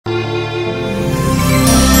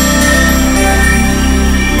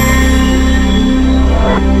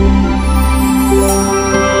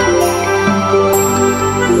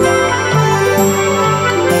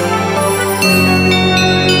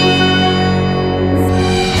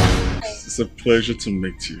a pleasure to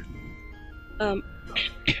meet you.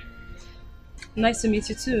 Nice to meet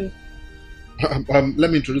you too.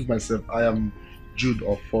 Let me introduce myself. I am Jude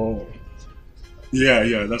of Four.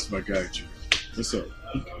 Yeah, that's my guy, Jude. What's up?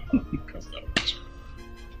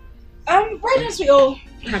 Why don't we all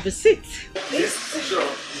have a seat? Yes, sure.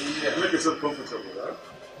 Yeah. Make yourself comfortable, huh?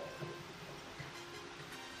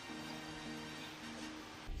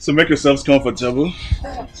 So make yourselves comfortable.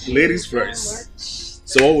 Ladies first.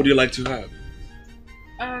 So what would you like to have?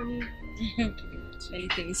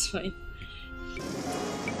 Anything is fine.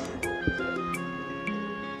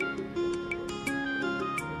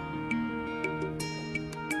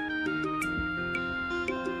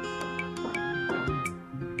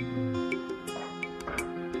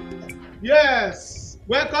 Yes,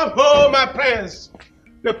 welcome home, my prince.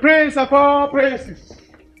 The prince of all princes.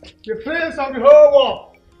 The prince of the whole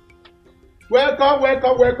world. Welcome,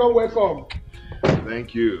 welcome, welcome, welcome.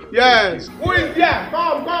 Thank you. Yes. Who is here?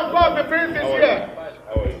 Come. The prince is here.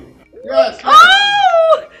 How are you? Yes.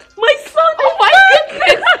 Oh, my son! Oh my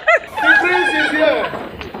goodness! The prince is here.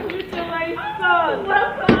 Mr. My son,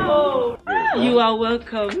 welcome. You are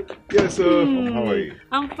welcome. Yes, sir. How are you?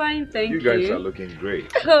 I'm fine, thank you. You guys are looking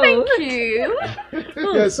great. Oh, thank you.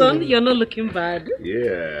 Oh, Yes, son, sir. you're not looking bad.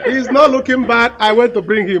 Yeah. He's not looking bad. I went to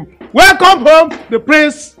bring him. Welcome home, the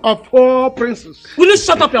prince of all princes. Will you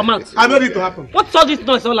shut up your mouth? I made it to happen. What's all this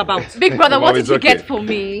noise all about? Big brother, what did you okay. get for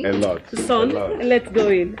me? A lot. Son, A lot. let's go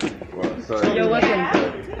in. Well, sorry. You're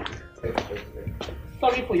welcome.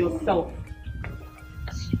 Sorry for yourself.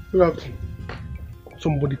 Look,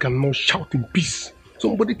 somebody cannot shout in peace.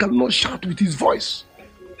 Somebody cannot shout with his voice.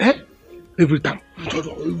 Eh? Every time. Shut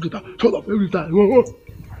up every time.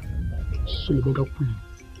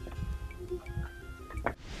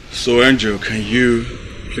 So Angel, can you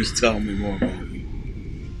please tell me more about me?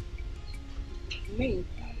 Me?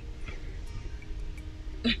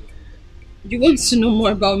 You want to know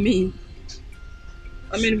more about me?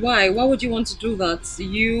 I mean, why? Why would you want to do that?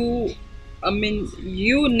 You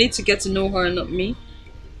need to get to know her, not me.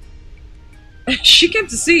 She came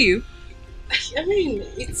to see you. I mean,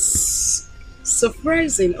 it's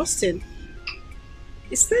surprising. Austin,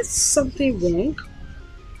 is there something wrong?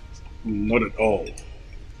 Not at all.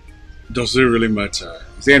 Does it really matter?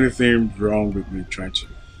 Is there anything wrong with me trying to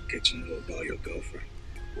get to know about your girlfriend?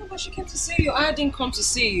 No, but she came to see you. I didn't come to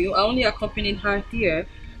see you. I only accompanied her here.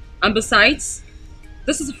 And besides,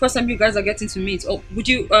 this is the first time you guys are getting to meet. Oh, would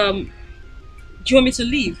you, do you want me to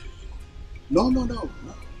leave? No. No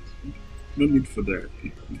need for that.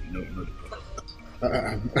 No.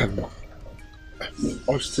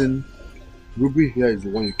 Austin, Ruby here is the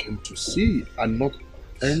one you came to see and not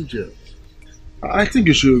Angel. I think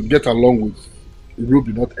you should get along with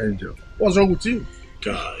Ruby, not Angel. What's wrong with you?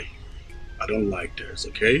 Guy, I don't like this,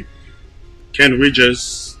 okay? Can we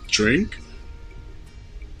just drink?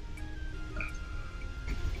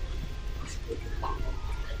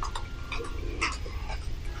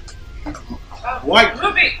 Why?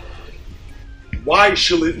 Ruby! Why is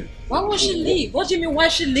she leaving? Why would she leave? What do you mean, why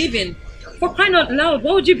is she leaving? For crying out loud,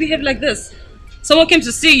 why would you behave like this? Someone came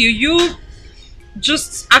to see you, you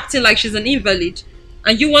just acting like she's an invalid,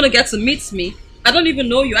 and you want to get to meet me. I don't even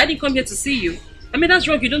know you. I didn't come here to see you. I mean, that's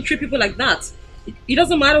wrong. You don't treat people like that. It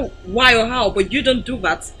doesn't matter why or how, but you don't do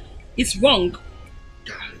that. It's wrong.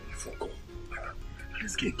 Fuck off.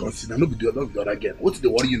 This girl consider not be the other girl. What's the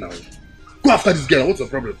worry you now? Go after this girl. What's the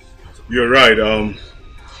problem? You're right.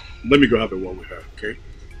 Let me go have a word with her, okay?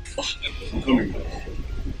 I'm coming.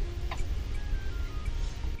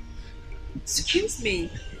 Excuse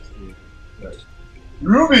me.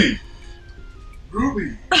 Ruby!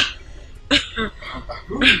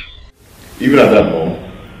 Even at that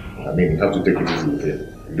moment, I mean, you have to take it easy with him.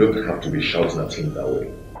 You don't have to be shouting at him that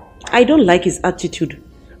way. I don't like his attitude.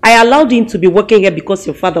 I allowed him to be working here because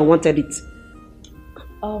your father wanted it.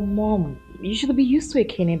 Mom, you should be used to a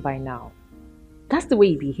cane by now. That's the way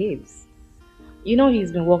he behaves. You know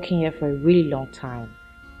he's been working here for a really long time.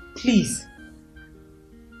 Please.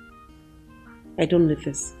 I don't need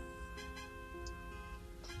this.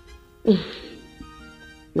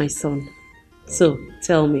 My son. So,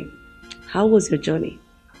 tell me, how was your journey?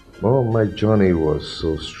 Well, my journey was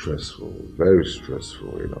so stressful, very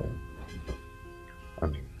stressful, you know. I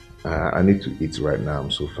mean, I need to eat right now. I'm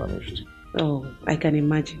so famished. Oh, I can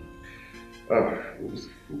imagine.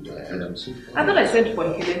 And I'm so famished. I thought I sent for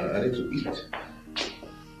you. I need to eat.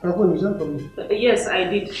 Yes, I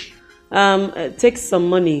did. Take some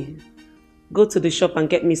money. Go to the shop and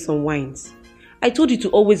get me some wines. I told you to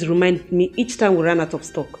always remind me each time we run out of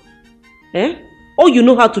stock. Eh? All you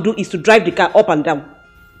know how to do is to drive the car up and down.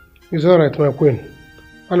 It's alright, my queen.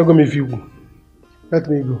 I'm not going to you. Let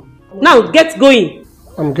me go. Now get going.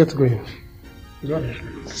 I'm get going.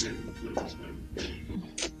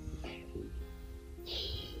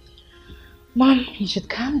 Mom, you should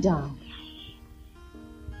calm down.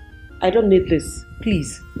 I don't need this.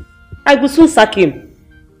 Please. I will soon sack him.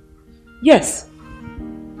 Yes.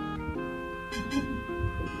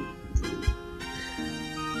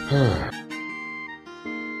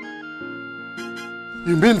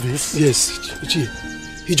 You mean this? Yes,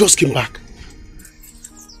 he just came back.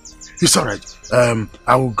 It's alright.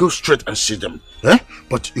 I will go straight and see them. Eh?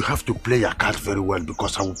 But you have to play your card very well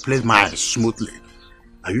because I will play mine smoothly.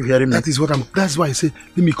 Are you hearing me? That's why I say,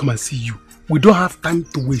 let me come and see you. We don't have time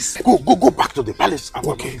to waste. Go back to the palace.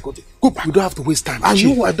 Okay. Go back. We don't have to waste time. I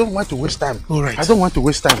know I don't want to waste time. Alright. I don't want to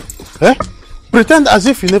waste time. Eh? Pretend as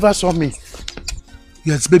if you never saw me.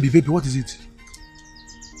 Yes, baby, what is it?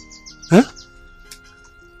 Huh?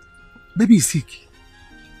 Baby is sick.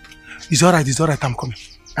 It's alright, I'm coming.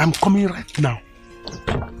 I'm coming right now.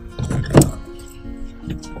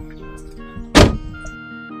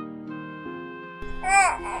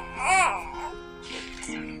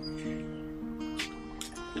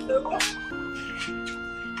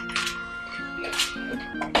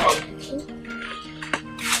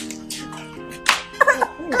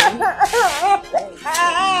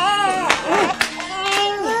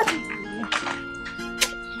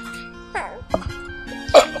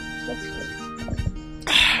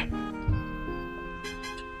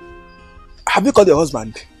 Have you called your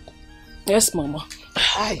husband? Yes, Mama.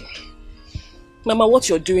 Hi. Mama, what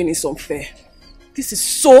you're doing is unfair. This is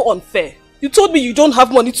so unfair. You told me you don't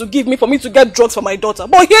have money to give me for me to get drugs for my daughter.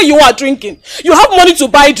 But here you are drinking. You have money to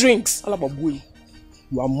buy drinks. Alababoy,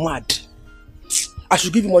 you are mad. I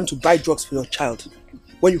should give you money to buy drugs for your child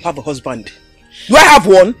when you have a husband. Do I have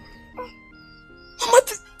one? Mama,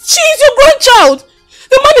 she is your grandchild.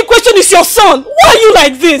 The man in question is your son. Why are you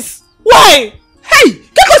like this? Why? Hey,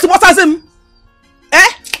 get close to what has him.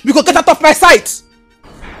 Eh? Because get out of my sight.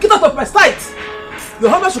 Get out of my sight. Your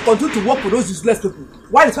husband should continue to work for those useless people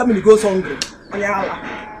while his family goes hungry. I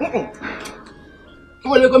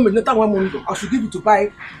should give you to buy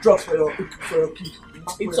drugs for your kid.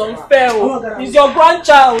 It's unfair. Oh. He's your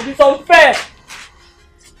grandchild. It's unfair.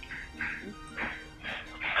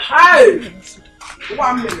 Hi.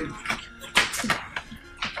 1 minute.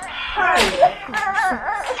 Hi.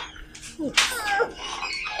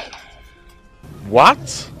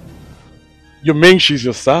 What? You mean she's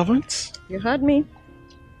your servant? You heard me?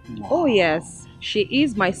 Wow. Oh yes, she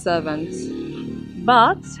is my servant.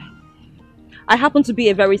 But I happen to be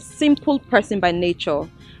a very simple person by nature.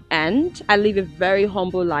 And I live a very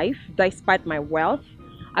humble life despite my wealth.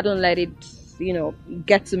 I don't let it,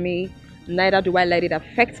 get to me. Neither do I let it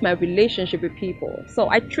affect my relationship with people. So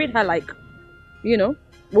I treat her like,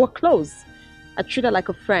 we're close. I treat her like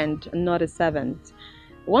a friend and not a servant.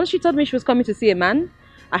 Once she told me she was coming to see a man,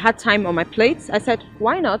 I had time on my plate. I said,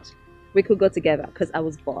 why not? We could go together because I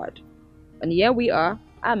was bored. And here we are.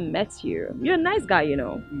 I met you. You're a nice guy,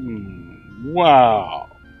 Wow.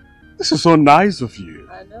 This is so nice of you.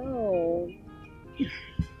 I know.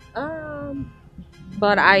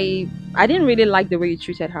 But I didn't really like the way you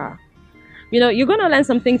treated her. You're going to learn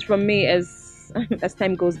some things from me as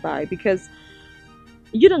time goes by, because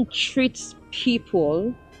you don't treat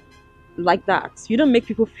people like that. You don't make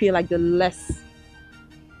people feel like they're less.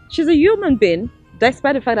 She's a human being,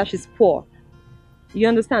 despite the fact that she's poor. You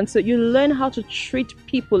understand? So you learn how to treat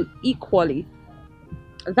people equally.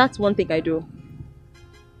 That's one thing I do.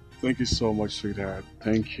 Thank you so much, sweetheart.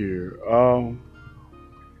 Thank you.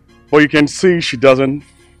 But you can see she doesn't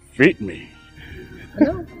fit me. I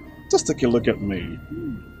know. Just take a look at me.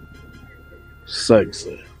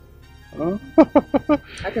 Sexy. Huh?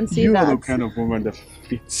 I can see you that. are the kind of woman that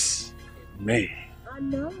fits me. I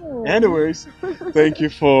know. Anyways, thank you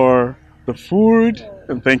for the food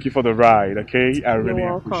and thank you for the ride, okay? I really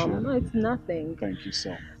appreciate it. No, it's nothing. Thank you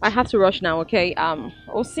so much. I have to rush now, okay?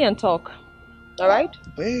 We'll see and talk. Alright?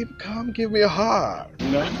 Babe, come give me a hug.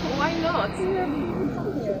 Why not?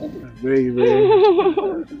 Baby.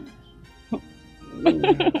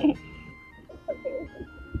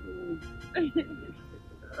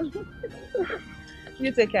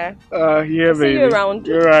 You take care. Yeah, baby. See you around.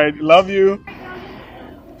 You're right. Love you.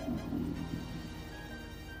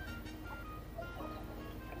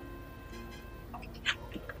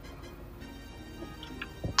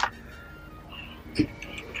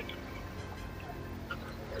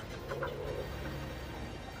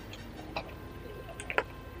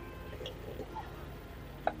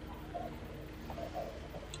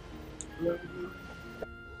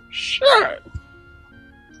 Shit.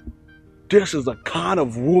 this is the kind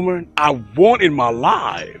of woman I want in my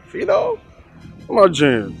life, you know?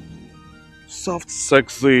 Imagine, soft,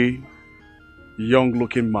 sexy,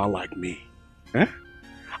 young-looking man like me. Eh?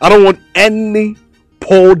 I don't want any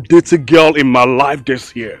poor, dirty girl in my life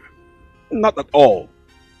this year. Not at all.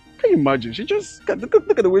 Can you imagine? She just,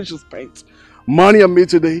 look at the way she spent money on me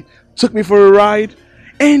today, took me for a ride,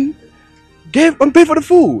 and paid for the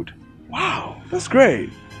food. Wow, that's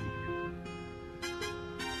great.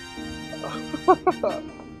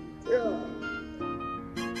 Yeah.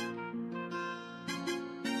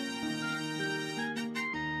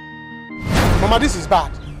 Mama, this is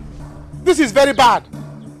bad. This is very bad.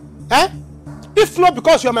 Eh? If not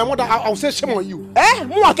because you're my mother, I'll say shame on you. Eh?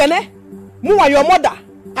 Muwa kene? Muwa your mother?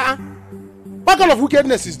 What kind of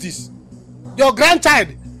wickedness is this? Your grandchild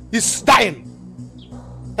is dying.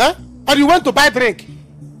 Eh? And you went to buy drink.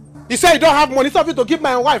 He said you don't have money. Instead of you to give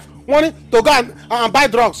my wife money to go and buy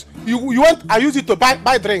drugs, you went and use it to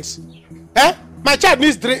buy drinks. Eh? My child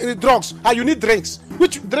needs drugs and you need drinks.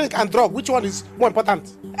 Which drink and drug? Which one is more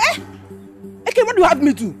important? Eh? Okay, what do you have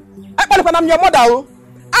me to? I'm your mother.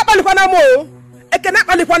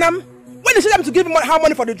 When you say them to give me how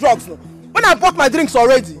money for the drugs? No? When I bought my drinks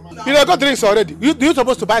already. You got drinks already. You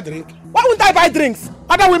supposed to buy drink? Why wouldn't I buy drinks?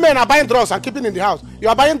 Other women are buying drugs and keeping in the house. You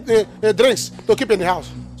are buying drinks to keep in the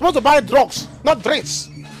house. You're supposed to buy drugs, not drinks.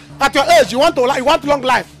 At your age, you want long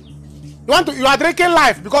life. You are drinking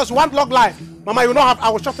life because you want long life. Mama, you know I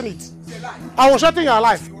will shorten it. I will shorten your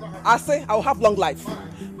life. I say I will have long life.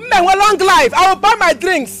 Man, well, long life. I will buy my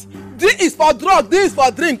drinks. D is for drug, D is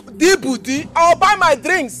for drink. D booty. I will buy my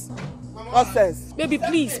drinks. Nonsense. Baby,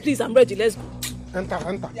 please, I'm ready. Let's go. Enter.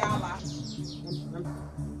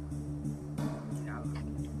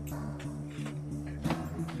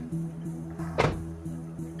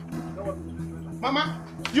 Mama,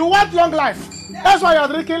 you want long life. That's why you're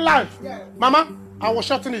drinking life. Mama, I will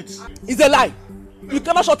shorten it. It's a lie. You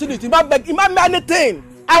cannot shorten it. It might be anything.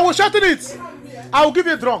 I will shorten it. I will give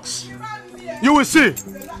you drugs. You will see.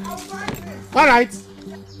 All right.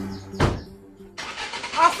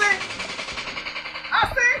 I see.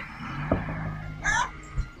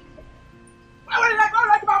 Why would I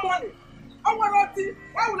give her money?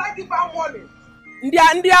 Why would I give her money?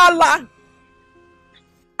 Ndiala.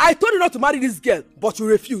 I told you not to marry this girl, but you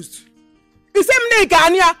refused. You say me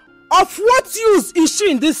Ghanaian. Of what use is she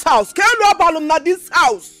in this house? Can you know about this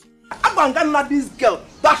house? I'm going to this girl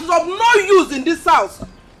that is of no use in this house.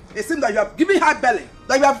 It seems that you have given her belly,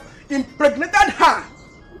 that you have impregnated her,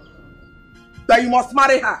 that you must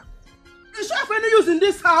marry her. Is she of any use in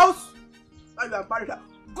this house? That you have married her.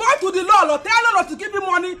 Go to the law, tell her to give you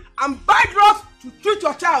money and buy drugs to treat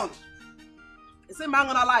your child. It's a man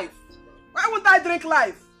on a life. Why wouldn't I drink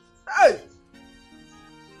life? Hey!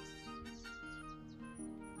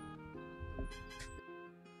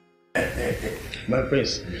 My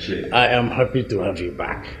prince, I am happy to have you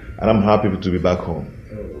back. And I'm happy to be back home.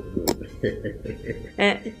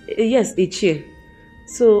 Yes, Iyke.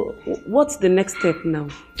 So, what's the next step now?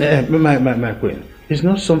 My queen, it's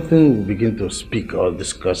not something we'll begin to speak or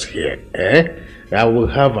discuss here. I will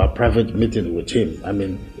have a private meeting with him. I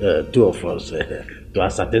mean, two of us, to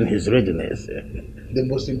ascertain his readiness. The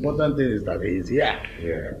most important thing is that he is here.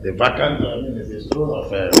 Yeah. The vacant, the throne of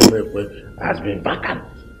has been vacant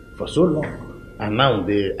for so long. And now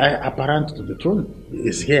the apparent to the throne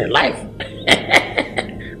is here, live.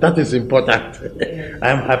 That is important. I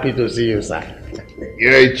am happy to see you, sir.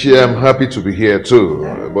 Yeah, Iyke, I'm happy to be here too.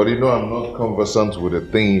 But you know, I'm not conversant with the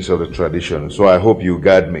things of the tradition, so I hope you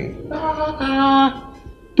guide me.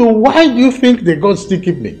 So why do you think the gods still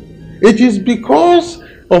keep me? It is because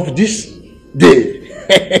of this day.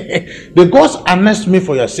 The gods annexed me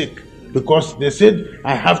for your sake. Because they said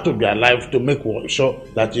I have to be alive to make sure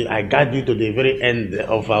that I guide you to the very end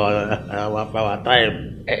of our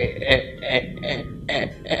time. I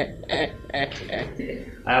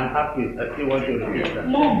am happy that you want to do that.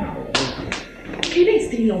 Mom, can they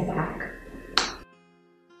stay long back?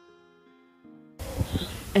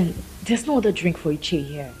 And there's no other drink for Iyke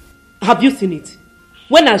here. Have you seen it?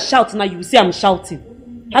 When I shout now, you will say I'm shouting.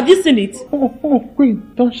 Have you seen it? Oh,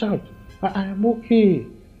 Queen, don't shout. I am okay.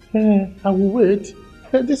 I will wait.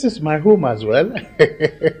 This is my home as well.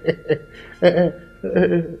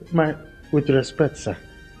 With respect, sir.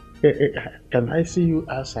 Can I see you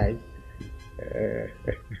outside?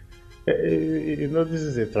 You know, this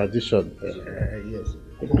is a tradition. Yes.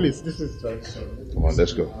 Please, this is tradition. Come on,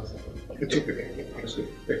 let's go. It's okay. Let's go.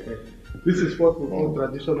 This is what we call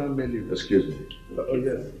traditional menu. Excuse me. Oh,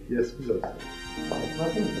 yes. Yes, please.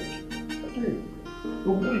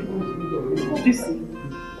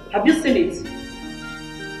 Have you seen it?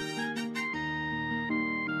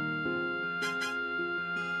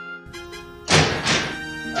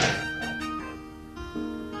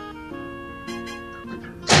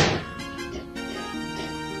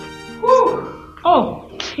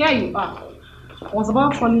 here you are. I was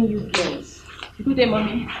about calling you girls. Good day,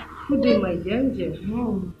 mommy. Good day, my dear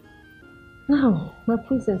angel. Now, my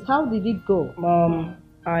princess, how did it go? Mom,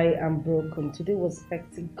 I am broken. Today was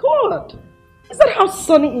hectic. God! Is that how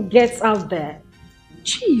sunny it gets out there?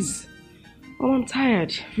 Jeez. Mom, I'm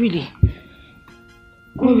tired. Really.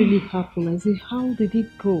 What really happened? I say, how did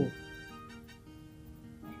it go?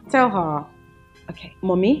 Tell her. Okay,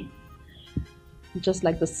 mommy. Just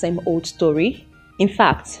like the same old story. In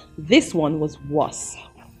fact, this one was worse.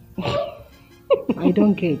 I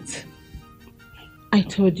don't get. I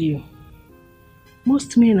told you.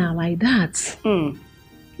 Most men are like that.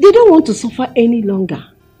 They don't want to suffer any longer.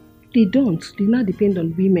 They don't. They now depend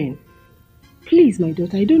on women. Please, my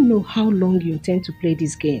daughter, I don't know how long you intend to play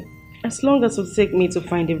this game. As long as it will take me to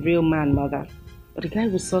find a real man, mother. But the guy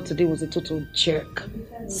we saw today was a total jerk.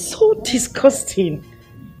 So disgusting.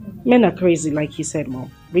 Men are crazy, like you said,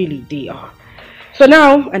 Mom. Really, they are. So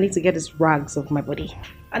now, I need to get these rags off my body.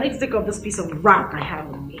 I need to take off this piece of rag I have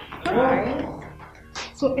on me. Alright.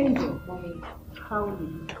 So, Angel, mommy, how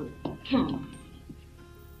did it go?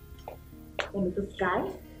 And this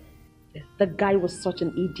guy? The guy was such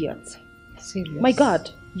an idiot. Serious? My God,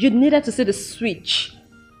 you needed to see the switch.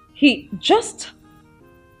 He just...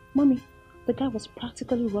 Mommy, the guy was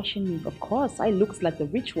practically rushing me. Of course, I looked like the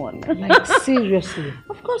rich one. Like, seriously?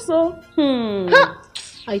 Of course so.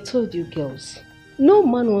 I told you, girls. No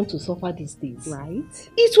man wants to suffer these days. Right?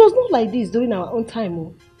 It was not like this during our own time.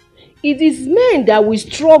 Oh. It is men that will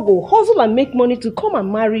struggle, hustle and make money to come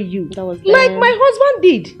and marry you. That was like my husband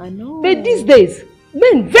did. I know. But these days,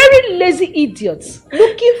 men, very lazy idiots,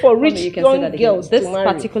 looking for rich young girls This to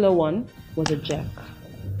marry. particular one was a jerk.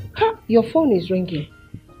 Your phone is ringing.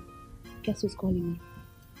 Guess who's calling me?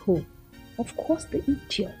 Who? Of course, the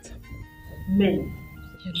idiot. Men.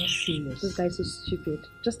 You're not serious. This guy's so stupid.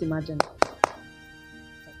 Just imagine.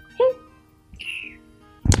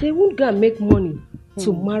 They won't go and make money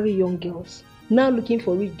to marry young girls. Now looking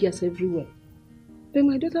for rich girls everywhere. But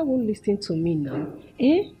my daughter won't listen to me now.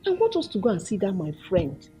 I want us to go and see that my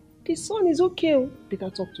friend. The son is okay. Better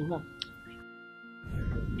talk to her.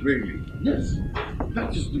 Really? Yes.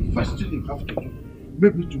 That is the first thing you have to do.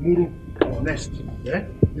 Maybe tomorrow or next. Yeah?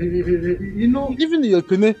 You know, even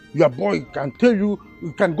your boy can tell you,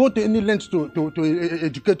 can go to any lengths to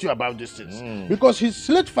educate you about these things. Because his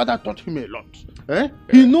late father taught him a lot.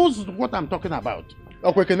 He knows what I'm talking about.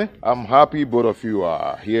 Okay, I'm happy both of you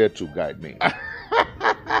are here to guide me.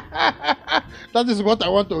 That is what I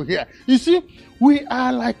want to hear. You see, we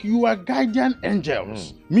are like your guardian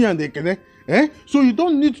angels. Me and Ekene. So you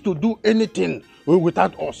don't need to do anything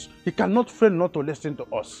without us. He cannot fail not to listen to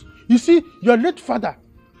us. You see, your late father,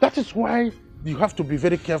 that is why you have to be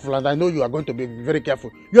very careful, and I know you are going to be very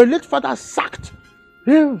careful. Your late father sacked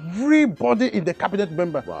everybody in the cabinet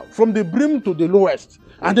member, from the brim to the lowest.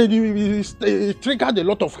 And then he triggered a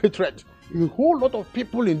lot of hatred. A whole lot of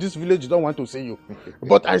people in this village don't want to see you.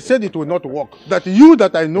 But I said it will not work.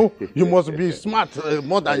 That I know, you must be smart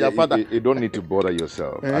more than your father. You don't need to bother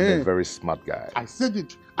yourself. I'm a very smart guy. I said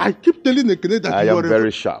it. I keep telling Ekene that I am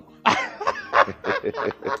very sharp.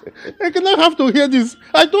 Ekene have to hear this.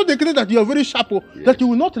 I told Ekene that you are very sharp, that you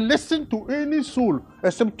will not listen to any soul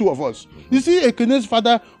except two of us. You see, Ekene's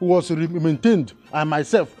father was maintained, and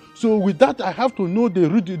myself. So with that, I have to know the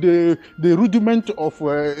rudiment of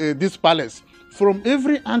this palace. From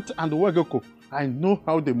every ant and wageko, I know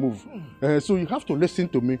how they move. So you have to listen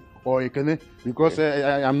to me, or Ekene, because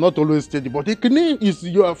I am not always steady. But Ekene is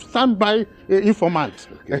your standby informant.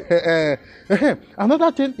 Okay.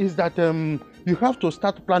 Another thing is that you have to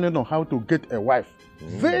start planning on how to get a wife.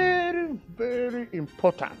 Very, very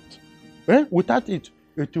important. Without it,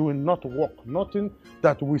 it will not work. Nothing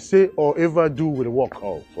that we say or ever do will work.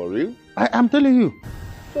 Oh, for real? I am telling you.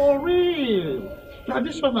 For real.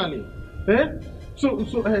 Traditionally. So,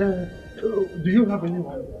 do you have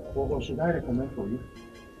anyone? Or should I recommend for you?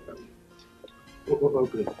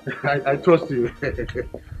 Okay. I trust you.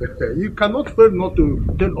 You cannot fail not to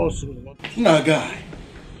tell us. Nah, guy.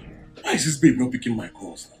 Why is this babe not picking my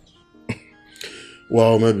calls?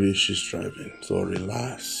 Well, maybe she's driving, so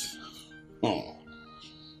relax.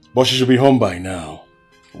 But she should be home by now.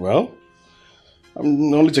 Well,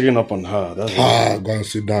 I'm only checking up on her. That's go and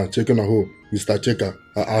sit down. Checking her home. Mr. Checker,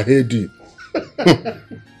 I hate you.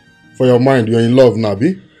 For your mind, you're in love,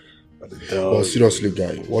 Nabi. But seriously,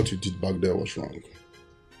 guy, what you did back there was wrong.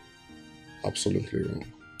 Absolutely wrong.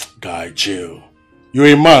 Guy, chill. You're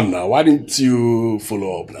a man now. Why didn't you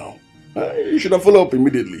follow up now? You should have followed up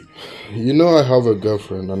immediately. You know I have a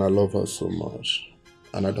girlfriend and I love her so much.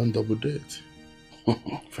 And I don't double date.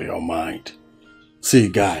 For your mind. See,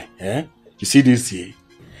 guy, you see this here?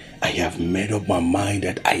 I have made up my mind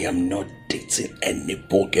that I am not dating any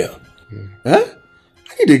poor girl. Huh?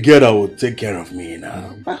 I need a girl that will take care of me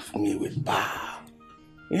now. Bath me with bath.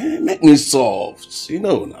 Yeah, make me soft, you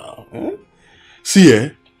know now. Huh?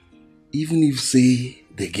 See, even if say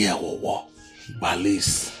the girl will walk,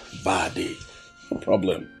 balis, body, no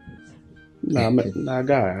problem. Nah,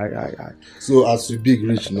 guy, So as you big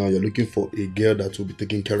rich now, you're looking for a girl that will be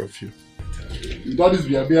taking care of you. That is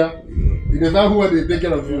Biabia. It is not who will take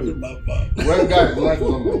care of you. Well, guys, life is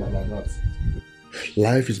not like that.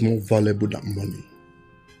 Life is more valuable than money.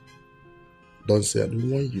 Don't say I don't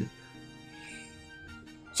want you.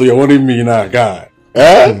 So you're wanting me now, guy?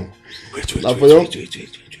 Eh? Wait.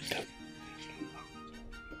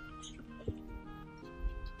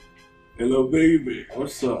 Hello, baby.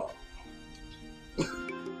 What's up?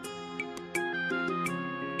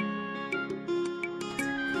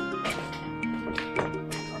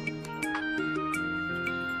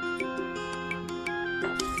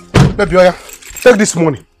 Baby, Oya, take this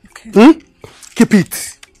money. Okay. Keep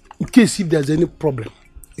it. In case if there's any problem,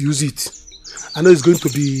 use it. I know it's going to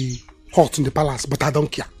be hot in the palace, but I don't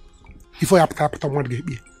care. If I put on one get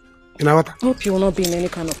me. You know what? I hope you will not be in any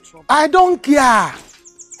kind of trouble. I don't care.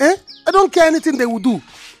 I don't care anything they will do.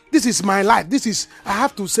 This is my life. I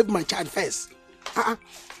have to save my child first.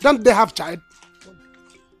 Don't they have child?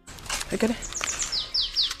 Okay.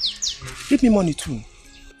 Give me money too.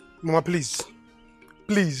 Mama, please.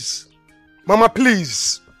 Please. Mama,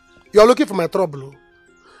 please. You're looking for my trouble.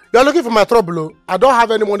 You're looking for my trouble. I don't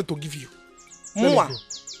have any money to give you. Mwa,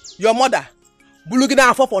 your mother, be looking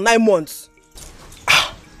at her for 9 months.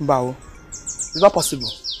 Bao, it's not possible.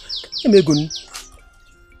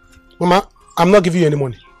 Mama, I'm not giving you any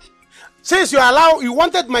money. Since you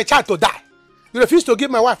wanted my child to die, you refuse to give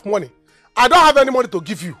my wife money. I don't have any money to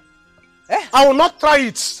give you. I will not try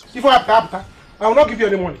it. If I have I will not give you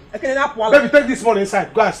any money. Baby, take this money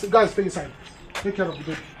inside. Guys, stay inside. Take care of the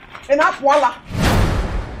baby.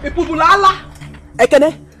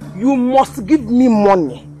 Ekene, you must give me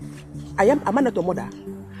money. I'm not your mother.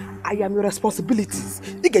 I am your responsibilities.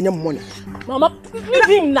 You get your money. Mama, leave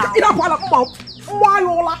him now. Why,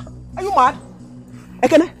 Ola? Are you mad?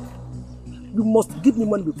 Ekene, you must give me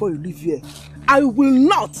money before you leave here. I will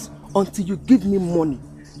not until you give me money.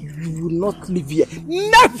 You will not leave here.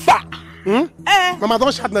 Never! Mama,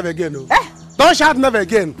 don't shout never again. No. Don't shout never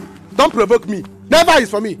again. Don't provoke me. Never is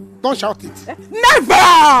for me. Don't shout it.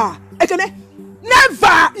 Never! Ekene,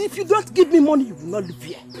 never! If you don't give me money, you will not live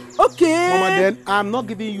here. Okay? Mama, then I'm not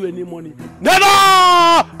giving you any money. Never!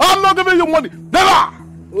 I'm not giving you money. Never!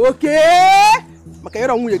 Okay?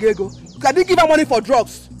 Can you give her money for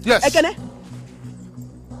drugs? Yes. Ekene?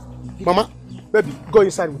 Mama, baby, go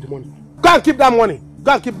inside with the money. Go and keep that money.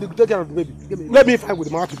 Go and take care of the baby. Let me fight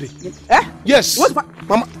with Mama today. Yes.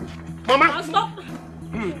 Mama. Mama. Stop.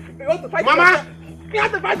 You want to fight? Mama. You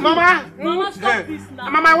have to fight. Mama. Mama, stop this now.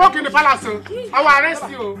 Mama, I walk in the palace. I will arrest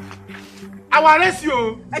you. I will arrest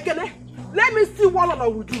you. Ekene, let me see what I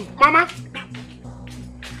will do. Mama.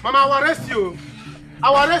 Mama, I will arrest you. I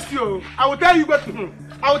will arrest you. I will tell you what to do.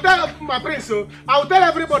 I will tell my prince. I will tell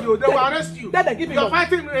everybody. They will arrest you. Give me money.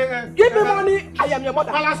 Fighting. Give me money. I am your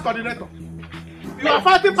mother. Palace coordinator. You are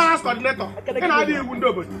fighting palace coordinator.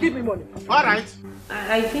 Give me money. All right.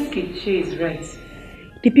 I think she is right.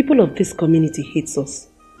 The people of this community hates us.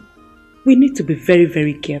 We need to be very,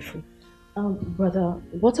 very careful. Brother,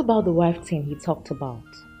 what about the wife thing he talked about?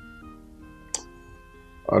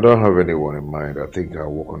 I don't have anyone in mind. I think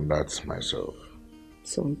I'll work on that myself.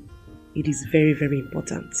 So, it is very, very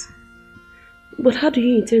important. But how do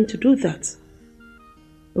you intend to do that?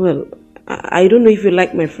 Well, I don't know if you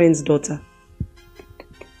like my friend's daughter.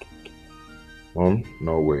 Mom,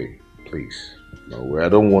 no way. Please. No way. I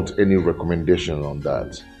don't want any recommendation on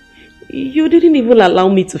that. You didn't even allow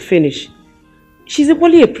me to finish. She's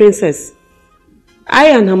only a princess. I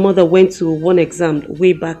and her mother went to one exam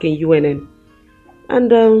way back in UNN.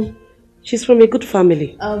 And she's from a good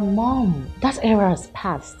family. Mom, that era has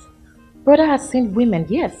passed. Brother has seen women,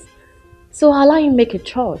 yes. So allow him make a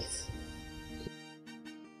choice.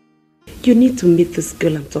 You need to meet this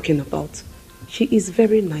girl I'm talking about. She is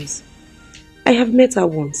very nice. I have met her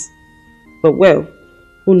once. But well,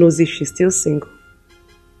 who knows if she's still single.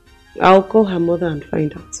 I'll call her mother and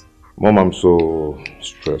find out. Mom, I'm so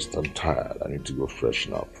stressed and tired. I need to go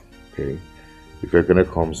freshen up. Okay? If Ekene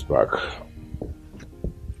comes back,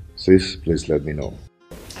 sis, please let me know.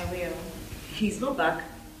 I will. He's not back.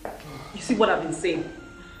 You see what I've been saying?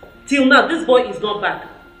 Till now, this boy is not back.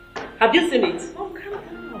 Have you seen it? Oh, calm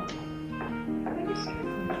down. I think it's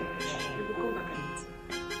you will come back and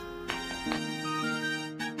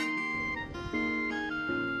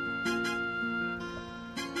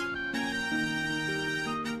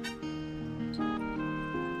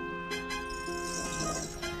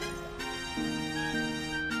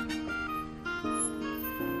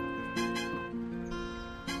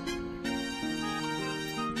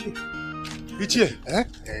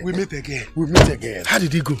Ichie, we meet again. We meet again. How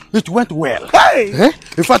did it go? It went well. Hey!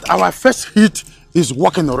 In fact, our first hit is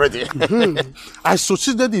working already. I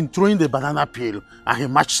succeeded in throwing the banana peel and he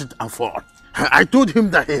matched it and fought. I told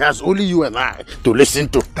him that he has only you and I to listen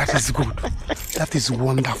to. That is good. That is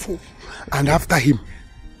wonderful. And after him,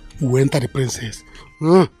 we enter the princess.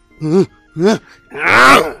 That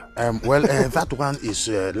one is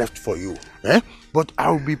left for you. But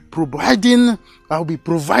I'll be providing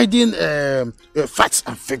facts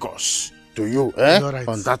and figures to you right.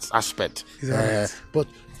 on that aspect. Right. But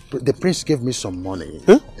the prince gave me some money.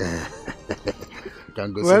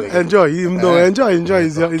 Can go well, enjoy. Enjoy.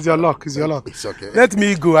 It's your luck. It's your luck. It's okay. Let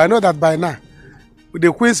me go. I know that by now,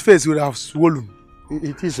 the queen's face will have swollen.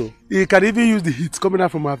 It is so. You can even use the heat coming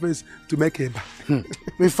out from her face to make a bar.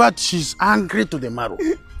 In fact, she's angry to the marrow.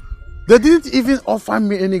 They didn't even offer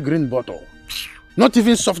me any green bottle. Not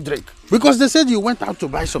even soft drink. Because they said you went out to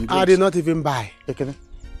buy some drinks. I did not even buy. Okay.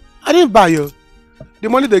 I didn't buy you. The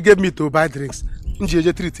money they gave me to buy drinks, I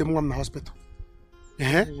treat him in the hospital.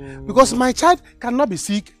 Because my child cannot be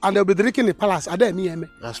sick and they'll be drinking in the palace. I'm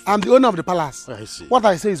the owner of the palace. I see. What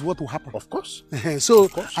I say is what will happen. Of course. So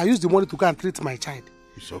I use the money to go and treat my child.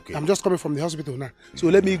 It's okay. I'm just coming from the hospital now. So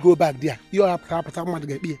let me go back there. You have to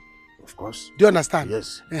get beer. Of course. Do you understand?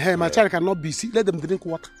 Yes. My child cannot be sick. Let them drink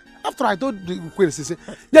water. After I told the queen, she said,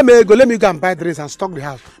 let me go and buy drinks and stock the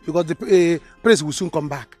house because the prince will soon come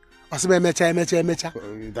back. So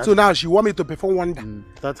now she want me to perform wonder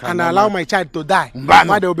and allow my child to die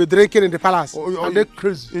while they will be drinking in the palace. And they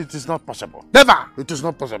crazy. It is not possible. Never. It is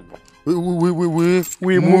not possible. We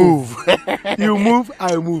move. You move,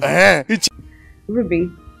 I move. Ruby,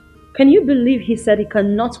 can you believe he said he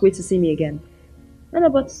cannot wait to see me again? No,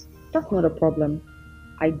 but that's not a problem.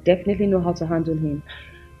 I definitely know how to handle him.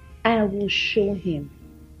 I will show him.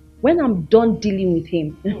 When I'm done dealing with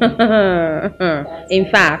him. In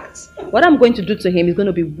fact, what I'm going to do to him is going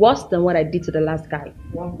to be worse than what I did to the last guy.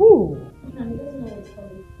 Wahoo!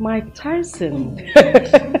 Mike Tyson.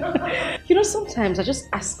 Sometimes I just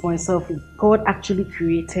ask myself if God actually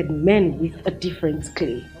created men with a different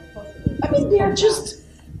clay. I mean, they are just...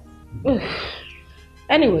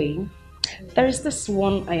 Anyway, there is this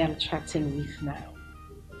one I am chatting with now.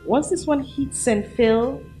 Once this one hits and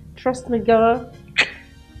fails, trust me, girl,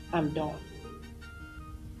 I'm done.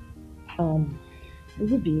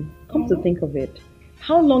 Ruby, come to think of it,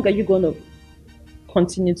 how long are you going to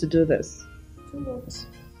continue to do this?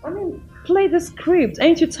 I mean, play the script.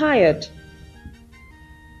 Ain't you tired?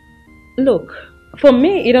 Look, for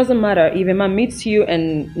me, it doesn't matter if a man meets you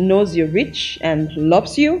and knows you're rich and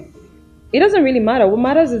loves you. It doesn't really matter. What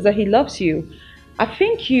matters is that he loves you. I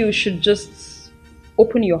think you should just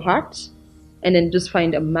open your heart and then just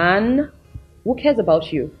find a man who cares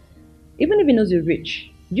about you. Even if he knows you're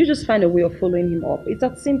rich, you just find a way of following him up. It's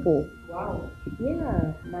that simple. Wow.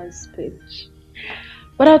 Yeah. Nice pitch.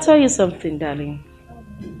 But I'll tell you something, darling.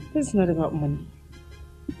 This is not about money.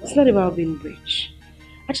 It's not about being rich.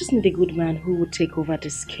 I just need a good man who would take over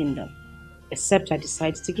this kingdom. Except I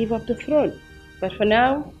decide to give up the throne. But for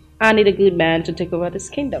now, I need a good man to take over this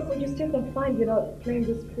kingdom. But you still can find without playing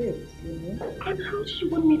the script, you know? And how do you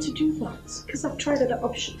want me to do that? Because I've tried other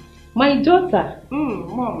options. My daughter.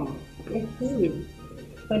 Mom.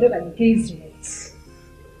 My daughter gaze with.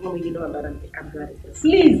 Oh, you know I'm good at this.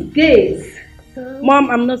 Please gaze. Mom,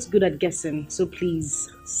 I'm not good at guessing, so please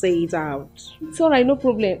say it out. It's alright, no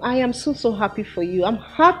problem. I am so happy for you. I'm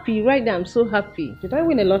happy right now. I'm so happy. Did I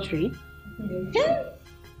win a lottery? Yeah.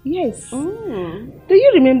 Yes. Mm. Do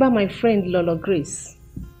you remember my friend Lolo Grace?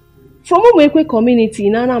 From Umwekwe community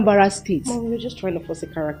in Anambra State. Mom, you're just trying to force a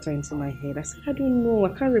character into my head. I said, I don't know.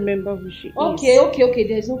 I can't remember who she is. Okay.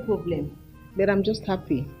 There's no problem. But I'm just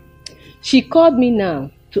happy. She called me now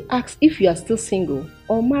to ask if you are still single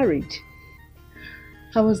or married.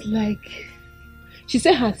 I was like... She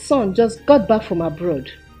said her son just got back from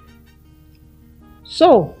abroad.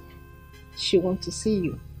 So, she wants to see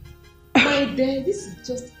you. My dear, this is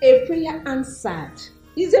just a prayer answered.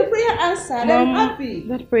 It's a prayer answered. Mom, I'm happy.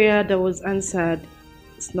 That prayer that was answered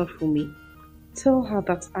is not for me. Tell her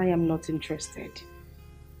that I am not interested.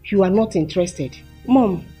 You are not interested?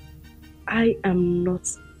 Mom, I am not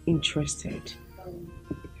interested.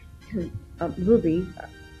 Ruby,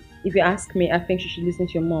 if you ask me, I think you should listen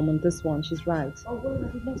to your mom on this one. She's right. Oh, well,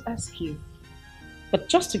 I did not ask you. But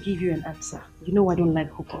just to give you an answer, you know I don't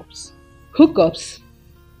like hookups. Hookups?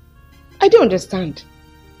 I don't understand.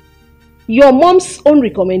 Your mom's own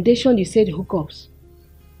recommendation, you said hookups.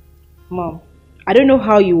 Mom, I don't know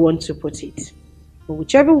how you want to put it. But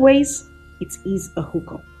whichever ways, it is a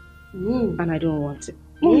hookup. And I don't want it.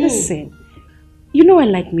 Mom, listen. You know I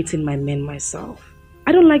like meeting my men myself.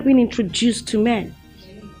 I don't like being introduced to men.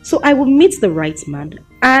 So I will meet the right man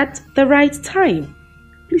at the right time.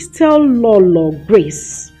 Please tell Lolo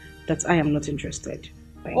Grace that I am not interested.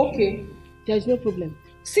 Thank you. There is no problem.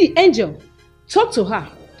 See, Angel, talk to her.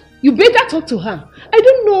 You better talk to her. I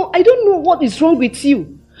don't know what is wrong with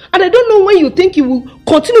you. And I don't know when you think you will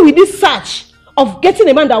continue with this search of getting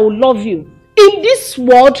a man that will love you. In this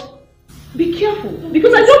world, be careful.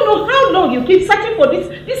 Because I don't know how long you keep searching for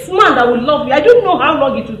this man that will love you. I don't know how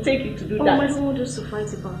long it will take you to do that. I don't want us to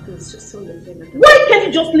fight about this. Just tell them. Why can't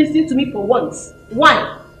you just listen to me for once?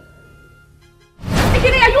 Why?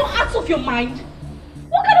 Ekene, are you out of your mind?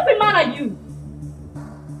 What kind of a man are you?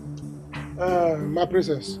 My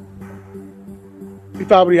princess. If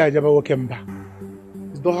I never came back,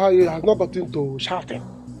 it has not gotten to shouting.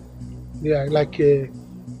 Yeah, like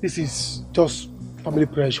this is just family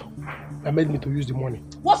pressure that made me to use the money.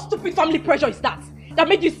 What stupid family pressure is that? That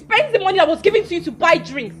made you spend the money that was given to you to buy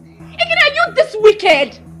drinks? Ekene, are you this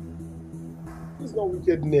wicked? This is not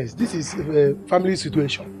wickedness. This is a family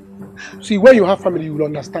situation. See, when you have family, you will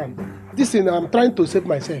understand. This is, I'm trying to save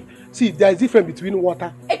myself. See, there is difference between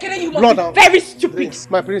water, Ekene, you blood, must be very stupid. Drinks.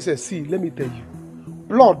 My princess, see, let me tell you.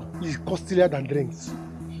 Blood is costlier than drinks.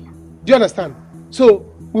 Do you understand?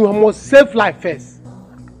 So, we must save life first.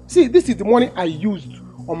 See, this is the money I used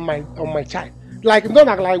on my child. Like, not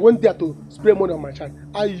like I went there to spray money on my child.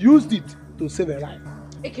 I used it to save a life.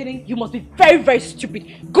 Ekene, you must be very, very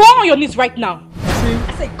stupid. Go on your knees right now. See?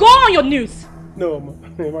 I said, go on your knees. No,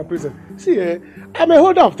 my princess. See, I'm a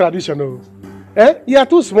holder of tradition. You are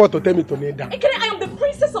too small to tell me to kneel down. Ekene, I am the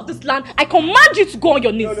princess of this land. I command you to go on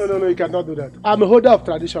your knees. No, you cannot do that. I'm a holder of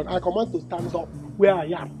tradition. I command to stand up where I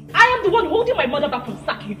am. I am the one holding my mother back from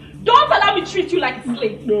sacking you. Don't allow me to treat you like a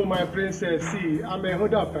slave. No, my princess, see, I'm a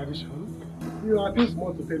holder of tradition. You are too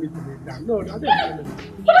small to tell me to kneel down. No, I don't.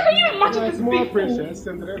 Mother, can you imagine this small big princess,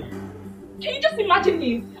 fool? Cinderella. Can you just imagine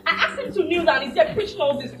me? I asked him to kneel down and he's preaching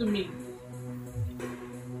all this to me.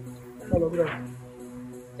 Hello, brother.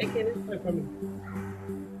 Ekene.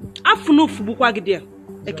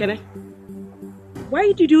 Ekene,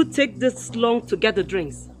 why did you take this long to get the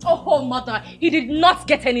drinks? Oh, mother, he did not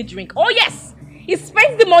get any drink. Oh, yes. He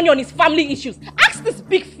spends the money on his family issues. Ask this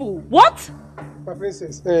big fool. What? My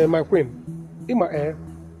princess, my queen, in my air,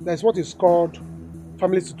 there's what is called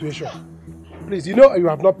family situation. Please, you know you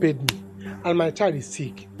have not paid me, and my child is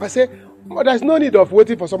sick. I say, there's no need of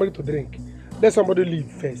waiting for somebody to drink. Let somebody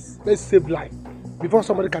leave first. Let's save life before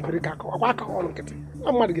somebody can drink alcohol.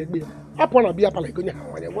 I'm mad get me. I want to be up like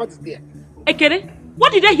what's there? Ekene,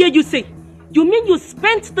 what did I hear you say? You mean you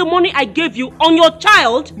spent the money I gave you on your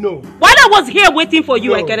child? No. While I was here waiting for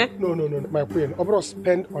you, Ekene? No, my queen. Overall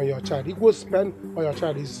spend on your child. Equal spend on your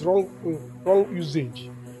child is wrong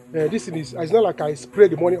usage. This is, it's not like I spray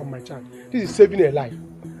the money on my child. This is saving a life.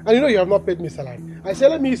 And you know you have not paid me salary. I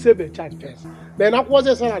said let me save the child first. Then after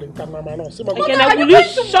the salary, you can mama no. Ekene, will you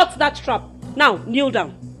shut that trap? Now, kneel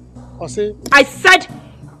down. See? I said,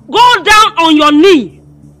 go down on your knee.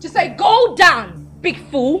 Just say, go down, big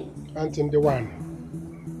fool. Until the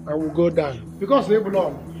one. I will go down. Because they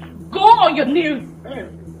belong. Go on your knees. Hey,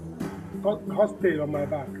 got hostage on my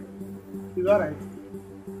back. Is that right?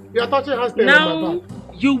 You are touching hostage on my back.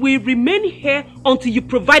 Now, you will remain here until you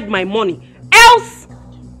provide my money. Else,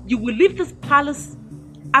 you will leave this palace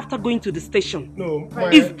after going to the station. No.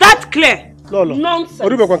 Is that clear? Lolo.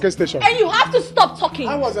 Nonsense. Station. And you have to stop talking.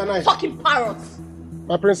 How was the night? Talking parrots.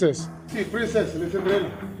 My princess. See, princess,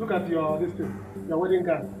 listen, look at your this thing. Your wedding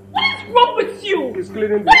gown. What is wrong with you? It's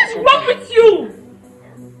cleaning. What is wrong with you?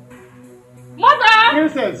 Mother!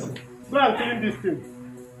 Princess, go and clean this thing.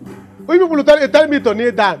 When people tell me to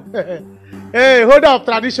kneel down. Hey, holder of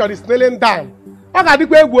tradition is kneeling down. By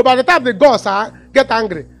the time the gods get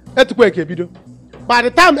angry, earthquake video. By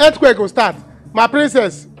the time earthquake will start, my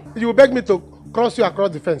princess, you will beg me to cross you across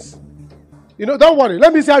the fence. You know, don't worry.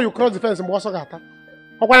 Let me see how you cross the fence in Mwasogata.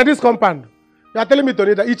 Or when this compound, you are telling me to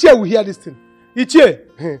kneel down. Iyke will hear this thing.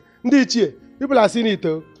 Iyke, people are seeing it.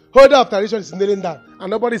 Holder of tradition is kneeling down, and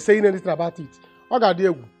nobody is saying anything about it.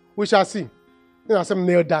 We shall see. You know, some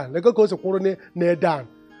kneel down. Let go to the kneel down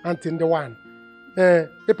until the one.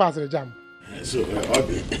 They pass the jam. So,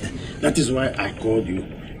 Obi, that is why I called you.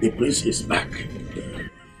 The prince is back.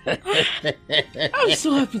 I'm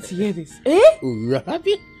so happy to hear this. Oh, you are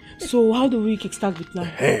happy? So, how do we kickstart with now?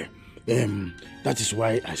 That is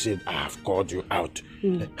why I said I have called you out.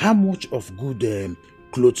 How much of good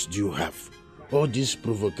clothes do you have? All these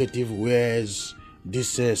provocative wears,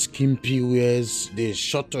 this skimpy wears, the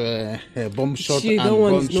short bomb shot That and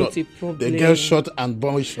one bomb is not shot. a problem. The girl shot and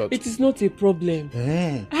bomb shot. It is not a problem.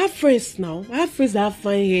 I have friends now. I have friends that have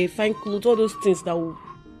fine hair, fine clothes, all those things that will...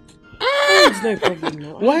 It's not a problem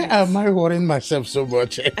now. Why am I worrying myself so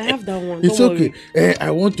much? I have that one. It's Don't okay. worry.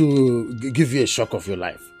 I want to give you a shock of your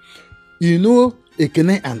life. You know,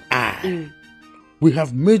 Ekene and I, we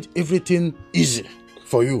have made everything easy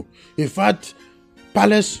for you. In fact,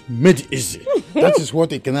 Palace made it easy. That is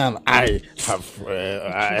what Ekene and I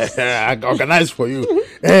have organized for you.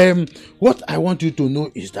 What I want you to know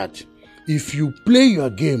is that if you play your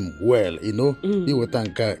game well, you know,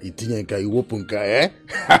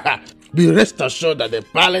 be rest assured that the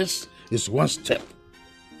palace is one step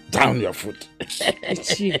down your foot.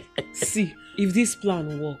 See, if this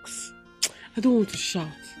plan works, I don't want to shout.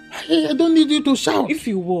 I don't need you to shout. If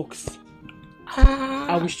it works,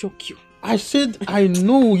 I will shock you. I said I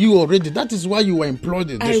know you already. That is why you were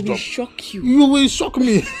employed in this job. I will shock you. You will shock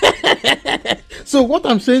me. So what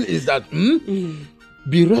I'm saying is that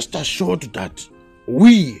be rest assured that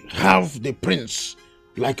we have the prince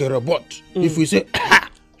like a robot. If we say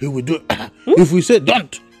he will do if we say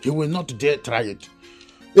don't, he will not dare try it.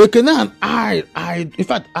 Ekene and I in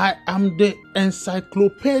fact I am the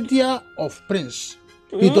encyclopedia of prince.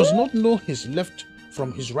 He does not know his left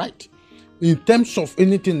from his right in terms of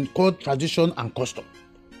anything called tradition and custom.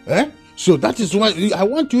 So that is why I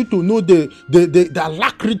want you to know the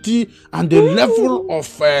alacrity and the level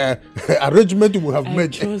of arrangement we have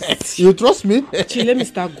made. You trust me? Actually, let me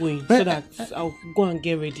start going so that I'll go and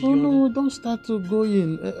get ready. Oh no, don't start to go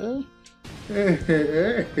in.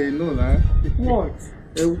 No, nah. What?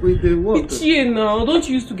 With the what? It's here now. Don't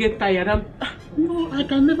you used to get tired? No, I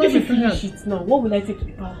can never if be you finish tired. it now, what will I take to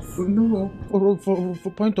the palace? No,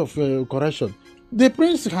 for point of correction. The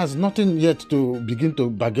prince has nothing yet to begin to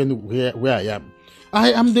bargain where I am.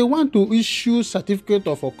 I am the one to issue certificate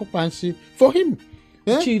of occupancy for him.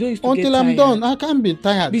 You don't used to Until get I'm tired. done, I can't be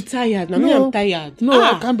tired. Be tired. Now No. I'm tired. No,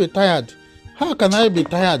 I can't be tired. How can I be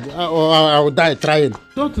tired? Or I will die trying.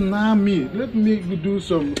 Don't deny me. Let me do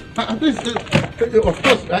some. At least, of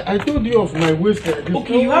course, I told you of my waist.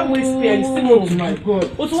 Okay, you have waist pain. You still want to my God.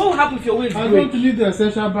 But what will happen if your waist I break? don't need the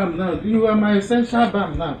essential balm now. You are my essential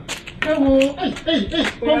balm now. Come,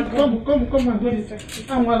 come and get it.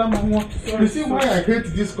 You see why I hate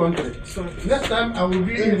this country? Next time I will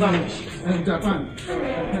be in Japan.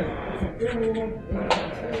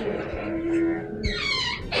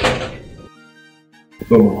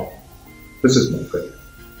 No, this is my friend,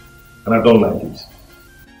 and I don't like it.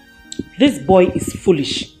 This boy is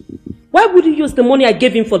foolish. Why would he use the money I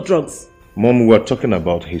gave him for drugs? Mom, we are talking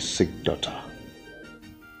about his sick daughter.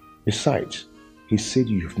 Besides, he said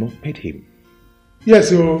you have not paid him.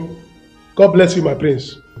 Yes, God bless you, my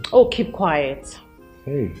prince. Oh, keep quiet.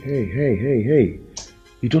 Hey.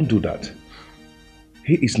 You don't do that.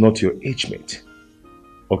 He is not your age mate.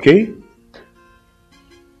 Okay?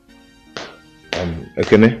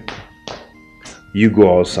 Ekene, you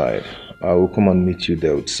go outside. I will come and meet you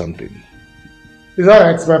there with something. It's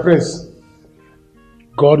alright, my prince.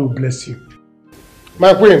 God will bless you.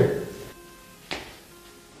 My queen.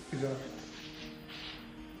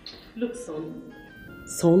 Look,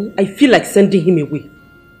 son, I feel like sending him away.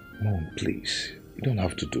 Mom, please. You don't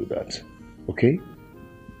have to do that. Okay?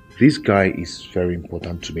 This guy is very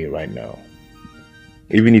important to me right now.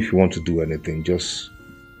 Even if you want to do anything, just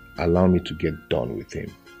allow me to get done with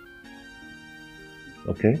him.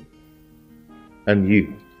 Okay? And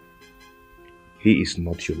you, he is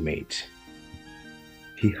not your mate.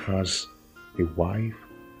 He has a wife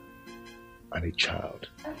and a child.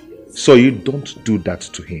 So you don't do that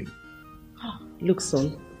to him. Look,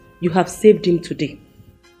 son, you have saved him today.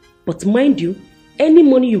 But mind you, any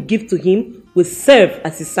money you give to him will serve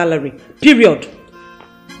as his salary. Period.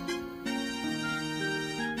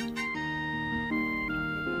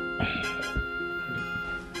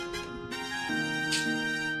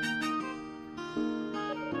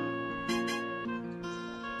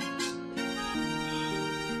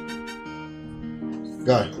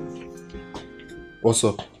 Guy, what's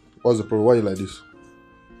up? What's the problem? Why you like this?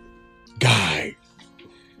 Guy,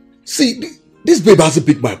 see, this babe hasn't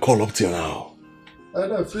picked my call up till now.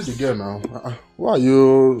 I free the girl now. Why are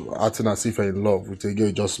you acting as if you're in love with a girl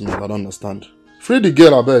you just met? I don't understand. Free the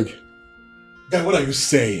girl, I beg. Guy, what are you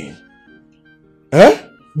saying?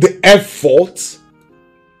 The effort?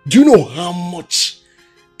 Do you know how much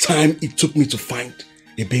time it took me to find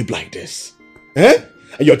a babe like this? And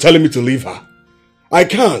you're telling me to leave her? I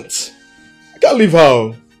can't. I can't leave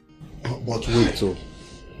her. But wait, so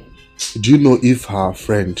do you know if her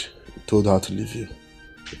friend told her to leave you?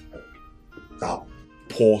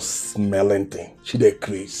 poor smelling thing. She dey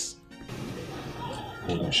craze.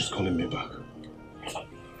 Hold on, she's calling me back.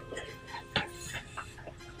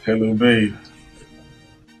 Hello, babe.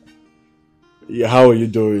 Yeah, how are you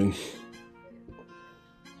doing?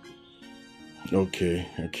 Okay.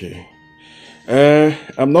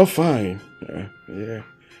 I'm not fine. Yeah.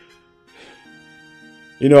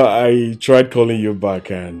 You know, I tried calling you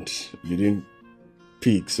back and you didn't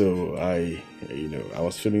pick, so I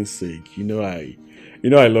was feeling sick. You know I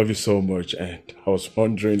love you so much, and I was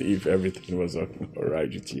wondering if everything was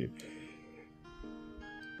alright with you.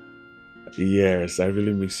 Yes, I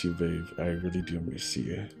really miss you, babe. I really do miss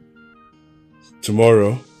you.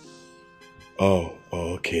 Tomorrow? Oh,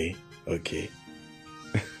 okay.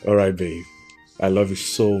 Alright, babe. I love you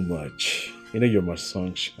so much. You know you're my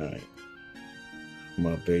sunshine.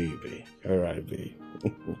 My baby. Alright, babe.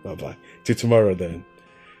 Bye-bye. Till tomorrow then.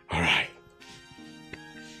 Alright.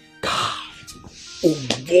 God. Oh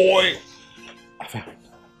boy.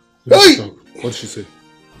 Hey! What did she say?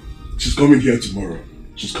 She's coming here tomorrow.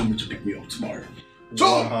 She's coming to pick me up tomorrow.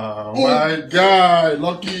 Wow, my guy,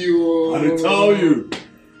 lucky you. I tell you.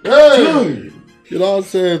 Hey! You don't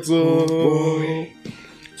say it, so. Boy.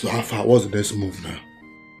 So how far was the next move now?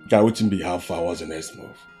 That wouldn't be how far was the next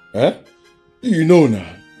move. Eh? You know now.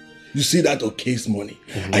 You see that Oke's money?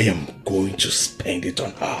 I am going to spend it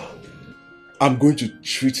on her. I'm going to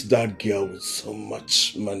treat that girl with so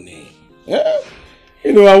much money. Yeah?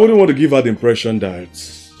 You know, I wouldn't want to give her the impression that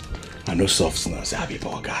I know soft now, say I be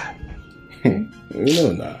poor guy. You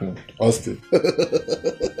know now. Austin.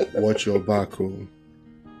 Watch your back, oh.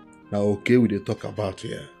 Now, okay, we dey talk about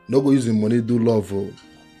here. No go using money do love, oh.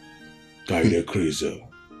 Guy, you're crazy, oh.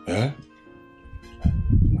 Eh?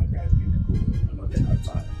 My guy's going to go. I'm not getting that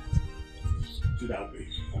time. See that babe?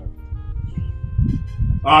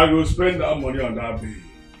 I will spend that money on that babe.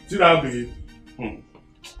 See that babe? Oh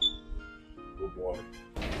boy.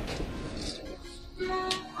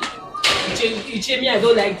 Iyke, me, I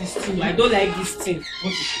don't like this thing. I don't like this thing.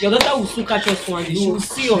 Your daughter will soon catch us one day. She will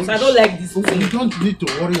see us. I don't like this thing. You don't need to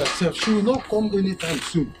worry yourself. She will not come anytime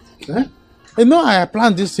soon. Eh? You know, I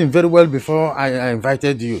planned this thing very well before I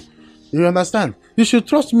invited you. You understand? You should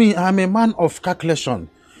trust me. I'm a man of calculation.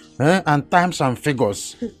 And times and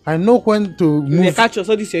figures. I know when to move. They catch us.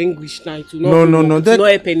 All this your English now. No. Not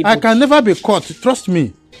help anybody. I can never be caught. Trust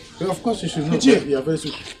me. Of course you should know. You are very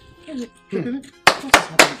sweet.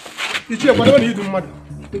 Iyke, what do you do, madam?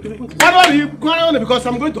 Why don't you go on because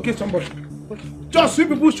I'm going to kill somebody? Just you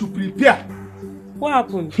people should prepare. What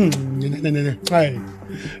happened? No.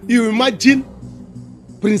 You imagine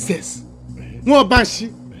princess. No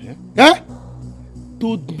Banshee.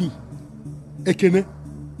 Told me, Ekene,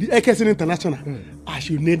 the Iyke International, I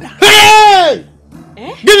should need her. Hey!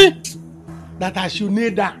 Give me that I should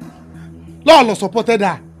need her. Lolo supported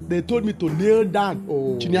her. They told me to kneel down.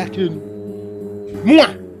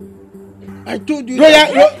 Mwah! I told you.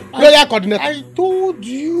 Royal Cordinator. I told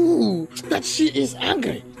you that she is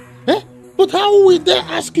angry. But how will they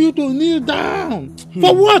ask you to kneel down?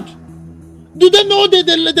 For what? Do they know the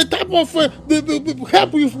type of the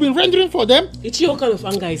help you've been rendering for them? Iyke, what kind of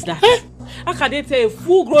anger is that? How can they tell a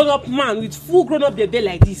full grown-up man with full grown-up baby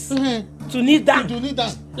like this to kneel down? To kneel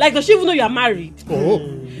down. Like, does she even know you are married? Oh.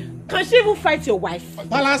 Can she even fight your wife?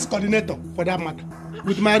 Palace Cordinator, for that matter,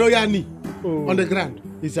 with my royal knee on the ground.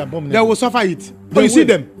 It's abominable. They will suffer it. But you see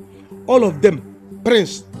them, all of them,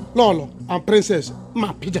 Prince, Lolo, and Princess, all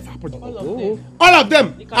of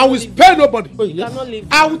them, I will spare nobody.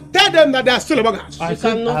 I will tell them that they are still among us. I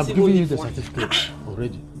have given you the certificate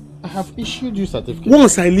already. I have issued you certificate.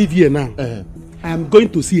 Once I leave here now, I am going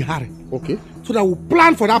to see Harry. Okay. So that we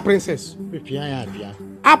plan for that princess.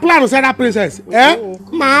 I plan to say that princess.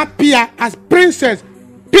 Ma appear as princess.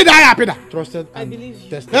 Pida. Trusted and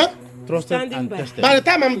tested. Trusted and tested. By the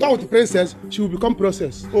time I'm done with the princess, she will become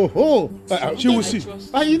processed. She will see.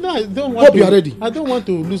 You know, I don't want. Hope you are ready. I don't want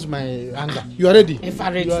to lose my anger. You are ready.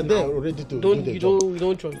 You are there already to do the job. We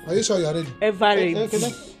don't trust. Are you sure you are ready? Ever ready.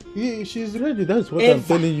 She's ready. That's what I'm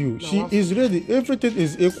telling you. She is ready. Everything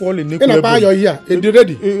is equal in equal. You're here. You're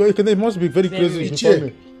ready. It must be very crazy before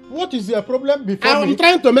me. What is their problem before me? I'm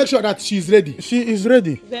trying to make sure that she's ready. She is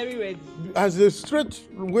ready. Very ready. As a straight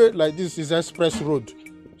way like this is express road.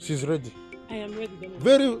 She's ready. I am ready.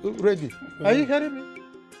 Very ready. Are you hearing me?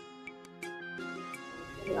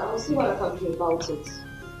 I'll see what I can do about it.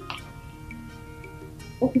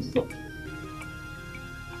 Okay, so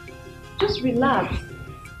just relax.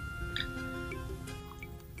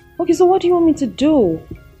 Okay, so what do you want me to do?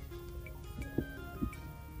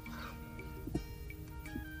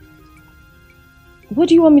 What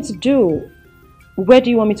do you want me to do? Where do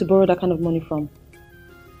you want me to borrow that kind of money from?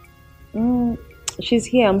 She's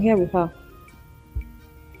here. I'm here with her.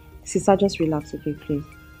 Sister, just relax, okay, please.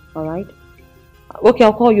 All right? Okay,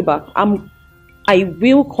 I'll call you back. I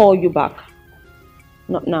will call you back.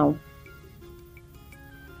 Not now.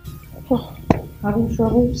 Oh, having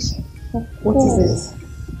troubles? What is it?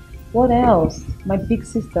 What else? My big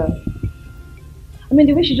sister. I mean,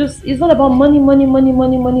 the way it's not about money.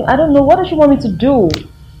 I don't know. What does she want me to do?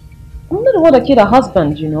 I'm not the one that killed her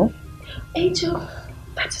husband, you know. Angel,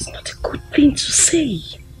 that is not a good thing to say.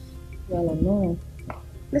 Well, I know.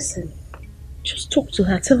 Listen, just talk to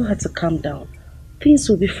her. Tell her to calm down. Things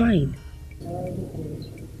will be fine.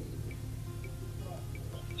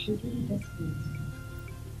 She's really desperate.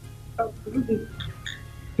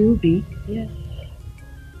 Ruby? Yeah.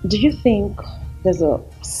 Do you think there's a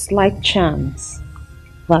slight chance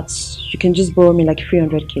that you can just borrow me like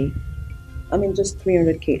 300k? I mean, just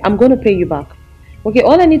 300k. I'm going to pay you back. Okay,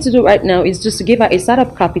 all I need to do right now is just to give her a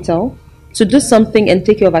startup capital to do something and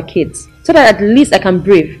take care of her kids, so that at least I can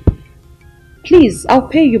breathe. Please, I'll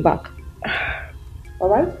pay you back.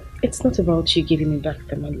 Alright? It's not about you giving me back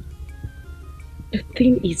the money. The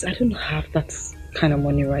thing is, I don't have that kind of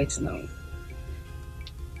money right now.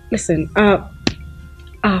 Listen, our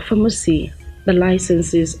pharmacy, the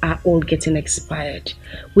licenses are all getting expired.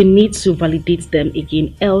 We need to validate them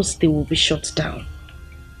again, else they will be shut down.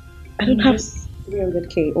 I don't have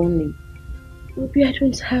 300k only. Ruby, I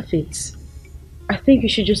don't have it. I think you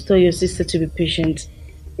should just tell your sister to be patient.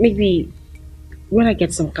 Maybe when I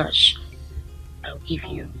get some cash, I'll give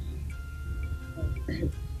you.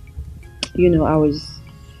 You know, I was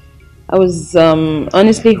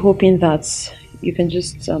honestly hoping that you can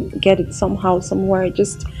just get it somehow, somewhere.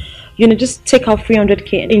 Just take out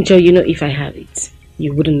 300k. Angel, you know, if I have it,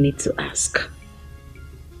 you wouldn't need to ask.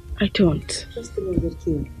 I don't. Just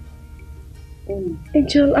 300k.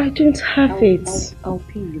 Angel, I don't have it. I'll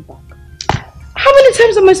pay you back. How many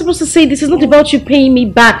times am I supposed to say this is not about you paying me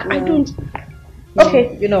back? Yeah. I don't.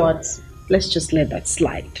 Okay, you know what? Let's just let that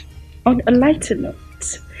slide. On a lighter note,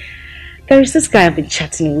 there is this guy I've been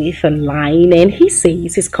chatting with online, and he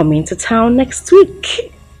says he's coming to town next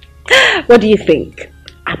week. What do you think?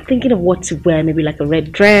 I'm thinking of what to wear, maybe like a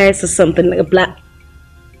red dress or something, like a black.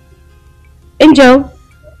 Angel,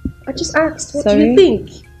 I just asked, what do you think?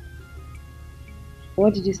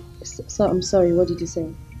 What did you say? I'm sorry, what did you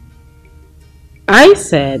say? I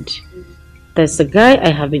said there's a guy I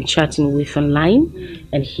have been chatting with online,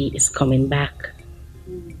 and he is coming back.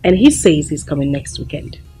 And he says he's coming next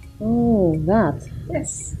weekend. Oh, that.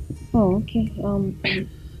 Yes. Oh, okay.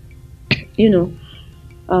 You know,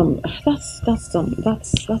 that's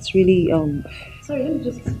really Sorry, let me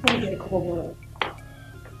just get a cup of water.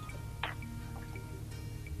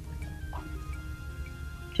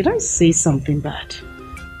 Did I say something bad?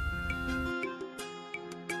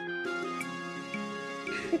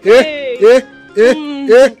 Yeah.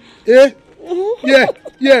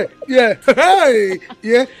 Hey,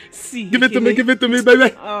 yeah. See, give it to me, baby.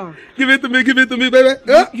 Give it to me, baby.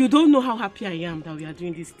 You don't know how happy I am that we are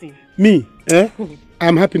doing this thing. Me,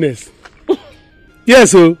 I'm happiness. Yeah,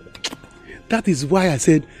 so that is why I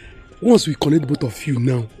said once we connect both of you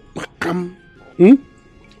now, I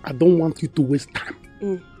don't want you to waste time.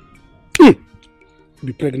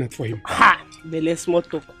 Be pregnant for him. Ha! Bele small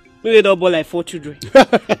talk. We don't born like 4 children.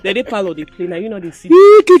 They palo they play now. You know they see.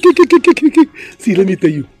 See, let me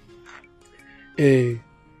tell you.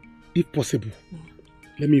 If possible,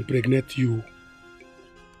 let me impregnate you.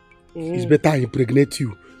 It's better I impregnate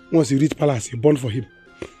you. Once you reach palace, you born for him.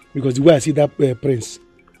 Because the way I see that prince,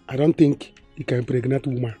 I don't think he can impregnate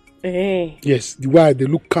woman. Yes, the way they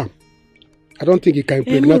look calm. I don't think he can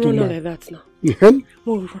impregnate woman. Like that now.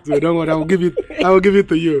 So don't worry, I will give it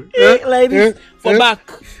to you. Like this for back.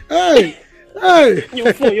 Hey.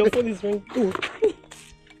 Your phone is ringing.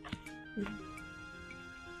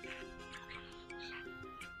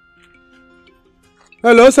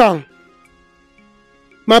 Hello, sir.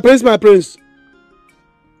 My prince.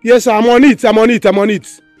 Yes, sir, I'm on it. Can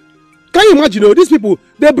you imagine, these people,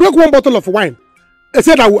 they broke 1 bottle of wine. They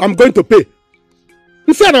said I'm going to pay.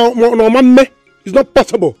 He said, no, it's not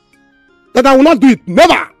possible. That I will not do it.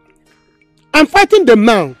 Never. I'm fighting them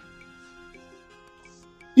now.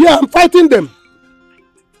 Yeah, I'm fighting them.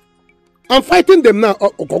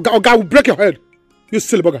 God will break your head. You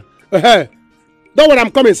silly bugger. Don't worry, I'm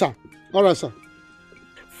coming, sir. All right, sir.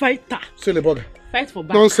 Fighter. Silly bugger. Fight for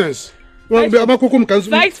back. Nonsense. Fight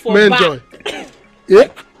for back. Enjoy.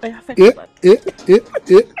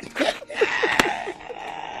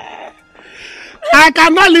 I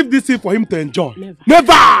cannot leave this thing for him to enjoy.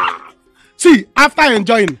 Never. See, after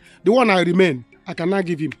enjoying, the one I remain, I cannot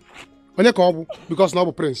give him. Because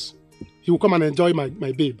no prince. he will come and enjoy my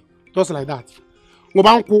babe. Just like that.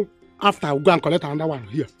 Ngobanku, after I will go and collect another one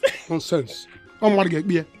here. Nonsense.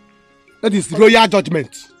 That is royal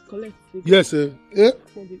judgment. Collect. Yes,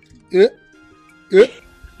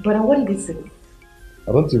 But what did he say?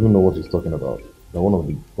 I don't even know what he's talking about. That one of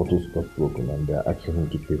the bottles got broken and they're asking him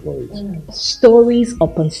to pay for it. Stories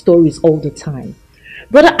upon stories all the time.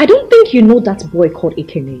 Brother, I don't think you know that boy called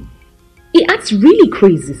Iyke. He acts really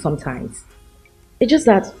crazy sometimes. It's just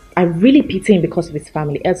that I really pity him because of his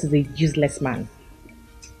family, else he's a useless man.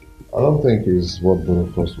 I don't think it's what both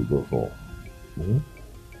of us will go for.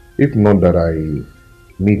 If not that I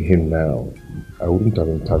meet him now, I wouldn't have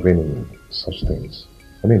intervened in such things.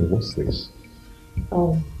 I mean, what's this?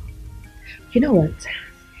 Oh, you know what?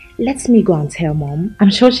 Let me go and tell Mom.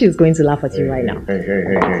 I'm sure she's going to laugh at you right now.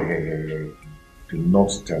 Hey. Do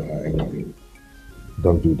not tell her anything.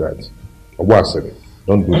 Don't do that. What said it?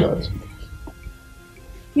 Don't do that.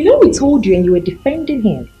 You know we told you and you were defending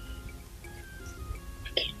him.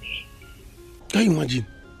 Can you imagine?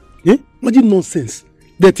 Imagine nonsense.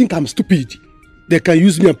 They think I'm stupid. They can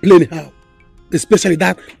use me and play anyhow. Especially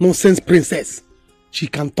that nonsense princess. She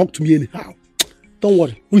can talk to me anyhow. Don't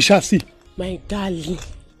worry, we shall see. My darling,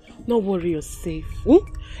 don't worry yourself.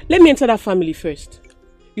 Let me enter that family first.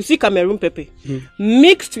 You see Cameroon pepper,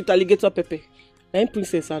 mixed with alligator pepper. Then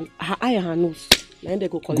princess and her eye and her nose. Then they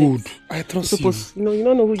go collect. Good, I trust you. You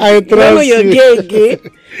don't know who you I are. trust you. Know you're gay.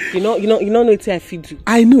 You don't know it's I feed you.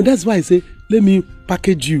 I know, that's why I say, let me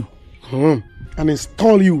package you and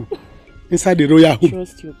install you inside the royal home.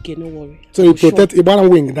 Trust you, okay, no worry. So you protect Ibaran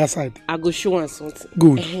wing that side. I go show and something.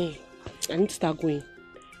 Good. I need to start going.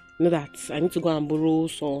 You know that I need to go and borrow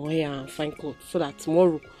some hair and fine clothes so that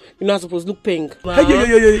tomorrow you're not supposed to look pink.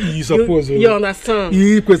 You suppose. You understand?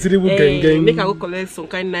 You gang. Make I go collect some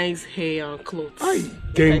kind of nice hair and clothes.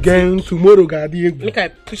 Gang tomorrow, Gadi. Make I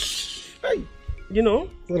push. You know?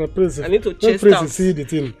 What a praise. I need to chest out. See the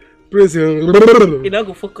thing. Praise him. You don't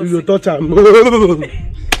go focus. You touch him.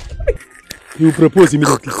 You propose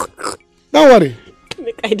immediately. Don't worry.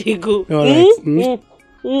 Make I dey go. All right.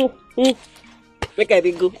 Make I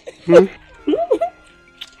dey go. Yeah.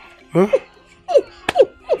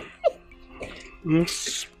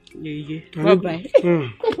 Bye-bye.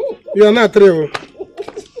 You are not 3.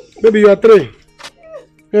 Baby, you are 3.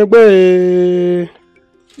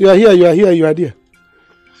 You are here, you are there.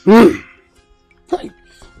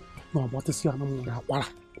 No, what is your name?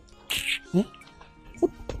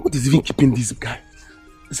 What is even keeping this guy?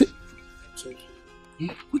 Say,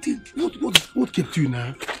 what kept you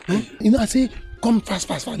now? You know, I say, come fast,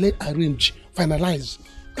 let's arrange, finalize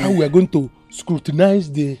how we are going to scrutinize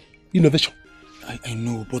the innovation. I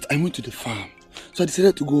know, but I went to the farm, so I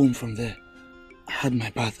decided to go home from there. I had my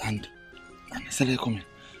bath and I started coming.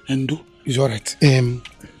 And it's alright.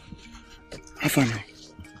 How far now?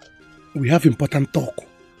 We have important talk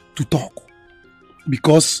to talk,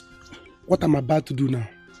 because what I'm about to do now,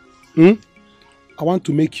 I want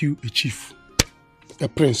to make you a chief, a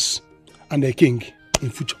prince, and a king in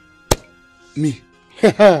future. Me?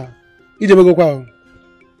 How?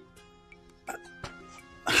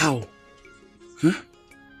 Huh?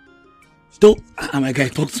 Don't, my guy,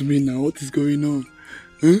 talk to me now. What is going on?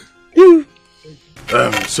 Huh?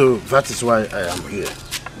 So that is why I am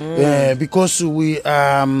here. Because we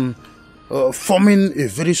are forming a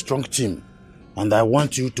very strong team, and I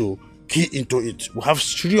want you to key into it. We have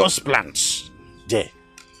serious plans there.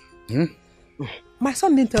 My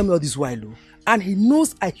son didn't tell me all this while, and he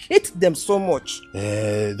knows I hate them so much.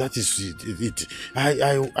 That is it.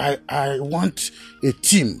 I want a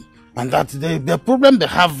team. And that the problem they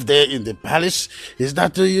have there in the palace is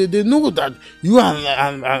that they know that you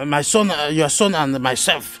and my son, your son and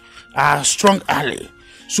myself are strong ally.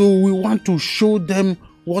 So we want to show them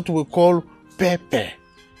what we call pepper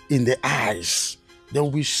in the eyes. They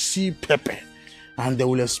will see pepper and they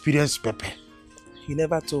will experience pepper. He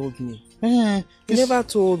never told me. He never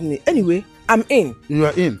told me. Anyway, I'm in. You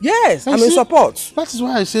are in? Yes, I'm in support. That is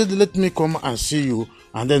why I said let me come and see you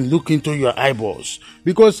and then look into your eyeballs.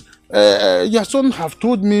 Because your son have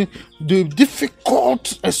told me the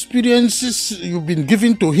difficult experiences you've been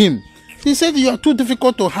giving to him. He said you are too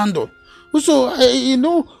difficult to handle. So,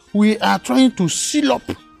 we are trying to seal up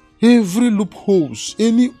every loopholes,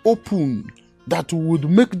 any open that would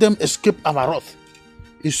make them escape our wrath.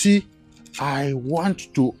 You see, I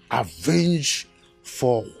want to avenge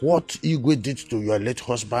for what Iyke did to your late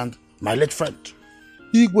husband, my late friend.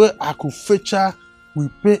 Iyke Akufecha will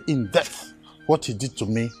pay in death what he did to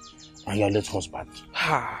me and your late husband.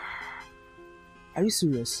 Are you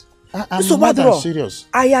serious? I'm more than serious.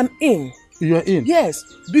 I am in. You are in? Yes.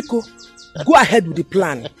 Biko, go ahead with the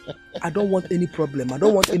plan. I don't want any problem. I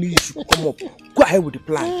don't want any issue to come up. Go ahead with the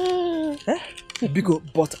plan. Biko,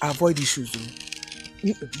 but avoid issues.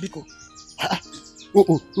 Biko.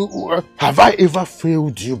 Have I ever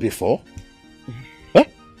failed you before?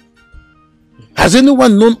 Has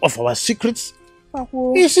anyone known of our secrets?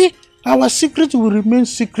 You see, our secret will remain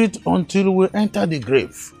secret until we enter the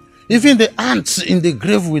grave. Even the ants in the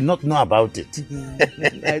grave will not know about it.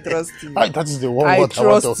 I trust you. That is the one I word I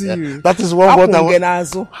want trust to hear. you. That is one word I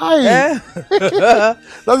want. Hi. That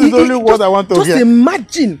is the only word I want to hear. Just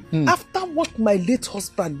imagine, after what my late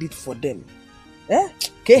husband did for them,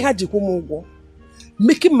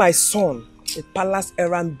 making my son a palace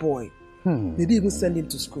errand boy. Maybe even send him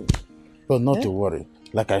to school. But not to worry.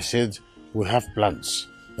 Like I said, we have plans.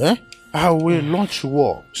 I will launch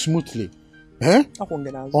war smoothly.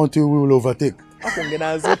 Until we will overtake.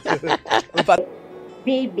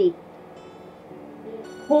 Baby.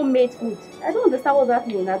 Homemade food. I don't understand what's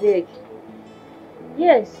happening, Abeg.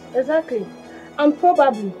 Yes, exactly. And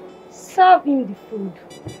probably serve him the food.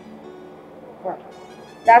 Wow.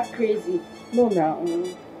 That's crazy. No, now.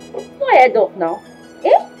 No head up now.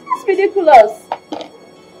 It's ridiculous.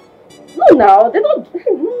 No, now. They don't.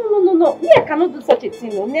 No. Me, I cannot do such a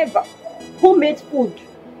thing. No, never. Homemade food.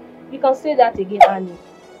 You can say that again, Annie.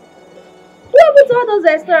 What happened to all those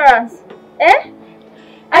restaurants?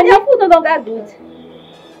 And your food no longer good.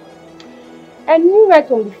 I knew right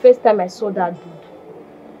from the first time I saw that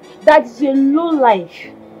dude. That is a low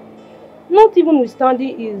life. Not even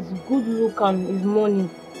withstanding his good look and his money.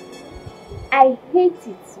 I hate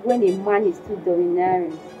it when a man is still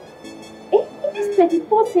domineering. In this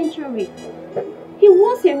 24th century, he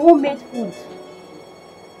wants a homemade food.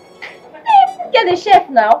 Get a chef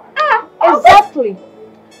now. Exactly.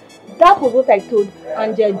 That was what I told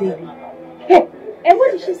Angel Baby. And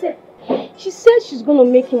what did she say? She said she's gonna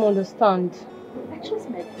make him understand. I trust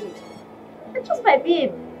my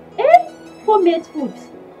babe. Homemade food.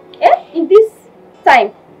 In this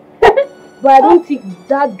time. But I don't think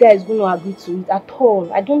that guy is gonna agree to it at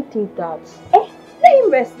all. I don't think that. Let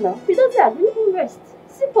him rest now. If he doesn't agree, let him rest.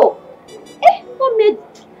 Simple. Homemade.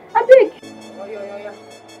 I beg.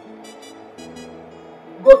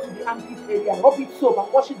 Go to the armpit area, rub it soap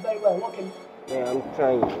and wash it very well. Okay. Yeah, I'm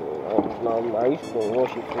trying. I used to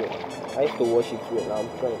wash it well. Now I'm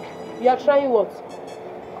trying. You are trying what?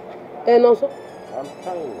 And also? I'm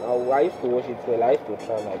trying. I used to wash it well. I used to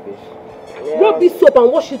try my best. Yeah, rub this soap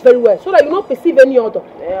and wash it very well so that you don't perceive any odor.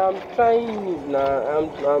 Yeah, I'm trying it now.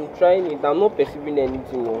 I'm trying it. I'm not perceiving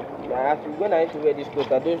anything. When I used to wear this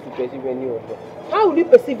clothes, I don't used to perceive any odor. How will you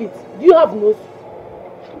perceive it? Do you have nose?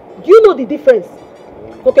 Do you know the difference?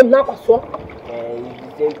 Okay, now it's the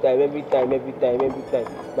same time, every time.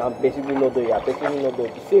 Now I'm perceiving odor. You are perceiving odor.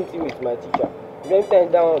 The same thing with my teacher. Every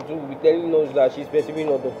time down to be telling us that she's perceiving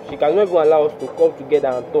odor. She cannot even allow us to come together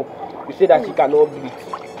and talk. You say that she cannot breathe.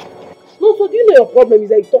 No, so do you know your problem is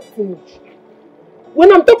that you talk too much?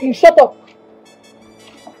 When I'm talking, shut up.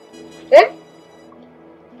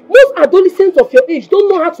 Most adolescents of your age don't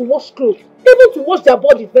know how to wash clothes. Even to wash their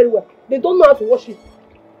bodies very well. They don't know how to wash it.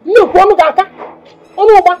 No,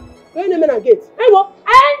 Hey,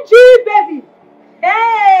 NG baby.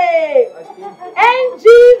 Hey, NG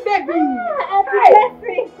baby.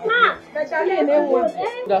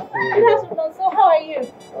 So how are you?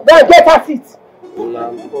 Then get at it. Is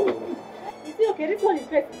it okay? This one is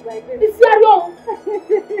perfect like this. It's your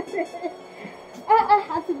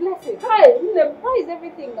Auntie Blessing. Hi, how is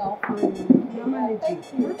everything now? Thank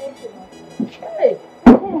you. Hey.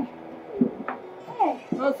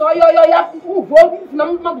 So you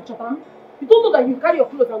don't know that you carry your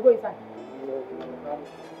clothes and go inside.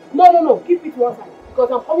 No, keep it one side because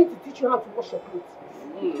I'm coming to teach you how to wash your clothes.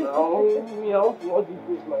 He's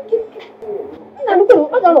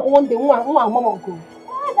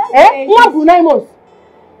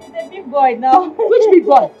a big boy now. Which big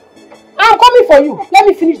boy? I'm coming for you. Let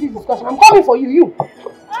me finish this discussion. I'm coming for you. You.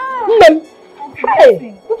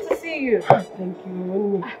 Hey, good to see you. Thank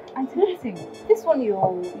you. Auntie Blessing, this one you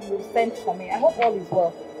sent for me. I hope all is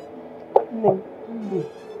well. No.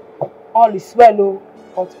 All is well,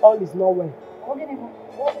 but all is not well.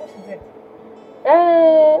 What is it?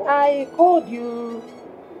 I called you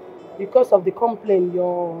because of the complaint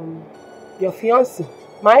your fiancé,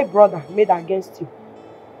 my brother, made against you.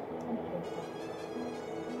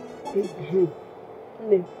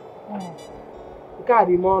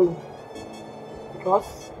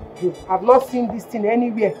 Because I've not seen this thing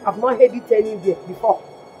anywhere. I've not heard it anywhere before.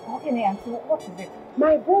 Okay, Auntie, what is it?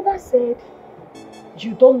 My brother said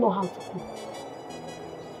you don't know how to cook.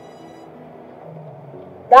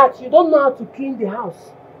 that you don't know how to clean the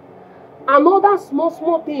house. And other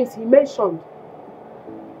small things he mentioned.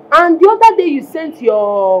 And the other day you sent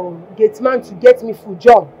your gate man to get me food,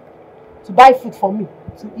 John, to buy food for me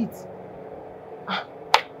to eat.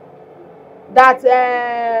 That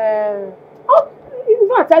in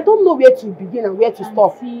fact, I don't know where to begin and where to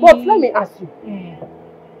stop. But let me ask you.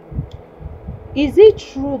 Is it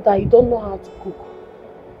true that you don't know how to cook?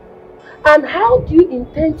 And how do you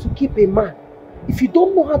intend to keep a man if you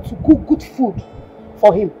don't know how to cook good food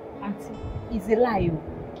for him? Auntie, it's a lie.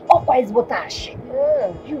 Otherwise,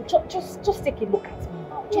 you just take a look at me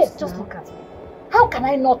now. Just look at me. How can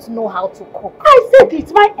I not know how to cook? I said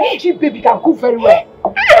it. My aging baby can cook very well.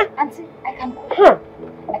 Auntie, I can cook.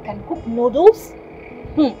 I can cook noodles.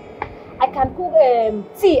 I can cook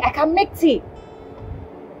tea. I can make tea.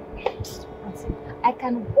 Auntie, I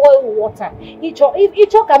can boil water. You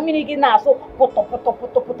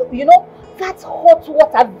know, that's hot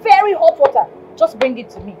water, very hot water. Just bring it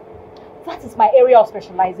to me. That is my area of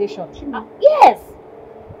specialization. Yes.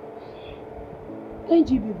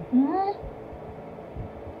 NGB.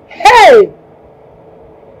 Hey!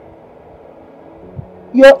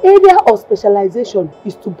 Your area of specialization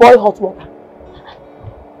is to boil hot water.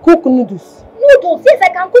 Cook noodles. Noodles? Yes, I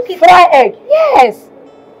can cook it. Fry egg? Yes.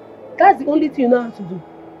 That's the only thing you know how to do.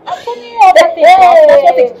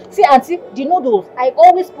 See, Auntie, the noodles, I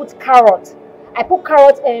always put carrot. I put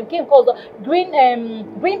carrot,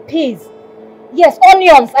 green peas. Yes,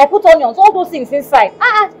 onions. I put onions. All those things inside.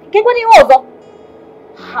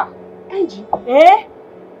 Angie.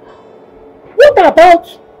 What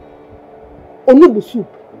about onubu soup?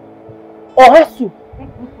 Oha soup?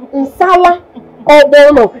 Nsala? Or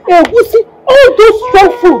bono? Egusi? All those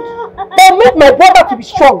strong food that make my brother to be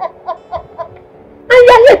strong. And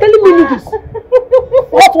you are here telling me noodles.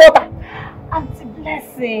 Hot water. Auntie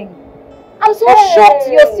Blessing, I'm so shocked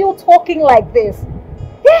you're still talking like this.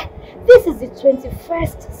 Yeah, this is the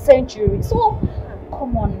 21st century. So,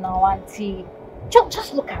 come on now, Auntie.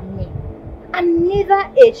 Just look at me. I'm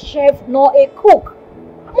neither a chef nor a cook.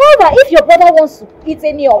 Moreover, if your brother wants to eat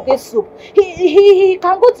any of this soup, he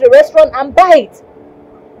can go to the restaurant and buy it.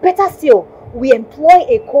 Better still, we employ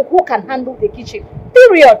a cook who can handle the kitchen.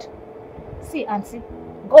 Period. See, Auntie,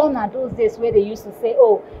 gone are those days where they used to say,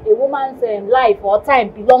 oh, a woman's life or time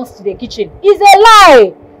belongs to the kitchen. It's a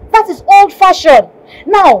lie. That is old-fashioned.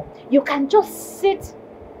 Now, you can just sit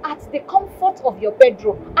at the comfort of your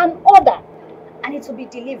bedroom and order, and it will be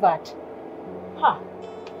delivered.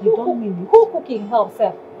 You don't mean it? Who cooking helps,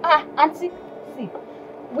 sir? Auntie, see,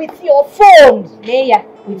 with your phone,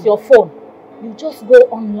 with your phone, you just go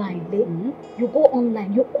online, You go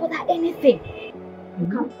online, you order anything. You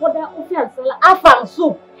can order ofe and salad, afang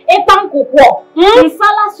soup, epang kukwo,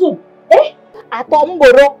 nsala soup,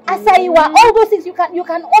 atomboro, asaiwa, all those things you can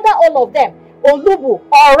order all of them. Olubu,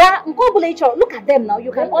 ora, nkobulecho, look at them now.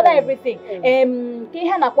 You can order everything.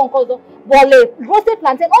 Bole, roasted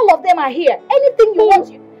plantain, all of them are here. Anything you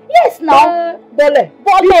want. Yes, now. Bole,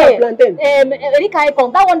 plantain.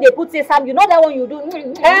 That one they put sesame. You know that one you do.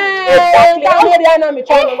 Exactly.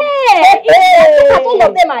 All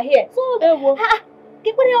of them are here. So,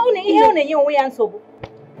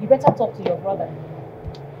 you better talk to your brother.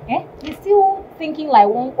 He's still thinking like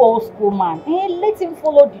one old school man. Let him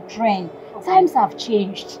follow the trend. Times have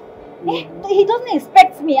changed. He doesn't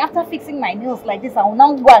expect me after fixing my nails like this. I will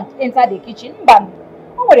now go and enter the kitchen. Bam!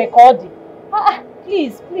 What would they call it?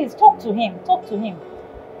 Please, talk to him. Talk to him.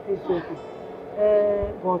 It's okay.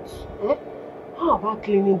 But how about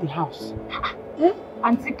cleaning the house?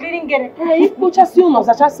 Auntie, cleaning get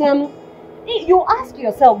You ask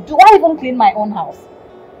yourself, do I even clean my own house?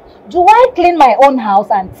 Do I clean my own house,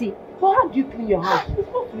 Auntie? But how do you clean your house? You're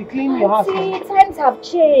supposed to be cleaning your house. See, times have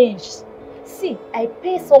changed. See, I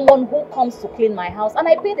pay someone who comes to clean my house, and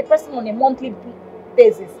I pay the person on a monthly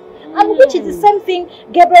basis. And which is the same thing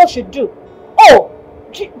Gabriel should do. Oh,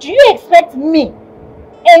 do you expect me,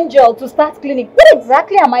 Angel, to start cleaning? What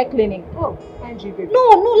exactly am I cleaning? Oh, Angie, baby.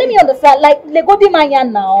 No, let me understand. Like, Legodi Maya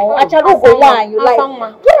now. Acharugo wine. Like,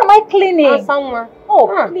 what am I cleaning?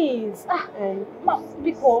 Oh, please.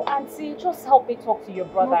 Because, Auntie, just help me talk to your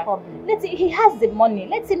brother. No problem. He has the money.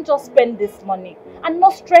 Let him just spend this money and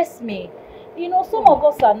not stress me. You know, some of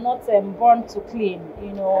us are not born to clean,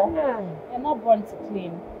 you know. They're not born to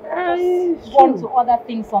clean. Just born to order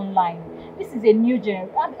things online. This is a new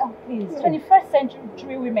generation. Please, 21st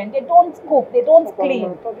century women, they don't cook, they don't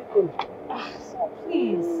clean. So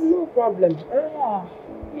please. No problem.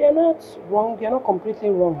 You're not wrong. You're not completely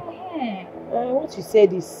wrong. What you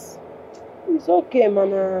said is, it's okay,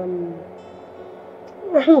 man.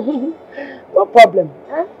 No problem.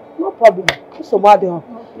 No problem. So bad.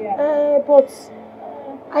 but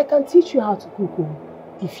I can teach you how to cook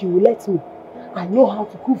if you will let me. I know how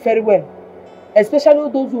to cook very well. Especially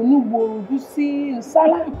those who know you see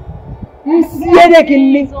salad. It's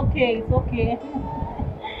okay, it's okay.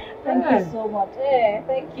 Thank you so much.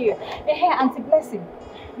 Thank you. Hey, Auntie Blessing,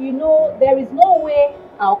 you know there is no way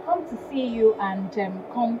I'll come to see you and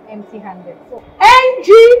come empty-handed. So.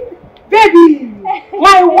 Angie, baby,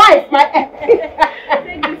 my wife, my.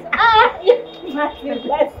 Thank you. Auntie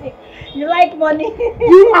Blessing, you like money?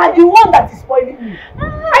 You are the one that is spoiling me.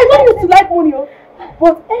 I don't used to like money,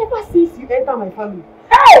 but ever since you enter my family,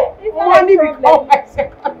 hey, money become my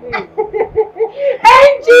second name.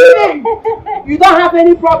 Angie, you don't have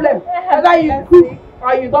any problem. Whether you cook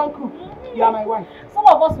or you don't cook, you are my wife. Some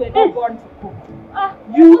of us were not born to cook.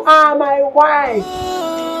 You are my wife.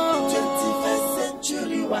 21st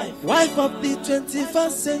century wife. Wife of the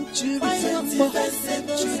 21st century. 21st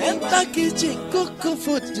century. Enter kitchen, cook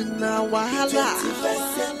food, na wahala. 21st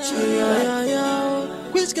century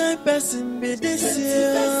wife. Which kind of person be this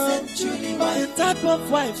year? The type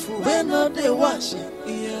of wife who know they wash.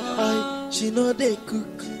 She know they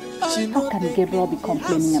cook. How can Gabriel be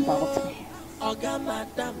complaining about me?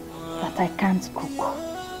 That I can't cook.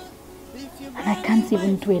 And I can't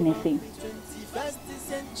even do anything.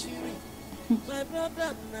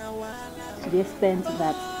 To the extent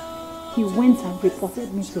that he went and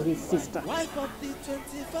reported me to his sister. Me,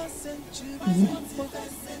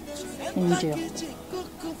 Angel,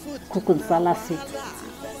 Kukunsala said,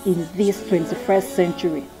 in this 21st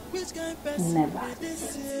century, never.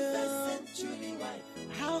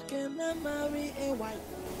 How can I marry a wife?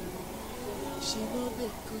 She know they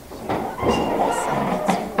cook.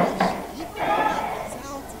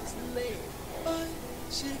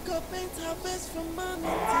 She go paint her face from morning to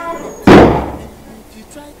night. If you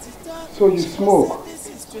try to talk, so you smoke? this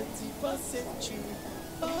is 21st century.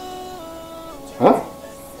 Huh?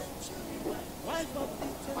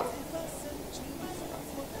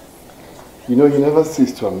 You know, you never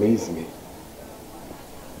cease to amaze me.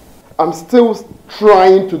 I'm still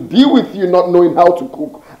trying to deal with you not knowing how to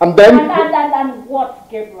cook. And then... And what,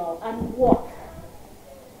 Gabriel? And what?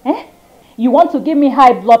 Eh? You want to give me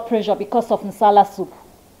high blood pressure because of Nsala soup?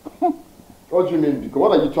 What do you mean? Because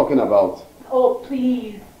what are you talking about? Oh,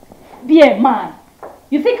 please. Be a man.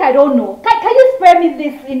 You think I don't know? Can you spare me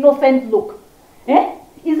this innocent look? Eh?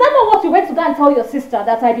 Is that not what you went to go and tell your sister,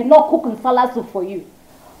 that I did not cook Nsala soup for you?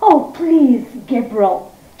 Oh, please,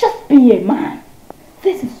 Gabriel. Just be a man.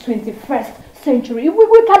 This is 21st century.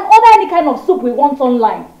 We can order any kind of soup we want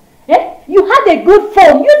online. Eh? You had a good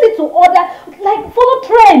phone. Use it to order, like, follow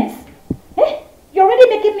trends. Eh? You're already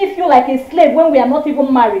making me feel like a slave when we are not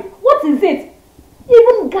even married. What is it?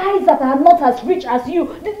 Even guys that are not as rich as you,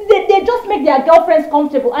 they just make their girlfriends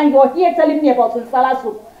comfortable, and you're here telling me about Nsala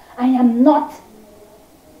soup. I am not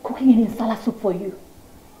cooking an Nsala soup for you.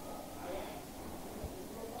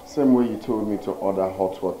 Same way you told me to order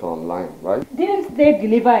hot water online, right? Didn't they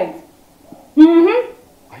deliver it? Mm-hmm.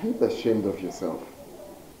 Are you ashamed of yourself?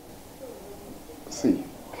 See,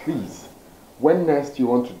 please, when next you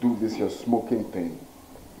want to do this your smoking thing,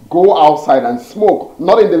 go outside and smoke,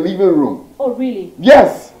 not in the living room. Oh, really?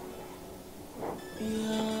 Yes!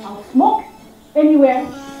 I'll smoke anywhere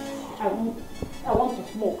I want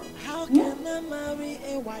to smoke. How can I marry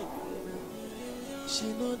a wife? She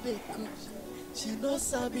know they cook. She knows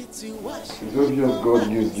sabi to wash. It's obvious God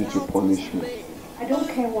used you to punish me. I don't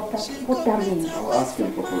care what that means. I'll ask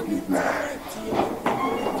him for forgiveness.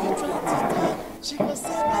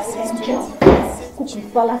 Angel, cook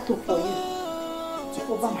Nsala soup for you.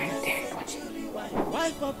 Over my dead body.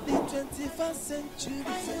 Wife of the 21st century.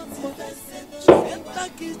 Enter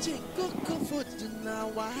kitchen, cook food, na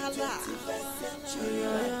wahala.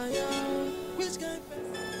 Which kind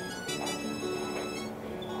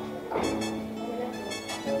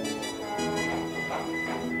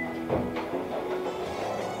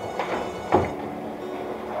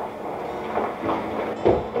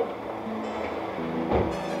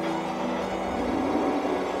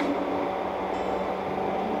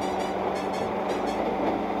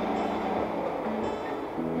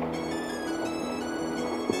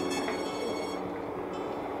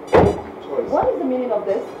What is the meaning of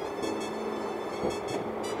this?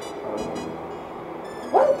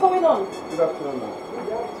 What is going on? Good afternoon.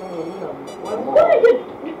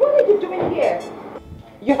 What are you doing here?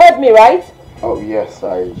 You heard me, right? Oh yes,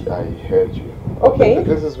 I heard you. Okay.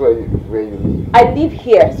 This is where you live. I live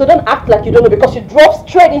here, so don't act like you don't know because you drove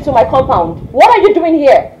straight into my compound. What are you doing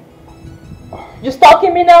here? You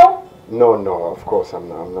stalking me now? No, of course I'm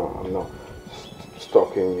not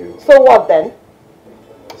stalking you. So what then?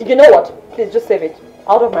 You know what? Please just save it.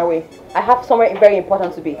 Out of my way. I have somewhere very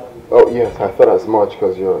important to be. Oh yes, I thought as much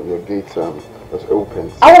because your gate was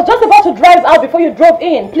open. I was just about to drive out before you drove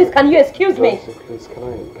in. Please, can you excuse me? Please, can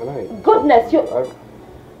I? Goodness,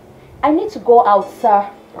 I need to go out, sir.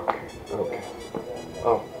 Okay.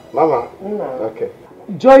 Oh, Mama. No. Okay.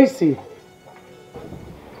 Joycey.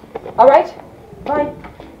 All right. Bye.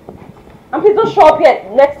 And please don't show up here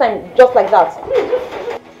next time just like that.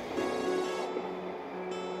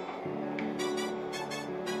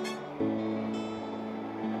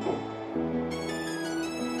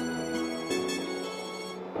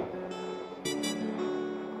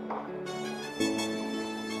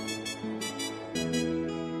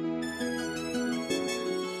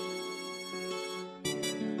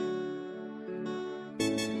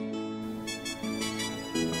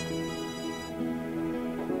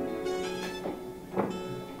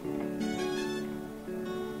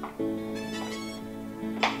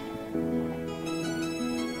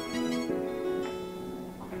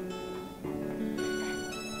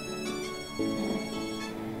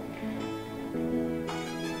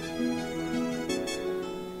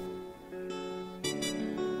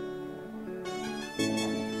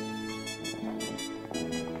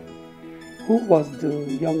 Who was the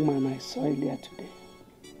young man I saw earlier today?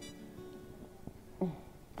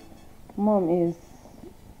 Mom, it's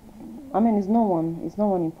no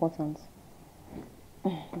one important.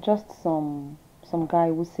 Just some guy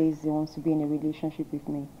who says he wants to be in a relationship with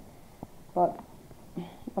me. But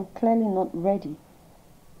I'm clearly not ready.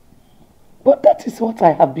 But that is what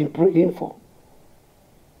I have been praying for.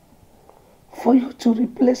 For you to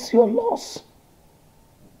replace your loss.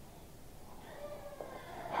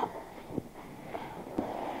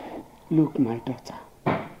 Look, my daughter.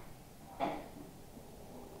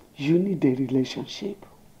 You need a relationship.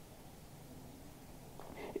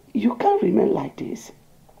 You can't remain like this.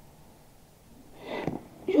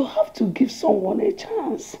 You have to give someone a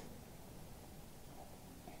chance.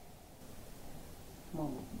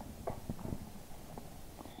 Mom,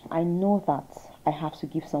 I know that I have to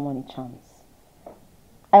give someone a chance.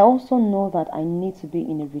 I also know that I need to be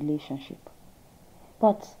in a relationship.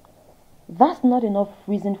 But that's not enough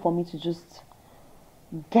reason for me to just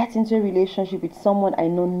get into a relationship with someone I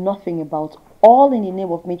know nothing about, all in the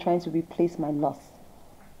name of me trying to replace my loss.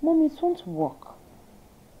 Mom, it won't work.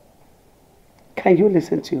 Can you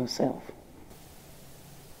listen to yourself?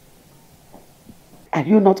 Are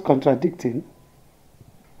you not contradicting?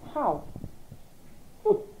 How?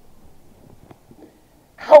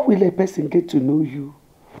 How will a person get to know you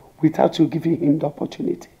without you giving him the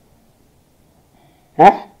opportunity?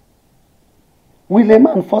 Huh? Will a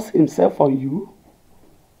man force himself on you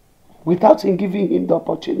without him giving him the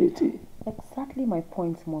opportunity? Exactly my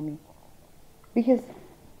point, Mommy. Because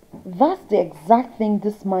that's the exact thing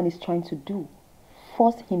this man is trying to do.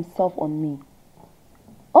 Force himself on me.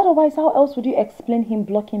 Otherwise, how else would you explain him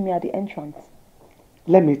blocking me at the entrance?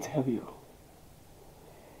 Let me tell you.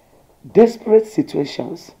 Desperate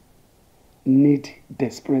situations need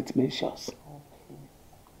desperate measures.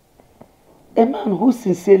 A man who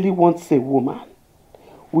sincerely wants a woman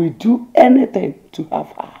will do anything to have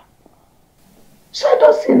her. So I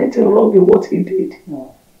don't see anything wrong in what he did.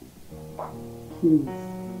 No. Please.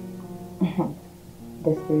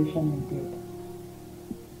 Desperation indeed.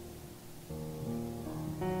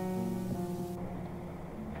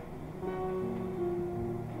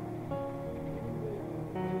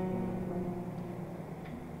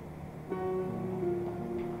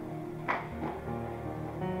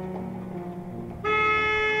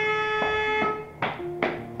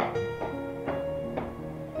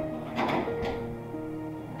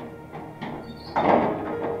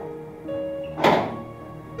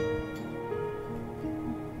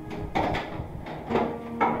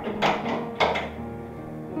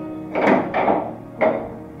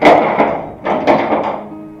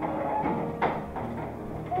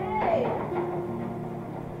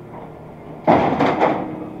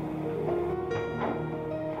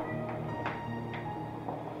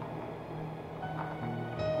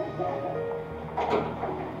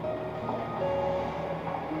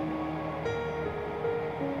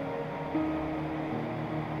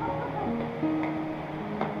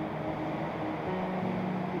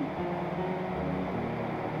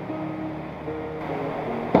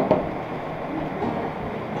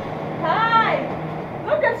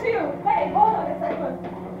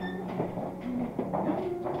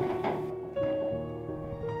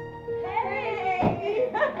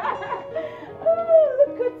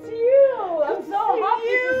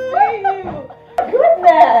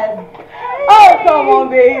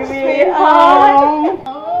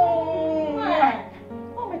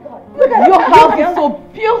 Your house is so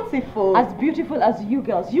beautiful. As beautiful as you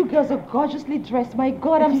girls. You girls are gorgeously dressed. My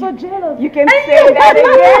God, I'm so jealous. You can say that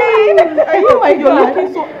again. Oh my God, you're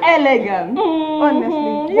looking so elegant.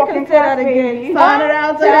 Honestly, you can say that again. Turn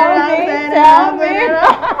around,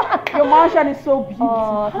 Your mansion is so beautiful.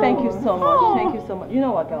 Oh, thank you so much. Thank you so much. You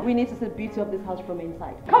know what, girl? We need to see the beauty of this house from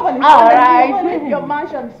inside. Come on, all right. Your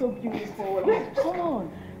mansion is so beautiful. Come on.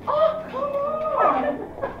 Oh, come on.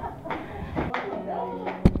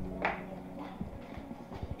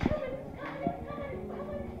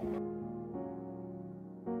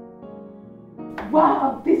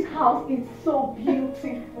 Wow, this house is so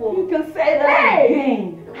beautiful. You can say that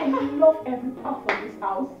again. I love every part of this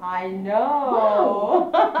house. I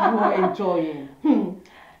know. Wow. You are enjoying.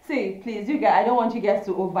 See, please, you guys, I don't want you guys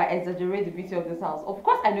to over-exaggerate the beauty of this house. Of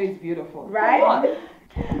course, I know it's beautiful. Right?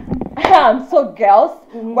 So, girls,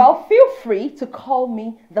 well, feel free to call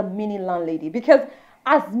me the mini landlady because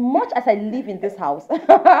as much as I live in this house,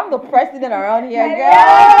 I'm the president around here,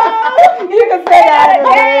 girl. You can say that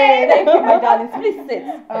again. Thank you, my darlings. Please sit.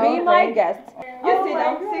 Be my guest. You sit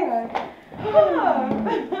down.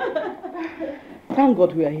 Sit. Thank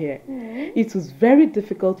God we are here. It was very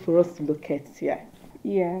difficult for us to locate here.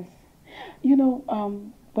 Yes. You know,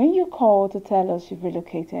 when you called to tell us you've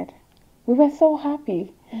relocated, we were so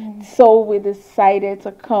happy. So we decided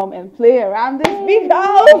to come and play around this big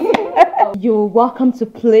house. You're welcome to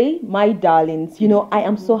play, my darlings. You know, I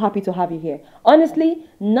am so happy to have you here. Honestly,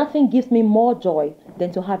 nothing gives me more joy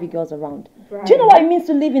than to have you girls around. Right. Do you know what it means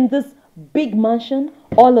to live in this big mansion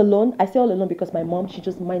all alone? I say all alone because my mom, she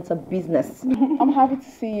just minds her business. I'm happy to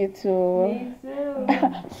see you too. Me too.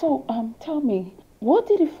 So, tell me, what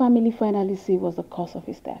did the family finally say was the cause of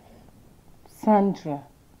his death? Sandra,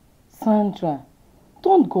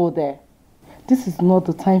 don't go there. This is not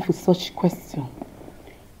the time for such question.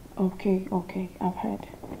 Okay, I've heard.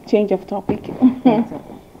 Change of topic. Change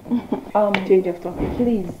of topic.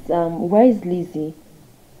 Please, where is Lizzie?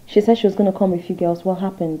 She said she was going to come with you girls. What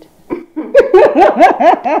happened?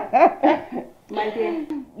 My dear,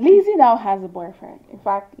 Lizzie now has a boyfriend. In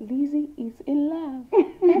fact, Lizzie is in love. Oh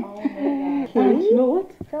my God. And you know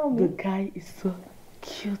what? Tell me. The guy is so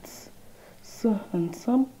cute, so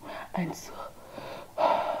handsome, and so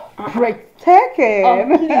breathtaking. Oh,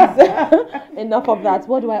 please. Enough of that.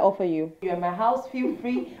 What do I offer you? You're in my house. Feel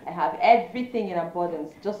free. I have everything in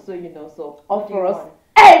abundance, just so you know. So offer us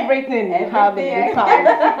everything you have in this house.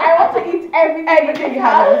 I want to eat everything you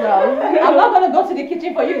have in this house. I'm not going to go to the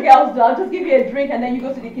kitchen for you girls, though. I'll just give you a drink and then you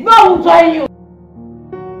go to the kitchen. No, I'll join you.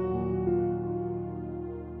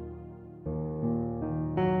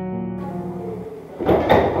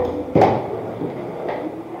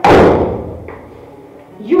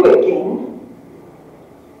 You again?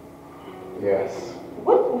 Yes.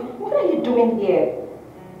 What are you doing here?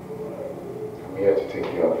 I'm here to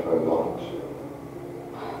take you out for lunch.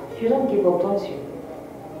 You don't give up, don't you?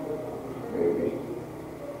 Maybe.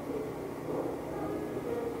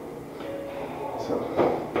 So,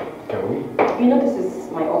 can we? You know this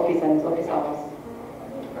is my office and it's office hours.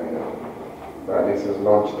 I know. But this is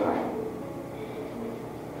lunchtime.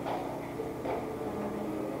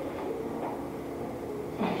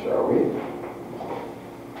 Shall we?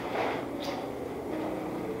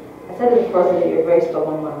 I said it first that you're a very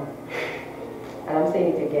stubborn man. And I'm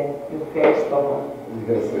saying it again. You're very stubborn. You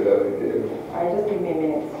can say that again. Alright, just give me a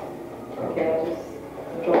minute. Okay, I'll just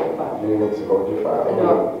drop the file. You need to hold your file.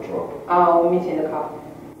 No. Drop. I'll meet you in the car.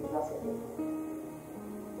 That's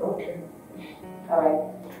Okay. Alright.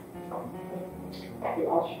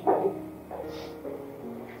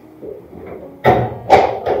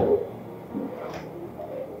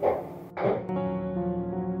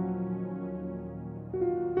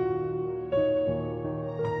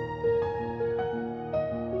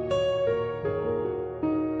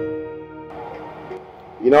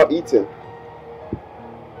 You're not eating.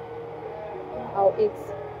 I'll eat.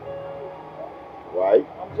 Why?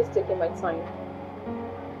 I'm just taking my time.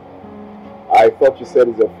 I thought you said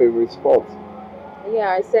it's your favorite sport.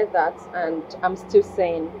 Yeah, I said that, and I'm still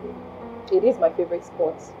saying it is my favorite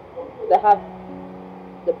sport. They have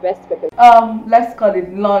the best pepper. Let's call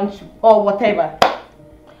it lunch or whatever.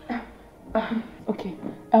 Okay.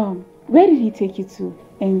 Where did he take you to?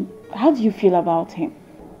 And how do you feel about him?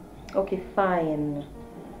 Okay, fine.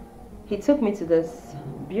 He took me to this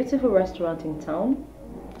beautiful restaurant in town.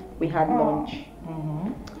 We had lunch.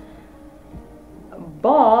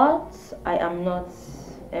 But I am not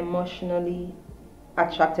emotionally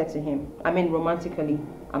attracted to him. I mean, romantically,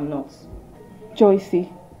 I'm not.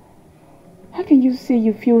 Joycey, how can you say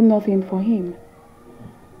you feel nothing for him?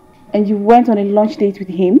 And you went on a lunch date with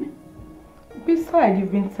him? Besides,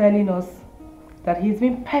 you've been telling us that he's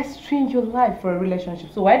been pestering your life for a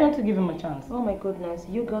relationship. So why don't you give him a chance? Oh my goodness,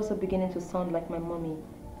 you girls are beginning to sound like my mommy.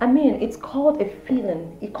 I mean, it's called a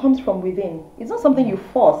feeling. It comes from within. It's not something you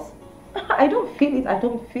force. I don't feel it. I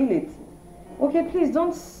don't feel it. Okay, please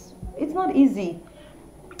don't. It's not easy.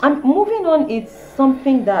 I'm moving on. It's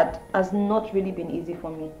something that has not really been easy for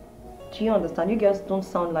me. Do you understand? You girls don't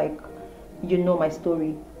sound like you know my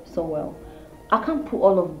story so well. I can't put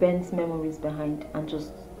all of Ben's memories behind and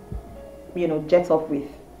just, you know, jet off with.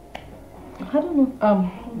 I don't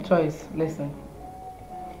know. Joyce, listen.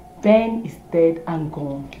 Ben is dead and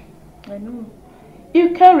gone. I know.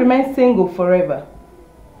 You can't remain single forever.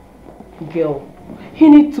 Girl, you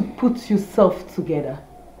need to put yourself together.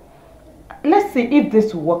 Let's see if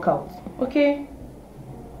this will work out, okay?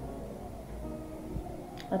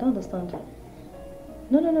 I don't understand.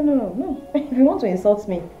 No. If you want to insult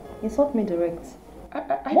me direct.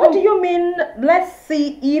 What do you mean, let's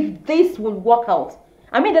see if this will work out?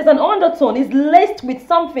 I mean, there's an undertone. It's laced with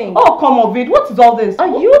something. Oh, come on, Vid. What is all this? Are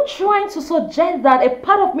you trying to suggest that a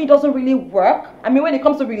part of me doesn't really work? I mean, when it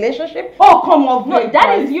comes to relationship? Oh, come on, Vid. No,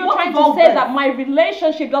 that is you trying to say that my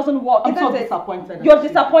relationship doesn't work. I'm so disappointed. You're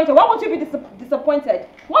disappointed. Why won't you be disappointed?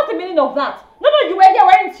 What's the meaning of that? No, you were here,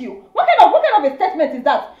 weren't you? What kind of a statement is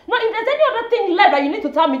that? No, if there's any other thing left that you need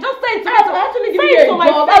to tell me, just say it to me. I'm actually giving you a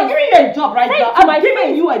job. I'm giving you a job right now. I'm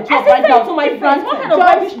giving you a job right now. To my friends. What kind of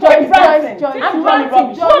rubbish job is that? I'm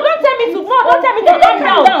ranting. No, don't tell me to calm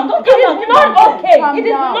down. It is not okay. It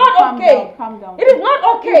is not okay. It is not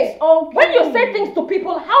okay. When you say things to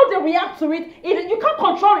people, how they react to it, you can't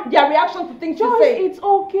control their reaction to things you say. It's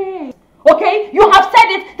okay. Okay, you have said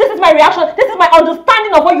it. This is my reaction. This is my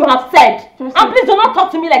understanding of what you have said. And please do not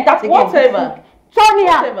talk to me like that again. Whatever.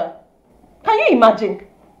 Whatever. Can you imagine?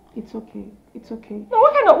 It's okay. It's okay. No,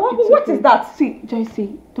 what is that? See,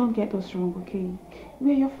 Joycey, don't get us wrong, okay?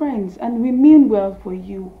 We're your friends and we mean well for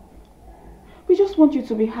you. We just want you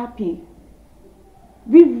to be happy.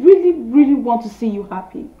 We really, really want to see you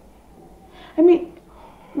happy. I mean,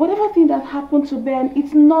 whatever thing that happened to Ben,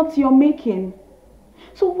 it's not your making.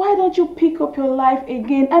 So why don't you pick up your life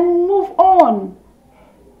again and move on?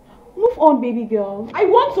 Move on, baby girl. I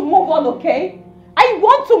want to move on, okay? I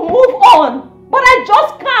want to move on, but I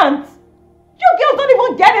just can't. You girls don't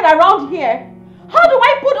even get it around here. How do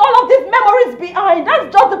I put all of these memories behind?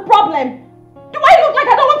 That's just the problem. Do I look like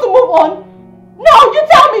I don't want to move on? No, you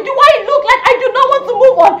tell me, do I look like I do not want to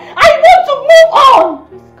move on? I want to move on!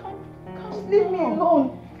 Please come. Just leave me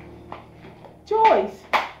alone. Joyce.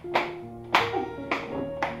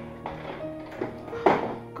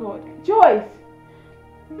 God. Joyce.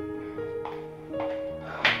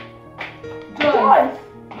 Joyce.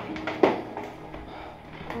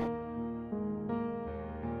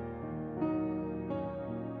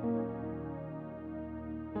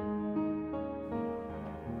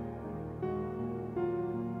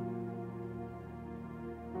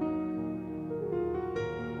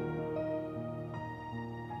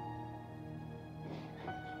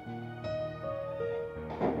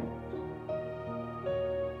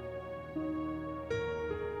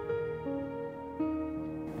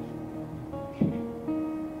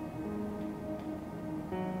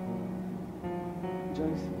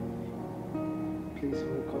 Please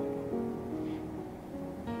wake up.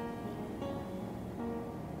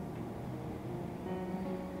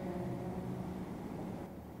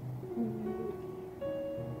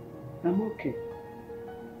 I'm okay.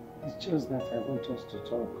 It's just that I want us to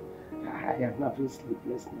talk. I am having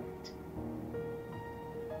sleepless night.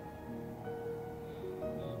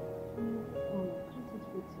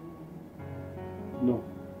 No,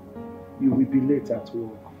 you will be late at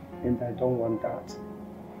work, and I don't want that.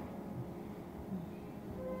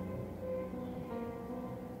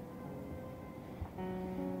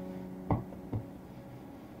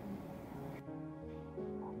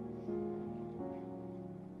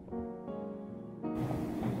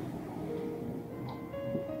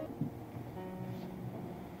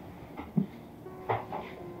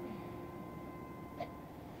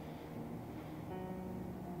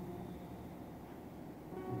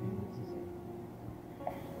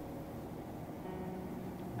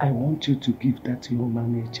 I want you to give that young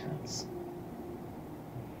man a chance.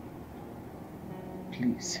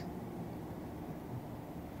 Please.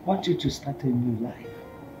 I want you to start a new life.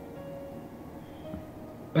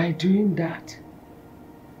 By doing that,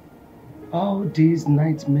 all these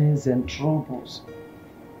nightmares and troubles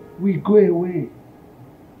will go away.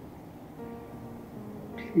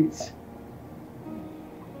 Please.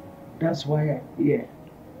 That's why I'm here.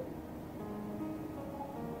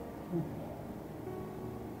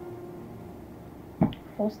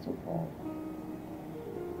 First of all,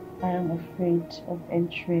 I am afraid of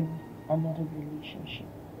entering another relationship.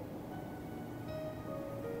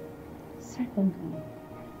 Secondly,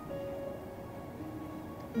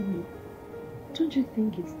 don't you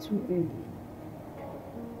think it's too early?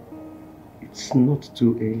 It's not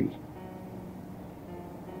too early.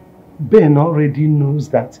 Ben already knows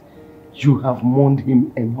that you have mourned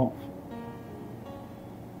him enough.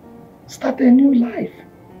 Start a new life.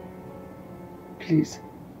 Please.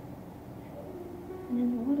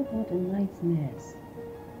 And what about the nightmares?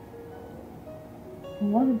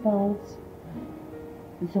 And what about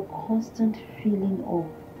the constant feeling of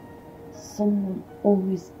someone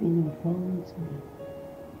always being around me?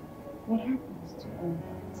 What happens to all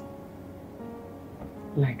that?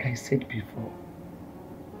 Like I said before,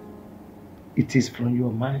 it is from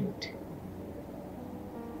your mind.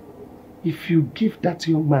 If you give that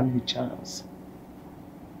young man a chance,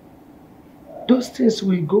 those things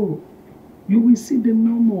will go. You will see them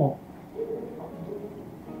no more.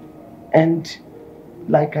 And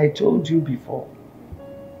like I told you before,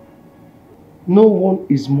 no one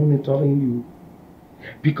is monitoring you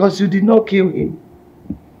because you did not kill him.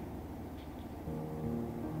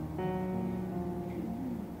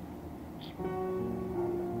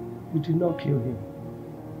 You did not kill him.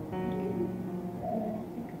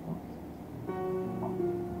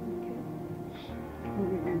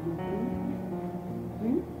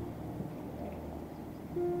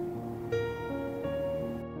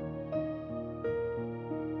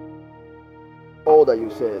 All that you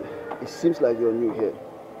said, it seems like you're new here.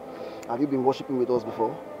 Have you been worshiping with us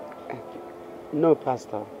before? No,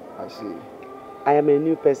 Pastor. I see. I am a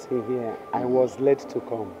new person here. I was led to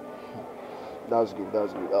come. That's good,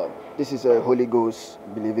 that's good. This is a Holy Ghost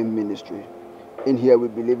believing ministry. In here we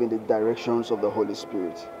believe in the directions of the Holy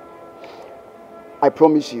Spirit. I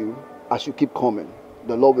promise you, as you keep coming,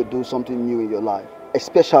 the Lord will do something new in your life,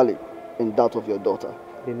 especially in that of your daughter.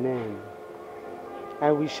 Amen.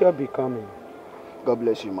 I will sure be coming. God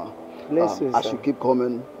bless you, ma. Bless you, as sir. you keep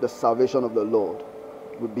coming, the salvation of the Lord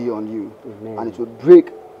will be on you. Amen. And it will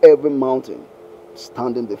break every mountain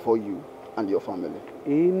standing before you and your family.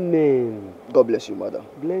 Amen. God bless you, mother.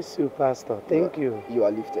 Bless you, Pastor. Thank you. You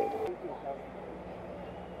are lifted.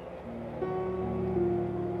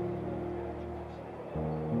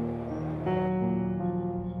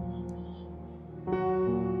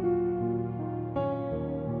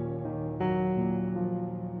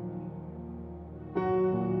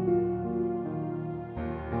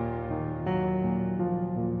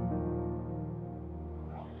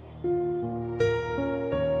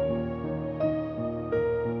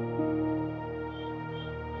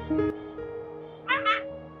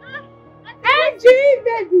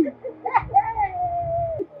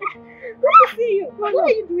 What are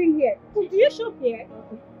you doing here? Do you shop here?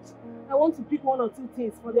 I want to pick 1 or 2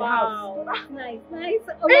 things for the house. That's nice, nice.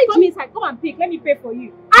 Oh, come inside, come and pick. Let me pay for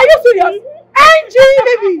you. Are you serious? Angie,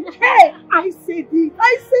 baby! Hey! I said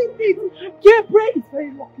it. Gabriel is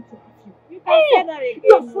very lucky to have you. You can say that again.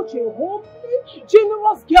 You're such a homely,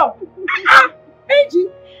 generous girl. Angie,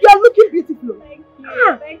 you're looking beautiful. Thank you.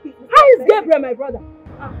 Thank you. How is Gabriel, my brother?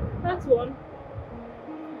 That's one.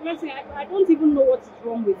 Listen, I don't even know what is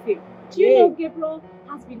wrong with him. Do you know Gabriel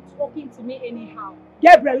has been talking to me anyhow?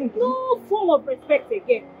 Gabriel? No form of respect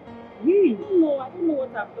again. I don't know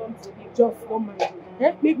what I've done to him. Just don't mind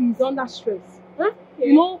him. Maybe he's under stress. Okay.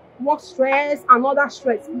 You know, work stress and other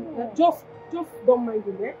stress. Just don't mind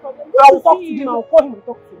him. I'll talk to him. I'll call him and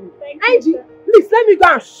talk to him. Thank Angie, you, please let me go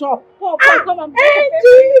and shop. Come and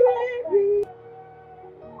Angie, baby.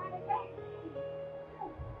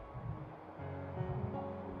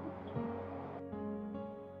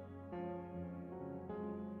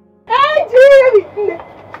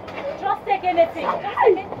 Just take anything.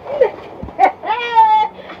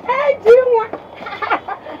 Hey, do you want?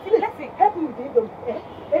 Listen, help me with the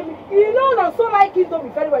Indomie. You know I so like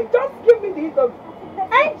Indomie very well. Just give me the Indomie.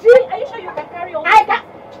 Angie, are you sure you can carry on? I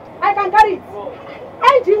can carry it.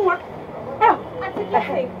 Angie, what?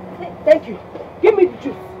 Thank you. Give me the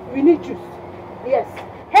juice. We need juice. Yes.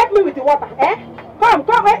 Help me with the water. Come.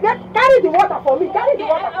 Carry the water for me. Carry the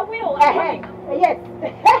water. I will. Yes.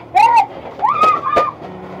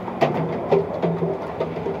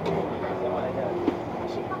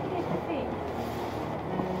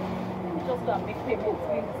 Just go and make payment,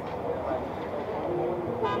 please.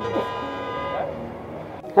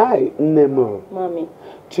 Hi, Nemo. Mommy.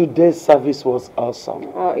 Today's service was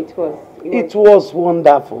awesome. Oh, it was. It was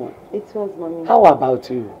wonderful. It was, Mommy. How about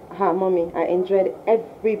you? Mommy, I enjoyed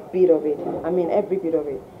every bit of it. I mean, every bit of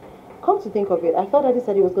it. Come to think of it, I thought Daddy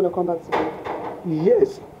said he was going to come back today.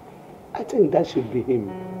 Yes, I think that should be him.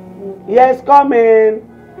 Yes, come in.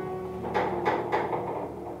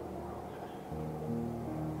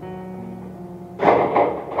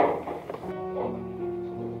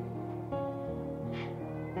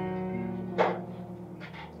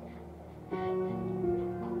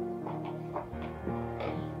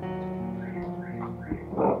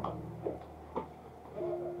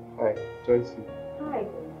 Joyce. Hi.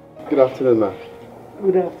 Good afternoon, ma.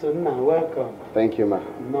 Good afternoon, ma. Welcome. Thank you, ma.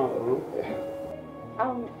 No.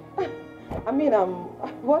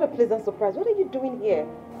 What a pleasant surprise. What are you doing here?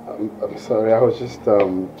 I'm sorry, I was just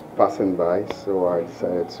passing by, so I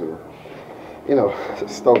decided to,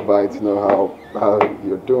 stop by to know how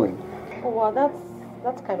you're doing. Oh wow,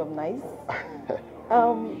 that's kind of nice.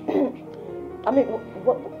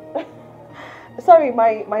 Sorry,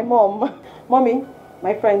 my mommy,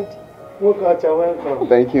 my friend. Welcome.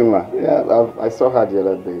 Thank you, ma. Yeah, I saw her the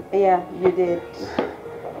other day. Yeah, you did.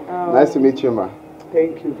 Nice to meet you, ma.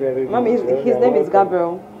 Thank you very much. Mommy, his name is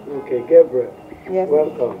Gabriel. Okay, Gabriel. Yes.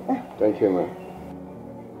 Welcome. Thank you, ma.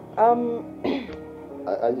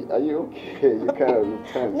 Are you okay? You kind of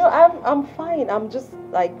tense. No, I'm fine. I'm just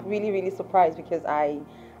like really surprised because I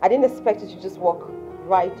didn't expect you to just walk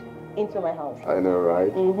right into my house. I know,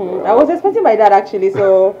 right? Mm-hmm. I was expecting my dad actually,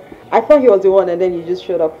 so I thought he was the one, and then you just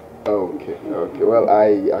showed up. Okay. Well,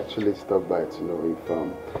 I actually stopped by to know if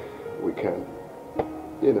we can,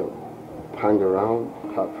 hang around,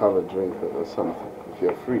 have a drink or something. If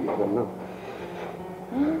you're free, I don't know.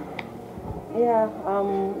 Yeah.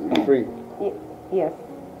 You're free? Yes.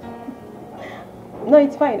 No,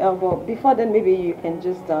 it's fine. Well, before then, maybe you can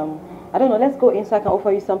just I don't know. Let's go inside. I can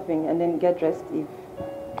offer you something and then get dressed if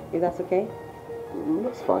that's okay.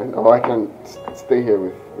 That's fine. Or I can stay here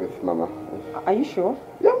with Mama. Are you sure?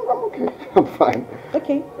 Yeah, I'm okay. I'm fine.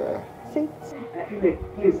 Okay. Sit.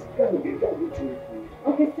 Please, come get me.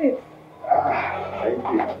 Okay, sit. Thank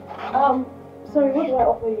you. Sorry, what do I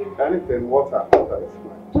offer you? Anything, water. Water is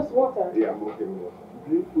fine. Just water? Yeah, I'm okay with water.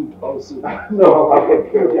 Drink food also. No, I'm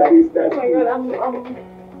okay. Oh my God, I'm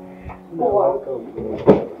No, welcome.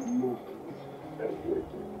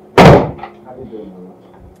 How you doing, Mama?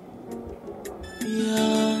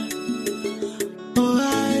 Yeah.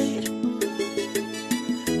 Alright.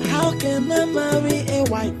 How can I marry a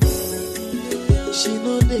wife? She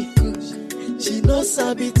know they cook. She no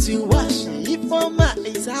sabi to wash. If mama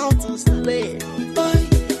is out to slay, boy,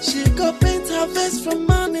 she go paint her face from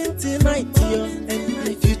morning till night, yo. And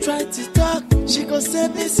if you try to talk, she go say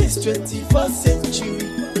this is 21st century.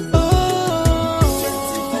 Oh,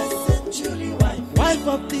 21st century wife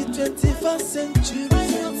of the 21st century.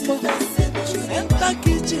 21st century. Enter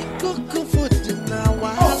kitchen, cook food now.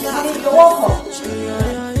 Oh, you're welcome.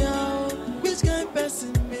 Which kind of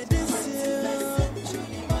person made this?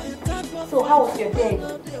 So how was your day?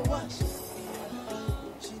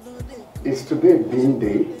 Is today being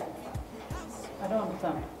day? I don't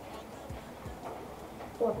understand.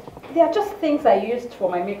 What? They are just things I used for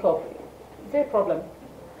my makeup. Is there a problem?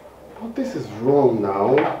 But this is wrong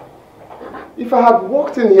now. If I had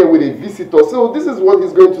walked in here with a visitor, so this is what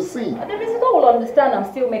he's going to see. The visitor will understand I'm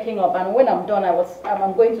still making up, and when I'm done,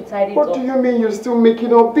 I'm going to tidy it up. What do you mean you're still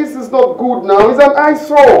making up? This is not good now. It's an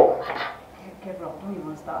eyesore. Gabriel, don't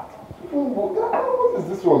even start. What is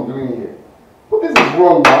this one doing here? But this is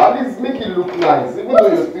wrong now. At least make it look nice, even though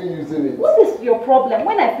you're still using it. What is your problem?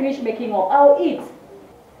 When I finish making up, I'll eat.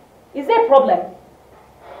 Is there a problem?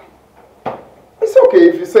 It's okay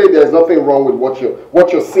if you say there's nothing wrong with what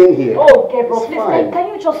you're seeing here. Oh, Gabriel, please, can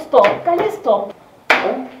you just stop? Can you stop?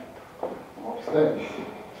 Huh? Upstairs.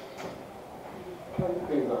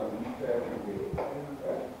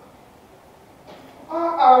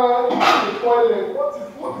 The toilet. What is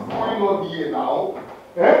going on here now?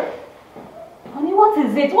 Eh? Honey, what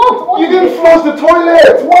is it? What you didn't flush the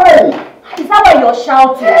toilet. Why? Is that why you're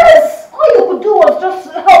shouting? Yes. All you could do was just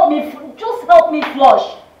help me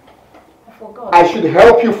flush. I forgot. I should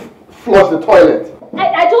help you flush the toilet.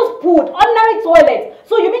 I just pulled ordinary toilet.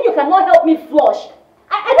 So you mean you cannot help me flush?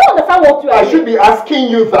 I don't understand what you are. I should be asking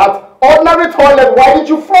you that. Ordinary toilet, why did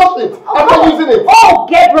you flush it after using it? Oh,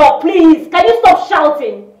 Gabriel, please. Can you stop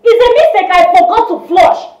shouting? It's a mistake. I forgot to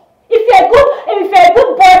flush. If you're a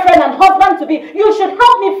good boyfriend and husband to be, you should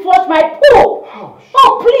help me flush my poop.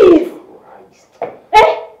 Oh, please.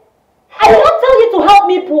 I did not tell you to help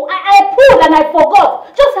me poo. I pulled and I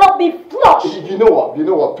forgot. Just help me flush. You know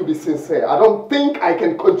what? To be sincere, I don't think I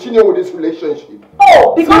can continue with this relationship.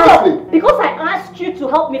 Oh, because I asked you to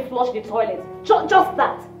help me flush the toilet. Just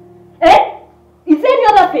that. Is there any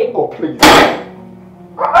other thing? Oh, please.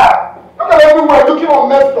 Look at everywhere looking all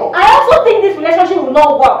messed up. I also think this relationship will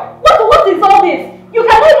not work. What is all this? You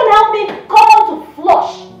cannot even help me come on to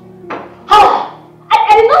flush.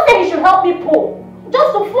 I did not say you should help me poo.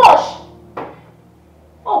 Just to flush.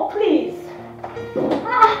 Oh, please.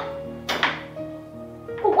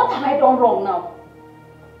 What have I done wrong now?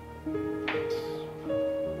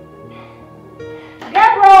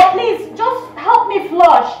 Gabriel, please, just help me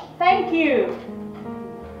flush. Thank you.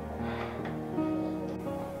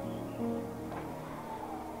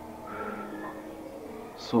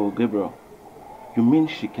 So, Gabriel, you mean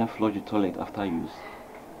she can flush the toilet after use?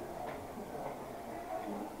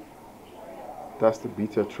 That's the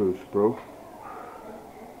bitter truth, bro.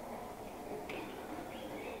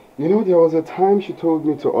 You know, there was a time she told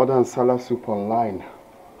me to order nsala soup online.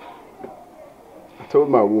 I told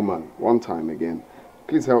my woman one time again,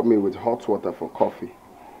 please help me with hot water for coffee.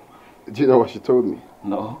 Do you know what she told me?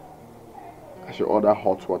 No. I should order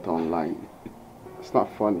hot water online. It's not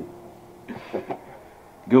funny.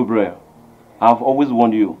 Gabriel, I've always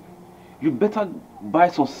warned you. You better buy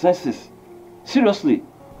some senses. Seriously.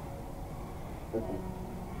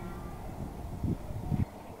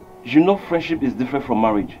 You know friendship is different from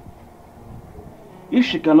marriage. If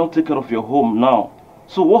she cannot take care of your home now,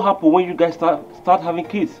 so what happens when you guys start having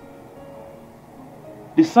kids?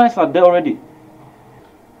 The signs are there already.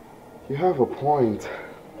 You have a point.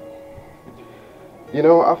 You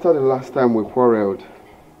know, after the last time we quarreled,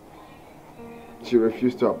 she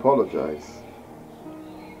refused to apologize.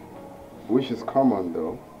 Which is common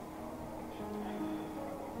though.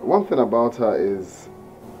 One thing about her is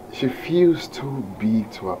she feels too big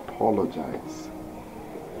to apologize.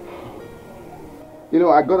 You know,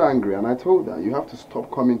 I got angry and I told her, you have to stop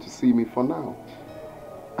coming to see me for now.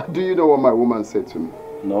 Do you know what my woman said to me?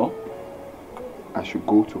 No. I should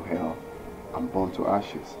go to hell and burn to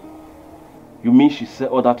ashes. You mean she said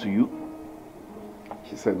all that to you?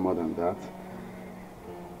 She said more than that.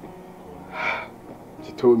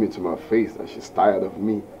 She told me to my face that she's tired of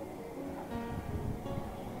me.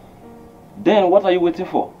 Then what are you waiting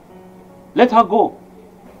for? Let her go.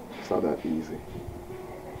 It's not that easy.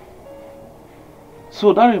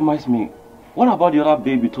 So that reminds me, what about the other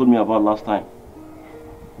babe you told me about last time?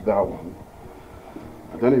 That one.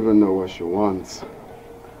 I don't even know what she wants.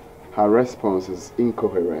 Her response is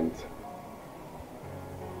incoherent.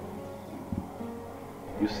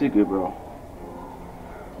 You see, Gabriel,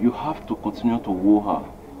 you have to continue to woo her.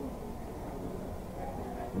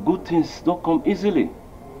 Good things don't come easily.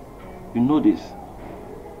 You know this.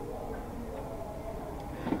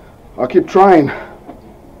 I'll keep trying.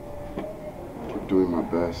 Keep doing my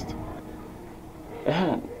best.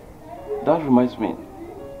 And that reminds me,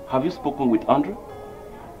 have you spoken with Andrew?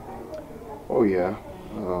 Oh yeah,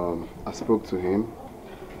 I spoke to him.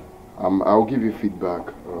 I'll give you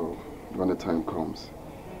feedback when the time comes.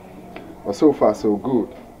 But so far so good.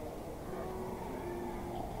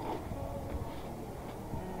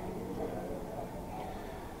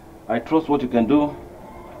 I trust what you can do,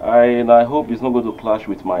 and I hope it's not going to clash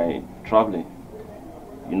with my traveling.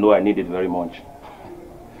 You know I need it very much.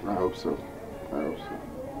 I hope so. I hope so.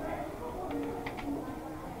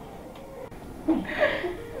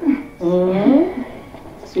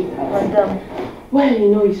 Sweetheart. Madam. Well, you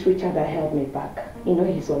know it's Richard that held me back. You know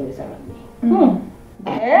he's always around me.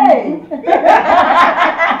 Hey!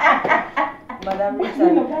 Madam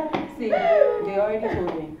Richard, see, they already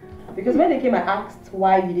told me. Because when they came, I asked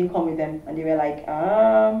why you didn't come with them. And they were like,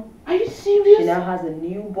 are you serious? She now has a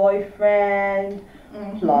new boyfriend.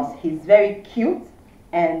 Plus, he's very cute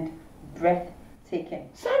and breathtaking.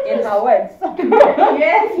 Sandra! In her words.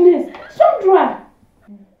 Yes. Sandra!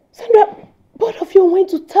 Sandra, both of you went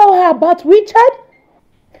to tell her about Richard?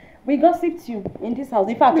 We gossiped you in this house.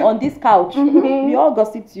 In fact, on this couch. We all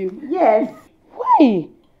gossiped you. Yes. Why?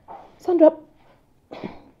 Sandra,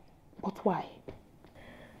 but why?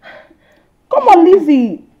 Come on,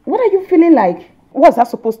 Lizzie. What are you feeling like? What's that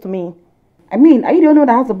supposed to mean? I mean, are you the only one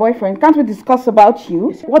that has a boyfriend? Can't we discuss about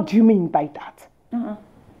you? What do you mean by that?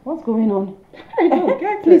 What's going on? I don't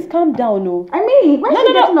get Please calm down, no. I mean, why are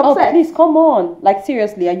you getting upset? Oh, please, come on. Like,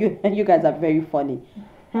 seriously, you guys are very funny.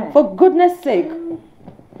 For goodness sake.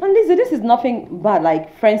 And Lizzie, this is nothing bad,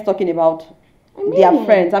 like friends talking about their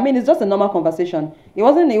friends. I mean, it's just a normal conversation. It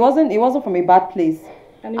wasn't from a bad place.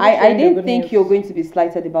 I didn't think you're going to be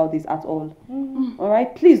slighted about this at all.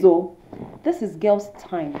 Alright, please though, this is girls'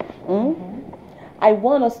 time. I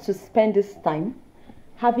want us to spend this time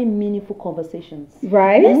having meaningful conversations.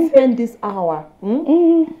 Right. Let's spend this hour.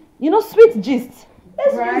 You know, sweet gist.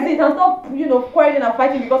 Let's use it and stop, quarreling and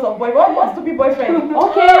fighting because of boyfriend. What's to be boyfriend?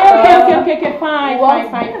 Okay, fine.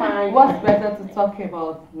 What's better to talk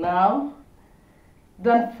about now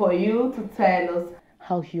than for you to tell us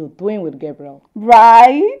how you're doing with Gabriel?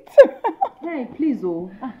 Right? Hey, please,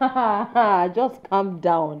 just calm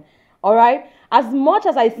down. All right? As much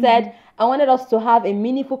as I said I wanted us to have a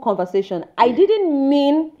meaningful conversation, I didn't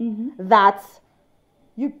mean that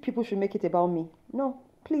you people should make it about me. No.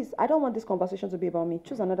 Please, I don't want this conversation to be about me.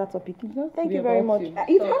 Choose another topic. Thank you very much.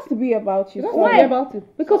 It has to be about you. Why? About it?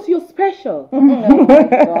 Because you're special.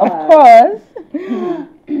 Of course.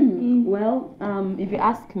 Well, if you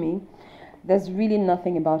ask me, There's really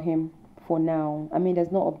nothing about him for now. I mean,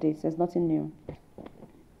 there's no updates. There's nothing new.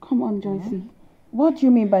 Come on, Joycey. What do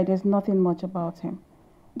you mean by there's nothing much about him?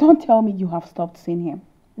 Don't tell me you have stopped seeing him.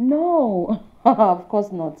 No, of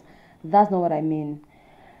course not. That's not what I mean.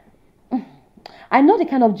 I know the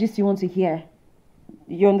kind of gist you want to hear.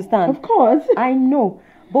 You understand? Of course. I know.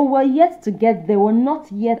 But we're yet to get there. We're not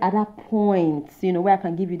yet at that point, where I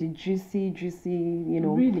can give you the juicy,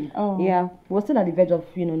 Really? Oh. Yeah. We're still at the verge of,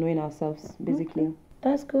 knowing ourselves, basically. Okay.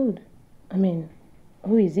 That's good. I mean,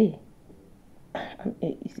 who is he?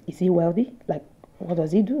 Is he wealthy? Like, what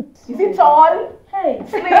does he do? Is he tall? Hey.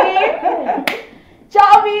 Slim?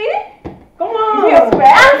 Chubby? Come on. Is he a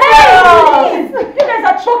square? Hey, please. You guys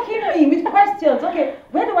are choking me with questions. Okay,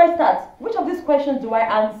 where do I start? Which of these questions do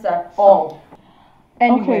I answer? All.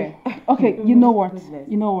 Anyway. Okay, you know what?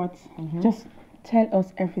 Just tell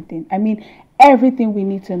us everything. I mean, everything we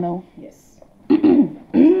need to know. Yes.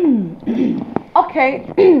 Okay.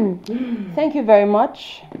 Thank you very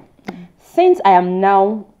much. Since I am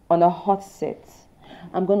now on a hot seat,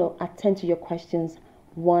 I'm going to attend to your questions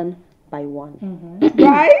one by one.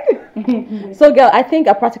 Right? So, girl, I think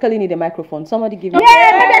I practically need a microphone. Somebody give me...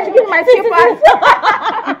 Yeah, maybe I should give my slippers.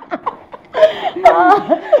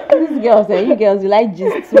 These girls, you girls, you like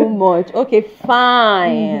gist too much. Okay,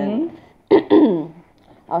 fine.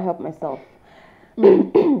 I'll help myself.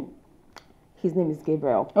 His name is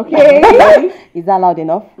Gabriel. Okay. Is that loud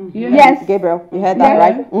enough? Yes. Gabriel, you heard that,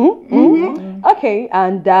 right? Okay,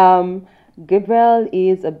 and Gabriel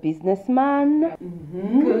is a businessman.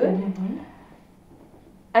 Good.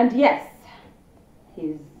 And yes,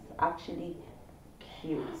 he's actually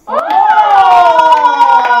cute.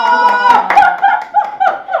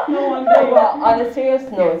 No wonder. On a serious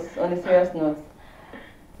note,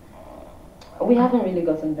 we haven't really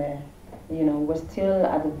gotten there. We're still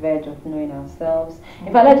at the verge of knowing ourselves.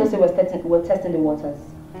 In fact, let's just say we're testing the waters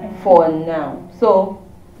for now. So,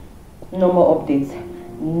 no more updates.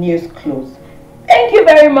 News closed. Thank you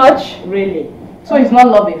very much. Really? So he's not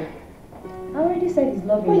loving? I already said he's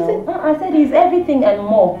loving now. I said he's everything and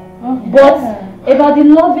more. But about the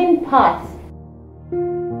loving part,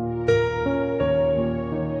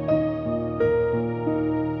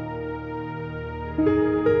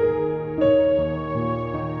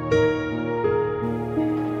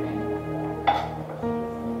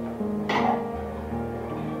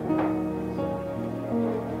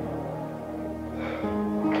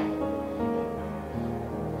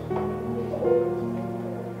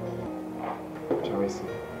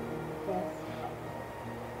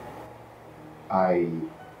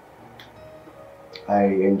 I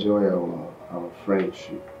enjoy our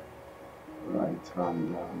friendship, right?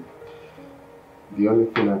 And the only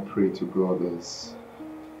thing I pray to God is,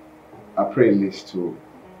 I pray leads to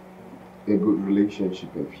a good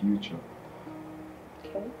relationship in future.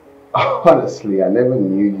 Okay. Honestly, I never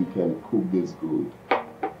knew you can cook this good.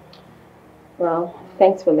 Well,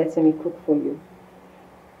 thanks for letting me cook for you.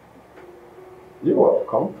 You're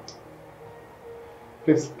welcome.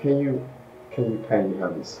 Please, can you kindly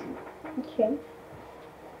have a seat? Okay.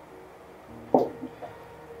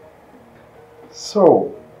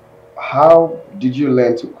 So, how did you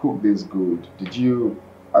learn to cook this good? Did you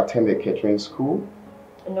attend a catering school?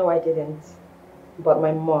 No, I didn't. But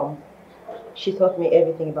my mom, she taught me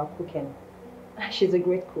everything about cooking. She's a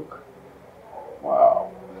great cook.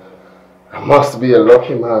 Wow. I must be a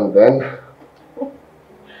lucky man then.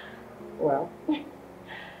 Well,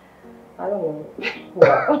 I don't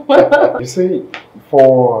know. You see,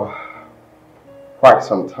 for quite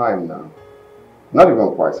some time now, not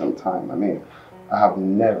even quite some time, I mean, I have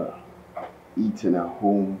never eaten a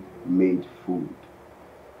homemade food.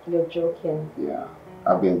 You're joking. Yeah.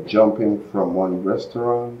 I've been jumping from one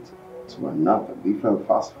restaurant to another, different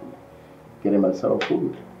fast food, getting myself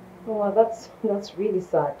food. Oh, that's really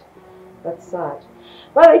sad. That's sad.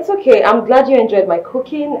 Well, it's okay. I'm glad you enjoyed my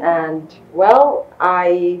cooking, and well,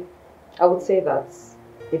 I would say that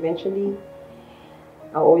eventually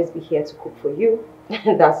I'll always be here to cook for you.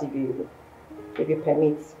 That's if you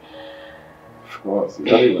permit. Of course, you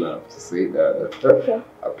don't even have to say that. Okay.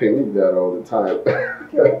 I permit that all the time.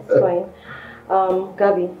 Okay, that's fine.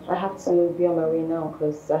 Gabby, I have to be on my way now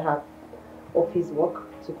because I have office work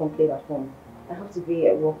to complete at home. I have to be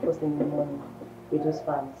at work first thing in the morning with those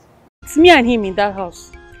fans. It's me and him in that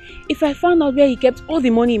house. If I found out where he kept all the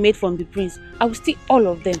money he made from the prince, I will steal all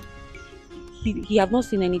of them. He have not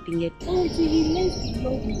seen anything yet. Oh, he learns to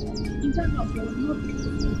love me. In that house, there was nothing.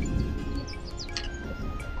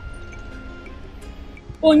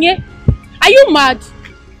 Onye, are you mad?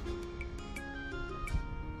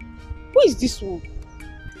 Who is this one?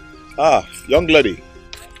 Ah, young lady.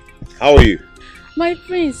 How are you? My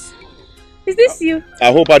prince, is this you?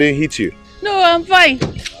 I hope I didn't hit you. No, I'm fine.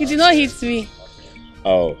 You did not hit me.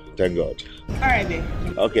 Oh, thank God. Alright then.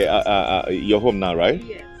 Okay, you're home now, right?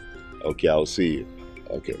 Yes. Okay, I'll see you.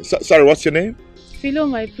 Okay. Sorry, what's your name? Philo,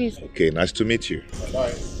 my prince. Okay, nice to meet you.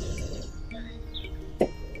 Bye.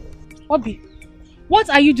 Obi, what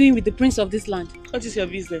are you doing with the prince of this land? What is your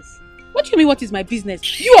business? What do you mean, what is my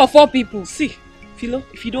business? You are 4 people. See, Philo,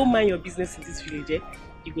 if you don't mind your business in this village,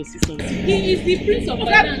 you go see something. He is the prince of the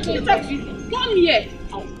land. Come here.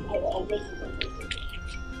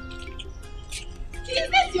 Is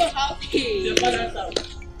this your house? Hey. Your father's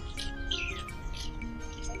house.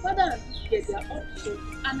 My father and this girl, they are up to show,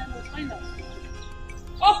 and I must find out.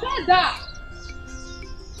 Okada!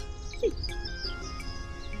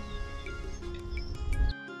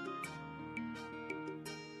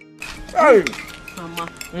 Hey! Mama,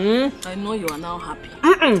 I know you are now happy.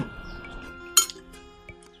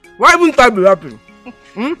 Why wouldn't I be happy?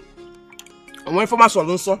 I'm waiting for my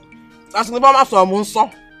son, so. That's the my son,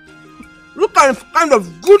 so. Look at the kind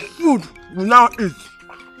of good food we now eat.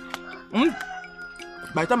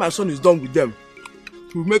 By the time my son is done with them,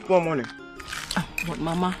 we'll make more money. But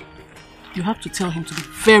Mama, you have to tell him to be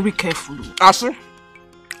very careful. Asu,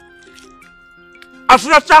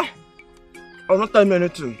 I'll not tell me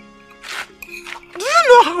anything. Do you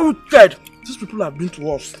know how dead these people have been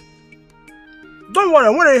to us? Don't worry,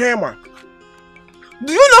 when I hear man.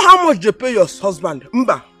 Do you know how much they pay your husband,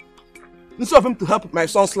 Mba? Instead of him to help my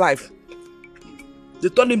son's life, they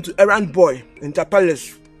turned him to errand boy in the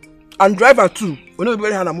palace and driver too. We know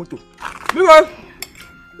very Hanamoto. Because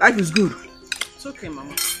life is good. It's okay,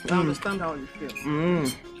 Mama. I understand how you feel.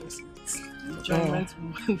 Enjoyment.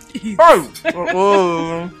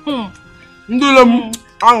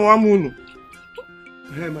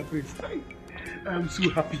 Hey, my prince. I'm so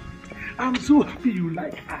happy. I'm so happy you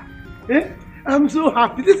like her. Eh? I'm so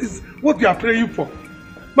happy. This is what we are praying for.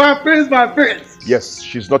 My prince, my prince. Yes,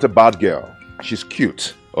 she's not a bad girl. She's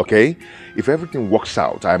cute, okay? If everything works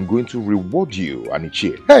out, I'm going to reward you,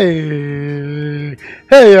 Anichie.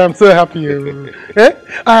 Hey, I'm so happy. Eh?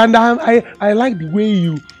 And I like the way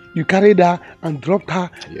you carried her and dropped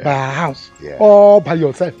her by her house, all by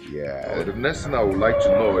yourself. Yeah, the next thing I would like to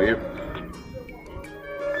know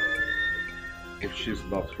if she's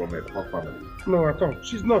not from a poor family. No, at all.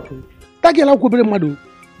 She's not. That girl,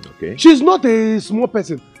 okay. She's not a small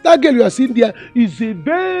person. That girl you are seeing there is a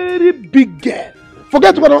very big girl.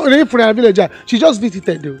 Forget what I'm from a villager. She just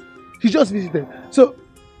visited though. She just visited. So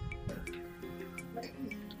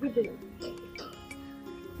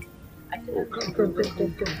come.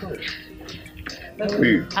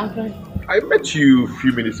 I met you a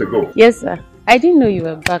few minutes ago. Yes, sir. I didn't know you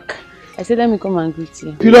were back. I said, let me come and greet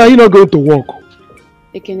you. You know, are you not going to work?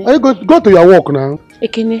 Ekene. Are you going to go to your work now?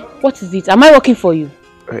 Ekene, what is it? Am I working for you?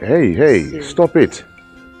 Hey, stop it.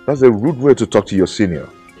 That's a rude way to talk to your senior.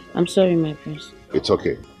 I'm sorry, my prince. It's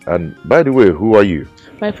okay. And by the way, who are you?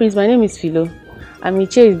 My prince, my name is Philo. I'm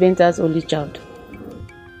Iyke Benta's only child.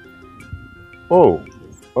 Oh,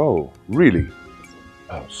 really?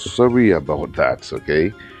 Oh, sorry about that,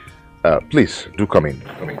 okay? Please, do come in.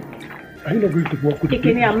 Are you not going to work with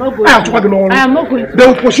Ekene, I'm not going I am not going to. They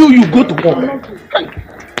will pursue you, go to work.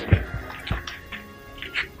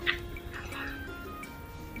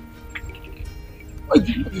 Why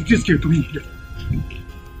did you just get to me here?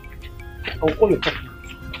 I'll call you back.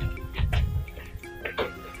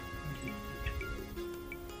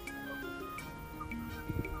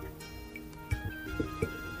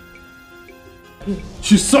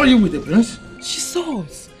 She saw you with the prince? She saw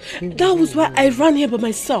us. That was why I ran here by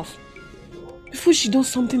myself. Before she does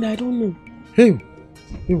something that I don't know. Hey.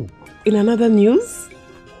 In another news,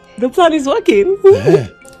 the plan is working.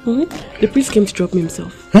 The prince came to drop me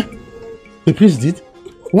himself. Huh? The prince did?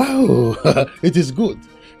 Wow. It is good.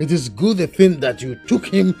 It is good the thing that you took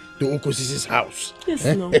him to Okosisi's house. Yes,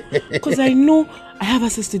 no. Because I know I have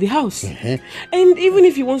access to the house. And even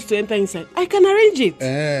if he wants to enter inside, I can arrange it.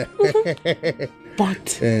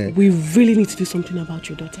 But we really need to do something about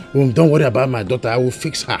your daughter. Don't worry about my daughter. I will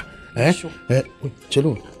fix her. Sure. Wait,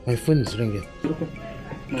 Chelo, my phone is ringing. Okay.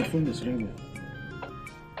 My phone is ringing.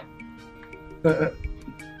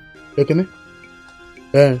 Ekene?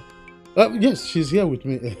 Yes, she's here with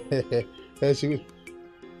me.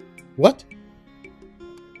 What?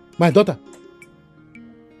 My daughter?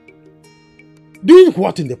 Doing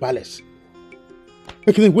what in the palace?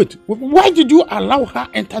 Okay, wait. Why did you allow her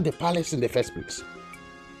enter the palace in the first place?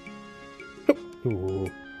 Oh,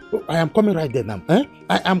 I am coming right there now.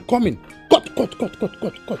 I am coming. Cut.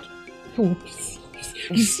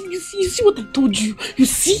 You see what I told you? You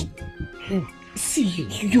see? See,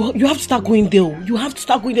 you have to start going there. You have to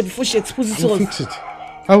start going there before she exposes us. I will fix it.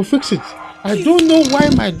 I will fix it. I don't know why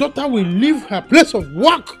my daughter will leave her place of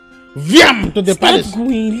work Viam to the palace. Start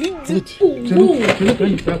going. Leave the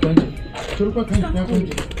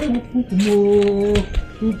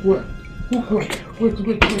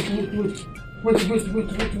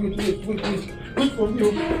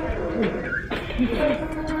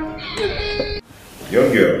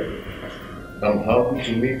Young girl, I'm happy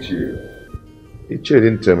to meet you. Iyke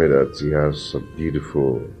didn't tell me that he has a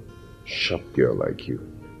beautiful, sharp girl like you.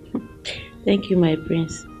 Thank you, my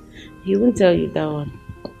prince. He won't tell you that one.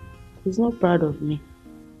 He's not proud of me.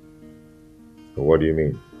 What do you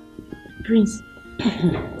mean? Prince,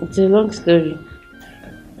 it's a long story.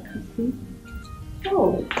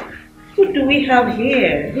 Oh, what do we have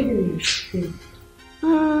here?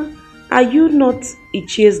 Are you not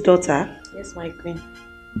Iyke's daughter? Yes, my queen.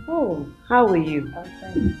 Oh, how are you? I'm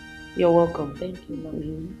fine. You're welcome. Thank you,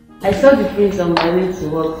 mommy. I saw the prince on my way to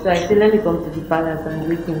work, so I said, let me come to the palace and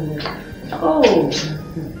greet him here. Oh,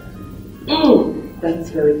 that's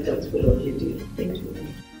very thoughtful of you, dear. Thank you.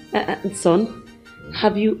 Son,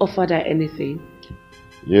 have you offered her anything?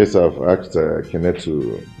 Yes, I've asked Kenneth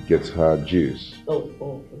to get her juice.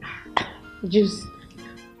 Oh. Juice.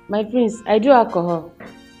 My prince, I do alcohol.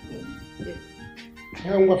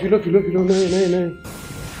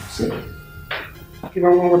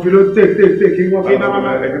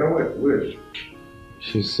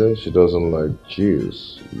 She says she doesn't like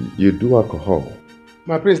juice. You do alcohol.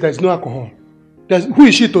 My prince, there is no alcohol. Who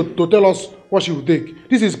is she to tell us what she will take?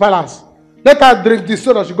 This is palace. Let her drink this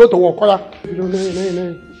so that she go to work.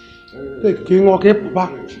 Take King, okay, Papa.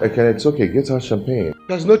 Okay, it's okay. Get her champagne.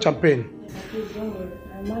 There's no champagne. Please don't worry.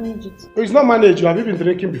 I manage it. It's not managed. Have you been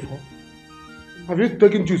drinking before? Have you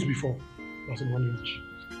taken juice before? Doesn't manage.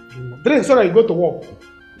 Drink so that you go to work.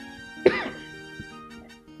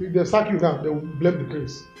 If they sack you now, they will blame the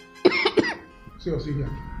prince. See here.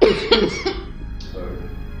 Please.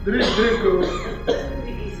 Drink.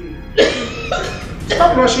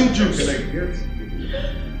 Stop rushing juice. Can I get?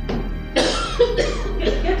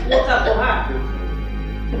 Get water for her.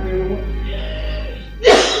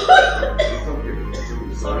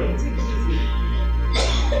 Sorry, take it easy.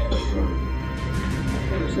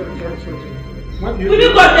 Will you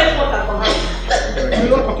go get water for her?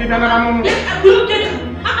 Will you get?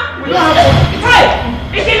 Hey,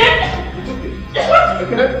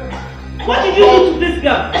 what did you do to this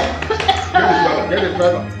girl? Get it,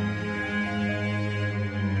 brother.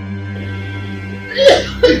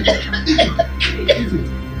 Easy.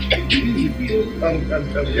 Get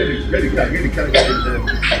it.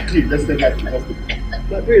 Let's take her to the hospital.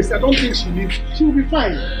 But Grace, I don't think she will be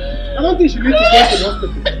fine. I don't think she needs to go to the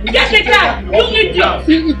hospital. Get the car! You idiot!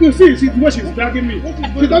 See the way she's dragging me.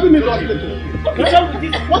 She doesn't need the hospital. What is wrong with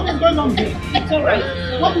this? What is going on here? It's alright.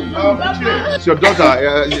 What is going on here? It's your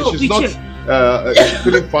daughter. She's not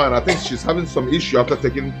feeling fine. I think she's having some issue after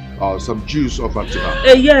taking some juice off her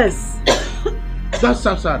tonight. Yes. That's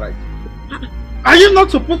outside, right? Are you not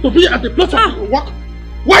supposed to be at the place of work?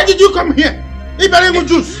 Why did you come here? Ibrahim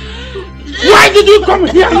juice. Why did you come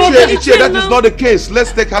here? Iyke, that is not the case.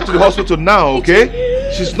 Let's take her to the hospital now, okay?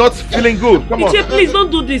 She's not feeling good. Come on. Iyke, please don't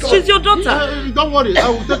do this. She's your daughter. Don't worry, I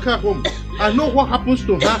will take her home. I know what happens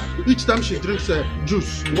to her each time she drinks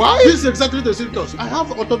juice. Why? This is exactly the symptoms. I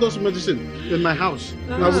have orthodox medicine in my house.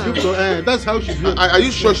 I will give to that's how she feels. Are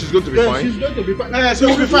you sure she's going to be fine? She's going to be fine. She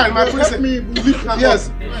will be fine. My prince, let me lift her. Yes.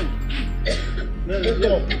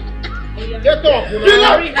 Get up.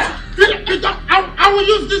 Get up. I will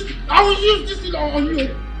use this. I will use this on you.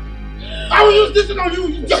 I will use this on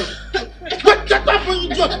you. Get up when you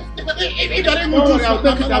just. If there ain't no juice, I'll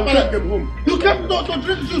take it. I'll take him home. You came to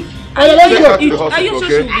drink juice. Are you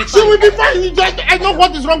sure she will be fine? I know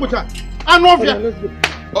what is wrong with her. I know of you.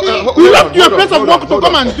 You left your place of work to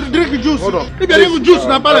come and drink the juice. If there ain't juice in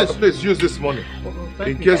the palace. Please use this money.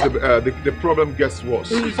 In case the problem gets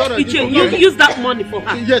worse. Iyke, use that money for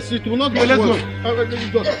her. Yes, it will not go. Let's go.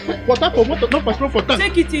 Water for water, not patrol for time.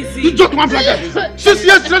 Take it easy. You just one flag. 6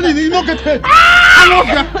 years training, you don't get paid. I love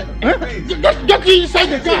you. Get inside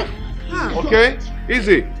the car. Okay,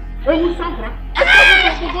 easy.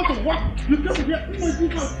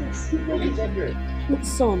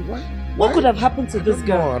 Son, what could have happened to this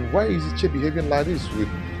girl? And why is Iyke behaving like this with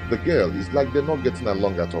the girl? It's like they're not getting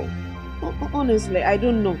along at all. Honestly, I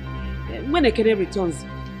don't know. When Ekene returns,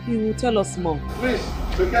 he will tell us more. Please,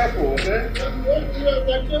 be careful, okay? I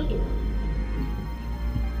really don't know.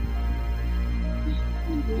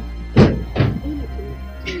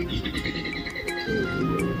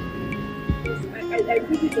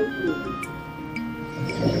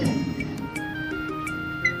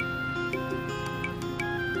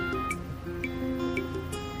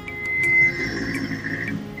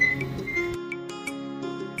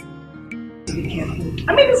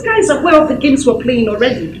 These guys are aware of the games we're playing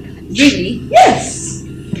already. Really? Yes.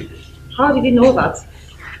 How did you know that?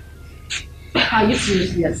 Are you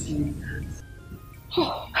seriously asking me that?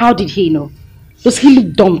 How did he know? Does he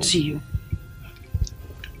look dumb to you?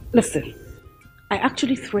 Listen, I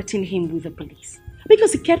actually threatened him with the police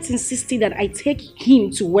because he kept insisting that I take him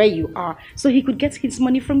to where you are so he could get his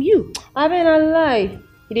money from you. I mean, I lie.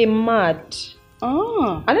 He mad.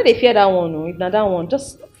 Ah. I know they fear that one. No? If not that one,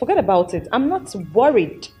 just forget about it. I'm not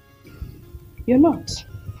worried. You're not?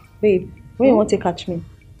 Babe, where you want to catch me?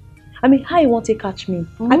 I mean, how you want to catch me?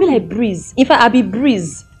 I be like Breeze. In fact, I be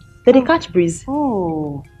Breeze. Did they catch Breeze?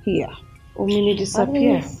 Oh, here. Omini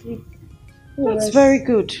disappear. That's Yes. very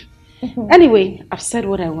good. Anyway, I've said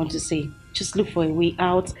what I want to say. Just look for a way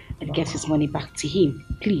out and get his money back to him,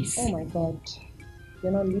 please. Oh my God.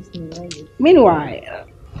 You're not listening, are you? Meanwhile,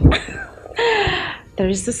 there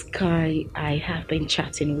is this guy I have been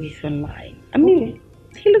chatting with online. I mean,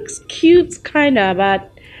 he looks cute, kind of,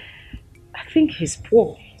 but I think he's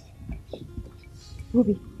poor.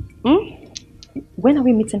 Ruby, when are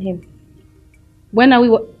we meeting him? When are we?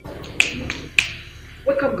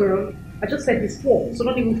 Wake up, girl. I just said he's poor, so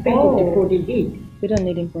don't even think of defrauding him. We don't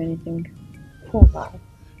need him for anything. Poor guy.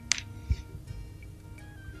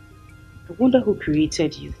 I wonder who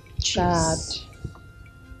created you. God.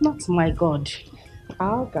 Not my God.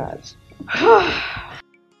 Our God.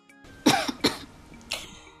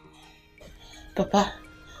 Papa,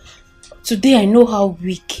 today I know how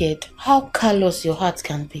wicked, how callous your heart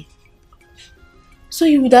can be. So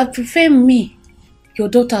you would have preferred me, your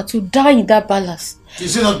daughter, to die in that palace.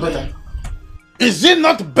 Is it not better? Is it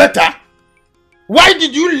not better? Why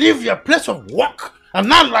did you leave your place of work and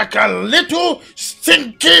not like a little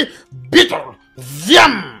stinky beetle,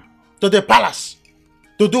 Viam, to the palace?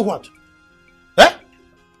 To do what? Eh?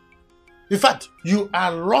 In fact, you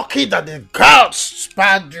are lucky that the gods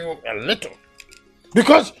spared you a little.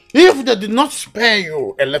 Because if they did not spare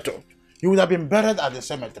you a little, you would have been buried at the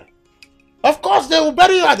cemetery. Of course, they will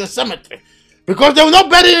bury you at the cemetery. Because they will not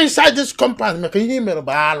bury you inside this compound.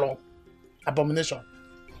 Abomination.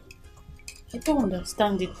 I don't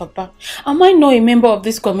understand it, Papa. Am I not a member of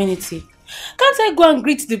this community? Can't I go and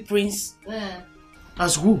greet the prince?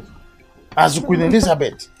 As who? As Queen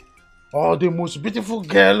Elizabeth? Or the most beautiful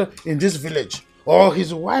girl in this village? Or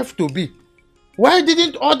his wife to be? Why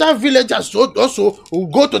didn't other villagers also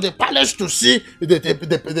go to the palace to see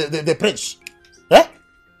the prince? Eh?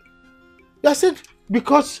 I said,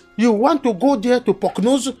 because you want to go there to poke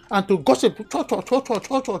nose and to gossip.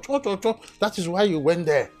 That is why you went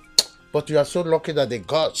there. But you are so lucky that the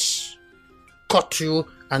gods caught you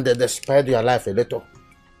and they spared your life a little.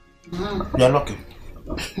 You are lucky.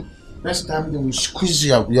 Next time they will squeeze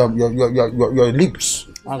your lips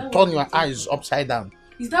and turn your eyes upside down.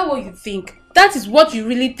 Is that what you think? That is what you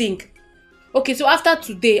really think? Okay, so after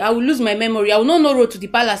today, I will lose my memory. I will not know road to the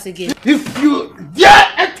palace again. If you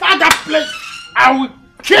dare enter that place, I will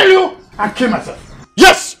kill you and kill myself.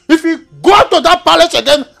 Yes, if you go to that palace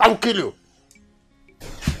again, I will kill you.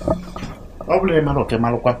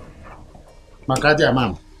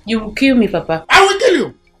 You will kill me, Papa. I will kill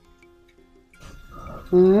you.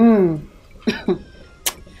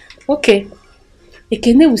 Okay.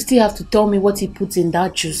 Ekene will still have to tell me what he puts in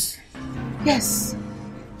that juice. Yes.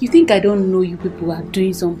 You think I don't know you people are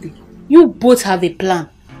doing something? You both have a plan.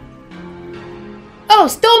 Oh,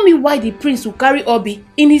 tell me why the prince will carry Obi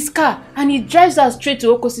in his car and he drives us straight to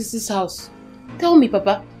Okosisi's house. Tell me,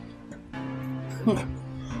 Papa.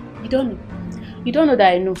 You don't know. You don't know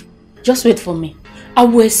that I know. Just wait for me. I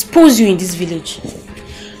will expose you in this village.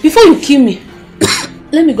 Before you kill me,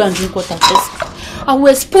 let me go and drink water first. I will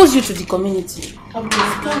expose you to the community. I will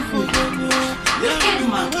expose you.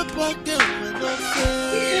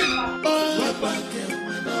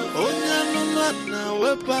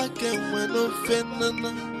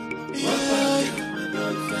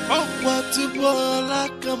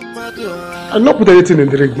 I'll not put anything in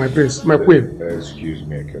the drink, my prince, my queen. Excuse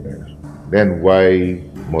me, Ekene. Then why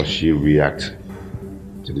must she react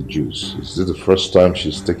to the juice? Is this the first time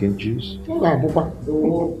she's taking juice?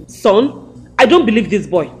 Son, I don't believe this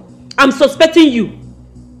boy. I'm suspecting you.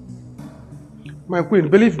 My queen,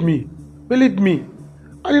 believe me. Believe me.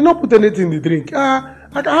 I did not put anything in the drink.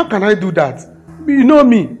 How can I do that? You know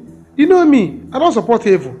me. You know me. I don't support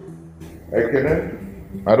evil. Ekene,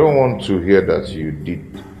 I don't want to hear that you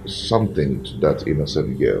did something to that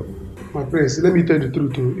innocent girl. My prince, let me tell you the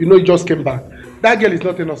truth. You know, you just came back. That girl is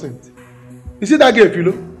not innocent. You see that girl,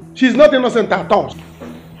 Philo? She's not innocent at all.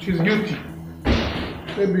 She's guilty.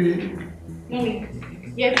 Maybe.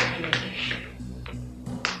 Yes.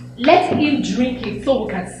 Let him drink it so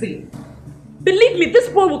we can see. Believe me, this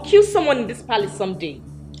boy will kill someone in this palace someday.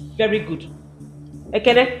 Very good.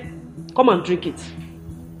 Ekene, come and drink it.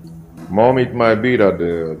 Mom, it might be that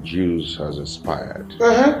the juice has expired.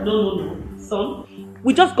 No. Son,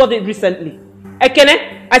 we just got it recently.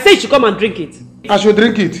 Ekene, I say you should come and drink it. I should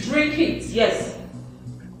drink it? Drink it, yes.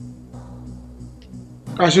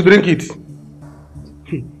 I should drink it.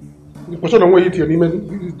 The person don't want to eat any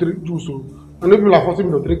man drink juice. And people are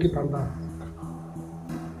forcing me to drink it and that.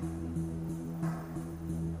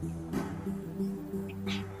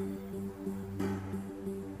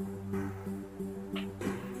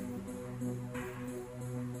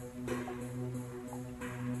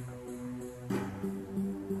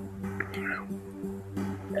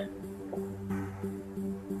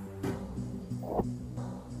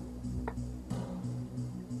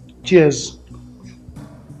 Cheers.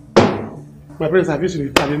 My friends, have you seen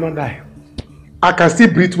it? I did not die. I can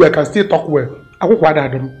still breathe well, I can still talk well. I won't quite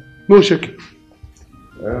them. No shaking.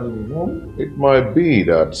 It might be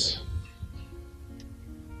that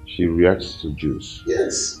she reacts to juice.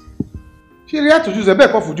 Yes. She reacts to juice. I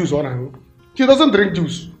bet for juice on her. She doesn't drink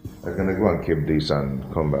juice. I'm gonna go and keep this and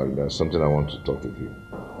come back. There's something I want to talk with you.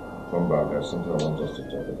 Come back. There's something I want us to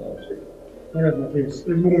talk about. Alright, my friends.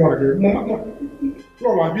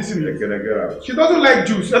 No, I'm busy. She doesn't like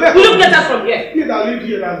juice. Will you get her from here? People that live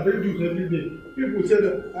here and drink juice every day. People say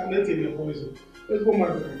that I'm not taking a poison. Let's go, my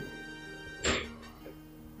friend.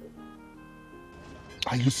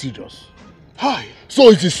 Are you serious? Hi. So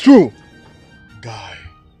it is true. Guy,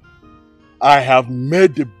 I have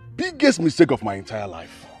made the biggest mistake of my entire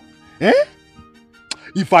life.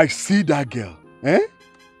 If I see that girl,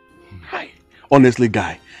 Hi. Honestly,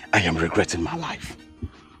 guy, I am regretting my life.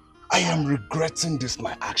 I am regretting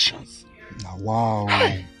my actions. Wow.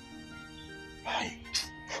 Hi.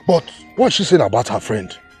 But what is she saying about her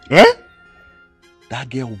friend? That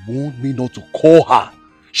girl warned me not to call her.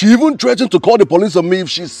 She even threatened to call the police on me if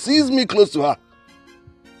she sees me close to her.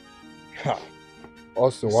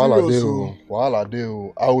 Also, while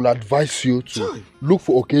I will advise you to look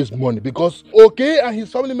for Oke's money because Oke and his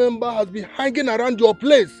family member has been hanging around your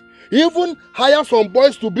place. He even hire some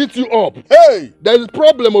boys to beat you up. Hey, there is a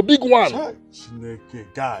problem, a big one.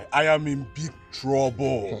 Guy, I am in big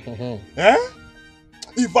trouble.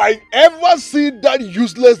 If I ever see that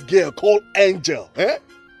useless girl called Angel,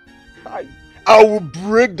 I will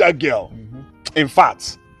break that girl. In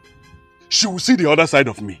fact, she will see the other side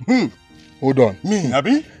of me. Hold on. Me,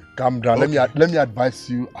 Abi? Calm down. Okay. Let me advise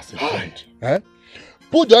you as a friend.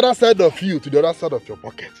 Put the other side of you to the other side of your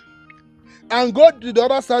pocket. And go to the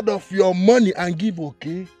other side of your money and give,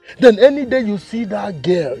 okay? Then any day you see that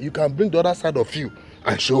girl, you can bring the other side of you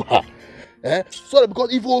and show her. So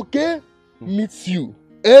because if okay meets you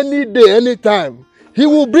any day, anytime, he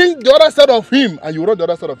will bring the other side of him and you run the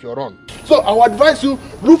other side of your run. So I would advise you,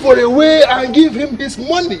 look for a way and give him his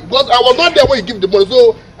money. Because I was not there when he gave the money.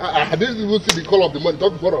 So I didn't even see the color of the money.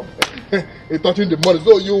 Talk for him. Touching the money.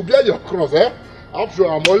 So you bear your cross, I'm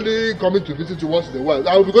sure I'm only coming to visit you once in a while.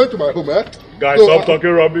 I will be going to my home, Guys, so, stop talking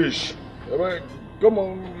rubbish. Come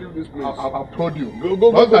on, leave this place. I've told you.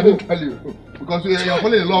 Go. I didn't tell you. Because you're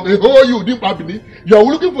falling in love. You didn't happen. You're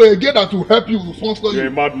looking for a girl that will help you sponsor you. You're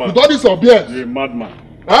a madman. With all this obvious. You're a madman.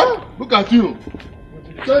 Look at you.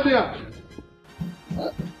 Stay there.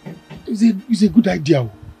 It's a good idea.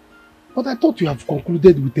 But I thought you have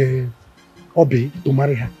concluded with Obe to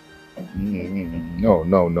marry her.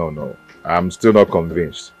 No. I'm still not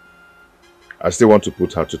convinced. I still want to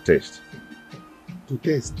put her to test. To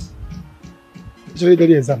test? Actually,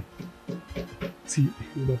 the exam. See,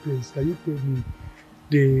 my friends, can you tell me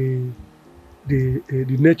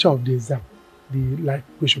the nature of the exam? The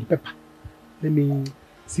question paper. Let me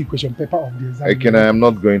see question paper of the exam. Iyke, I am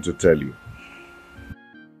not going to tell you.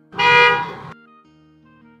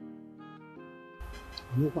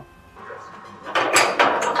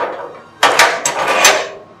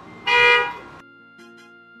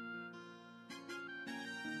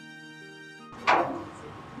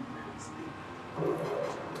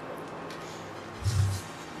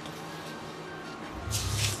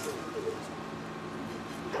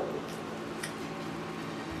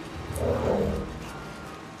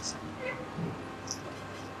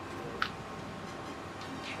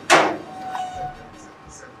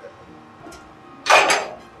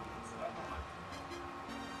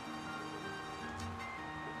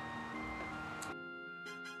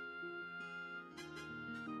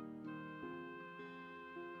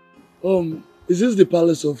 Is this the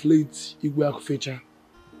palace of late Igwe Akufecha?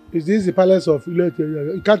 Is this the palace of late?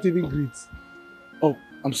 You can't even greet. Oh,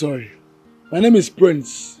 I'm sorry. My name is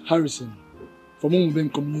Prince Harrison from Umubem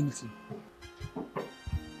community.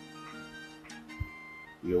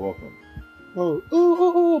 You're welcome.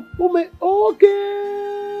 Okay.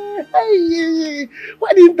 Hey,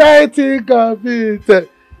 why didn't I think of it?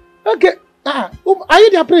 Okay. Are you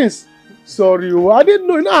their prince? Sorry, I didn't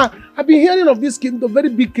know. Nah, I've been hearing of this kingdom, very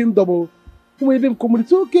big kingdom.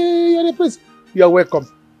 Community. Okay, you're the prince. You're welcome.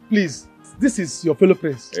 Please, this is your fellow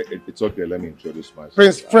prince. It's okay, let me introduce myself.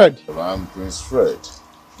 Prince Fred. I'm Prince Fred.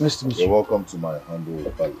 Nice to meet you. You're welcome to my humble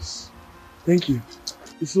palace. Thank you.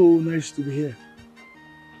 It's so nice to be here.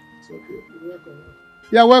 It's okay. You're welcome.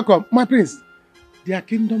 You're welcome. My prince, their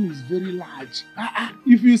kingdom is very large.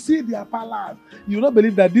 If you see their palace, you will not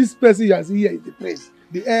believe that this person you are seeing here is the prince,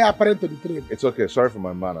 the heir apparent to the throne. It's okay. Sorry for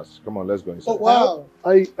my manners. Come on, let's go inside. Oh, wow.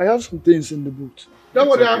 I have some things in the boot. Don't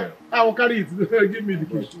worry, okay. I will carry it. Give me the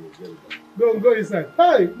key. Go inside.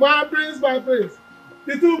 Hey, my prince, my prince.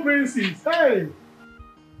 The two princes.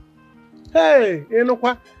 Hey, you know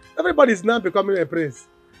what? Everybody's now becoming a prince.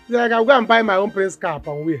 It's like I'll go and buy my own prince cap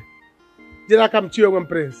and wear. Did I come to your own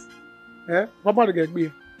prince? Papa to get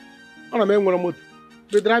me. I'm going to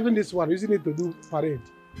be driving this one, using it to do parade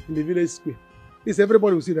in the village square. It's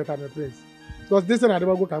everybody will see that I'm a prince. Because this one I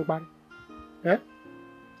never go to Kampari.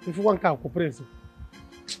 If you want to go prince.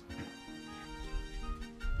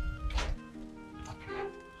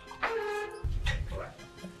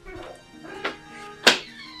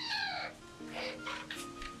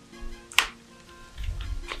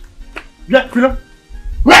 Yeah, Philo,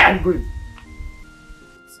 where are you going?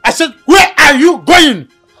 I said, where are you going?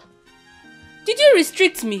 Did you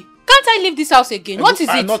restrict me? Can't I leave this house again? What is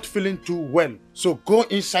it? I'm not feeling too well, so go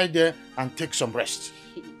inside there and take some rest.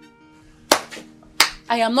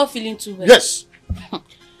 I am not feeling too well. Yes.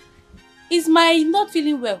 Is my not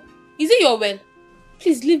feeling well? Is it your well?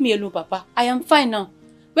 Please leave me alone, Papa. I am fine now.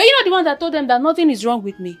 Were you not the one that told them that nothing is wrong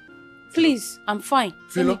with me? Please, I'm fine.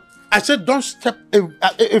 Philo, I said don't step an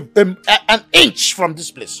inch from this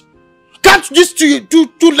place. Can't these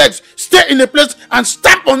two legs stay in a place and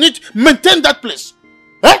stamp on it, maintain that place?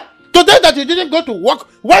 Today that you didn't go to work,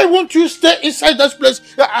 why won't you stay inside this place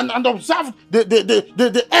and observe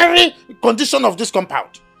the airy condition of this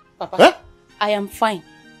compound? Papa, I am fine.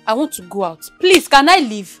 I want to go out. Please, can I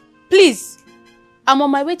leave? Please. I'm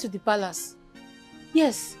on my way to the palace.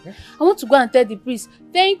 Yes. I want to go and tell the priest,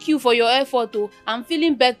 thank you for your effort. I'm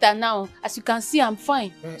feeling better now. As you can see, I'm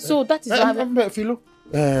fine. So that is why Philo,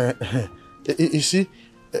 you see,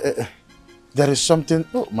 there is something,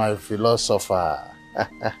 my philosopher,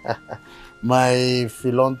 my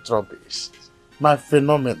philanthropist, my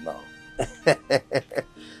phenomenal.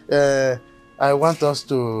 I want us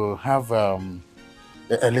to have a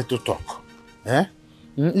little talk.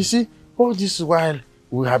 You see, all this while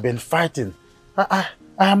we have been fighting, I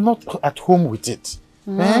am not at home with it.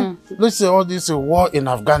 Let's say all this war in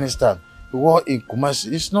Afghanistan, war in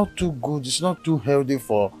Kumasi, it's not too good, it's not too healthy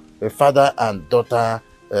for a father and daughter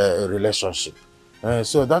relationship.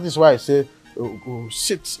 So that is why I say,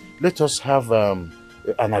 sit, let us have an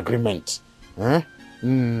agreement. I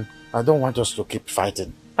don't want us to keep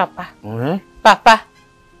fighting. Papa. Papa.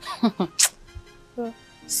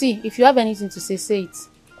 See, if you have anything to say, say it.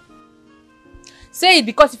 Say it,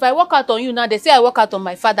 because if I walk out on you now, they say I walk out on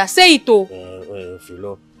my father. Say it,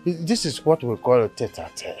 Philo, this is what we call a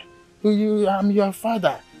tete-a-tete. I'm your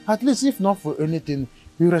father. At least, if not for anything,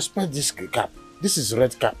 you respect this cap. This is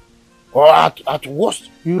red cap. Or at worst,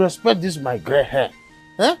 you respect this my gray hair.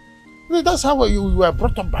 That's how you were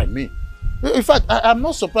brought up by me. In fact, I'm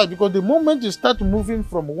not surprised, because the moment you start moving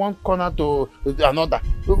from one corner to another,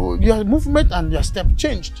 your movement and your step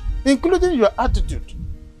changed, including your attitude.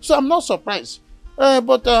 So I'm not surprised.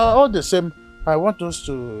 But all the same, I want us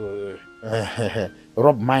to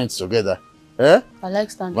rub minds together. I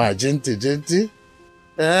like standing. My gentle.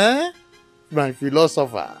 My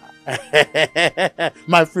philosopher.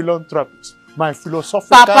 My philanthropist. My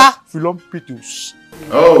philosophical philanthropist.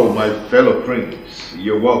 Oh, my fellow prince,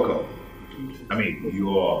 you're welcome. I mean,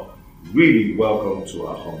 you are really welcome to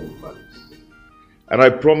our humble palace. And I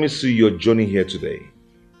promise you, your journey here today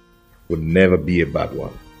will never be a bad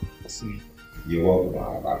one. See. You're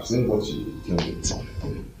welcome. I've seen what you did.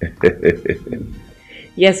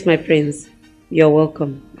 Yes, my prince. You're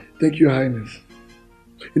welcome. Thank you, Highness.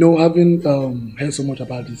 You know, having heard so much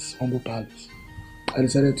about this humble palace, I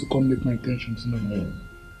decided to come make my intentions known.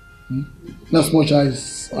 Not as much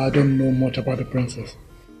as I don't know much about the princess.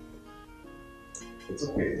 It's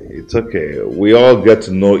okay. It's okay. We all get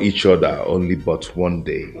to know each other only but one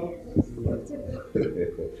day.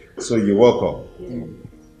 So you're welcome.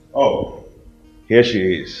 Oh. Here she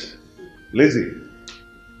is. Lizzie,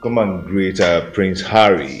 come and greet Prince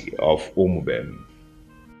Harry of Omubem.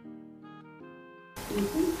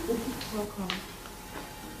 Welcome.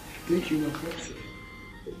 Thank you, my friend.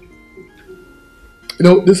 You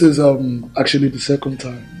know, this is actually the second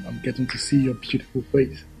time I'm getting to see your beautiful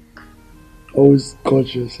face. Always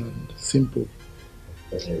gorgeous and simple.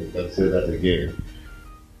 Let's say that again.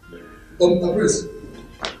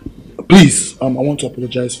 Please, I want to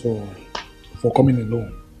apologize for coming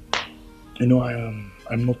alone. You know,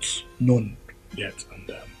 I'm not known yet, and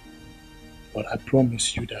but I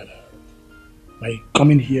promise you that my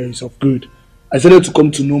coming here is of good. I decided to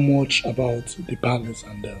come to know much about the palace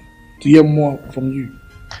and to hear more from you.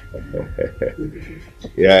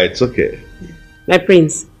 Yeah, it's okay. My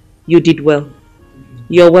prince, you did well.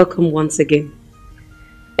 You're welcome once again.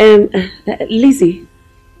 Lizzie,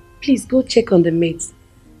 please go check on the maids.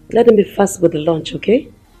 Let them be fast with the lunch, okay?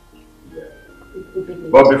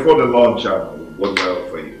 But before the lunch, what do I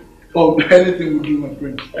offer you? Oh, anything will do, my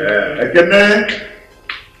friend.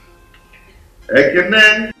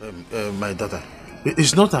 My daughter,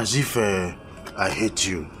 it's not as if I hate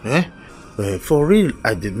you. For real,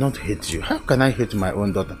 I did not hate you. How can I hate my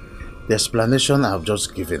own daughter? The explanation I've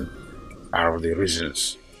just given are the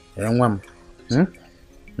reasons.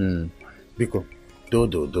 Biko,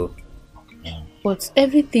 do. But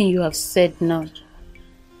everything you have said now,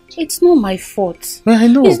 it's not my fault. I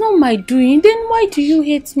know. It's not my doing. Then why do you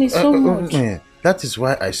hate me so much? That is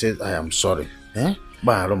why I said I am sorry.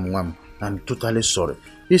 I'm totally sorry.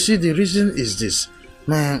 You see, the reason is this.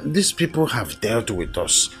 Man, these people have dealt with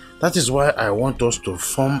us. That is why I want us to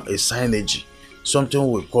form a synergy,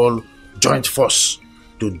 something we call joint force,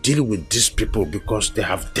 to deal with these people because they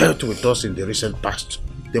have dealt with us in the recent past.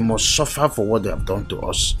 They must suffer for what they have done to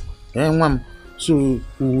us. So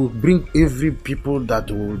we will bring every people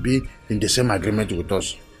that will be in the same agreement with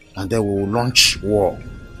us, and then we will launch war.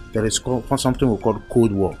 There is something we call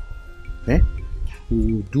Cold War. We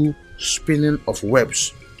will do spinning of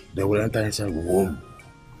webs. They will enter inside the home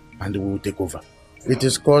and we will take over. It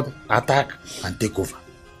is called attack and take over.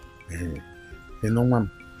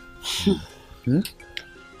 Ma'am.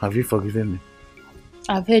 Have you forgiven me?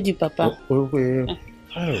 I've heard you, Papa.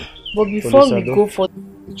 But before we go for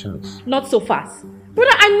the chance. Not so fast.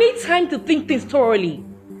 Brother, I need time to think things thoroughly.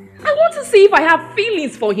 I want to see if I have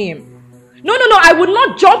feelings for him. No, I would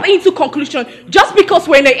not jump into conclusion just because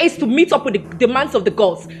we're in a haste to meet up with the demands of the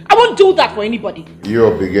gods. I won't do that for anybody.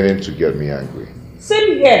 You're beginning to get me angry.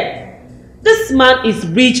 Same here. This man is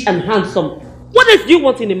rich and handsome. What else do you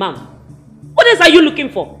want in a man? What else are you looking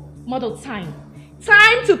for? Mother, time.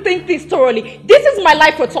 Time to think this thoroughly. This is my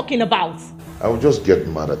life we're talking about. I will just get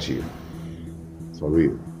mad at you. For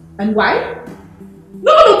real. And why?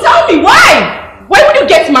 No, tell me why? Why would you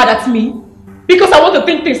get mad at me? Because I want to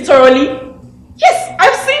think things thoroughly? Yes,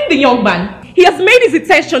 I've seen the young man. He has made his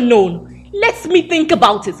intention known. Let me think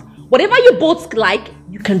about it. Whatever you both like,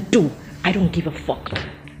 you can do. I don't give a fuck.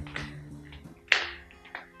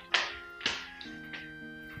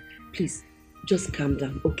 Please, just calm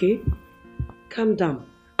down, okay? Calm down.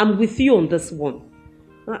 I'm with you on this one.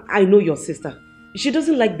 I know your sister. She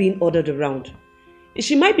doesn't like being ordered around.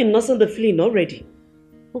 She might be nursing the feeling already.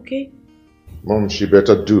 Okay? Mom, she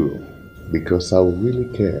better do. Because I will really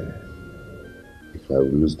care if I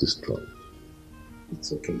lose this throne.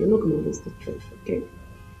 It's okay. You're not going to lose the throne, okay?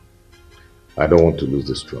 I don't want to lose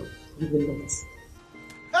this throne. You will not.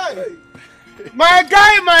 Hey! My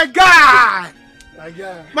guy! My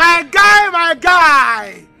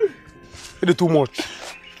guy! It is too much.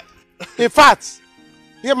 In fact,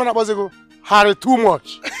 here man Abozego, Harry, too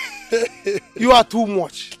much. You are too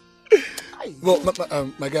much. Well,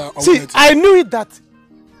 my guy, see, I knew it that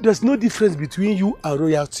there's no difference between you and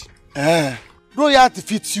royalty. Royalty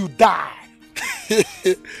fits you, die.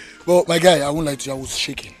 Well, my guy, I won't lie to you, I was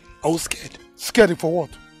shaking. I was scared. Scared for what?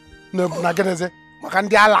 No, Nageneze.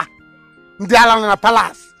 Makandiala. Ndiala in a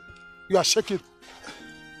palace. You are shaking.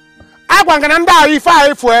 I want to if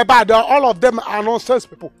I for bad, all of them are nonsense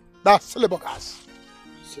people. That's silly buggers.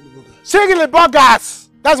 Silly buggers.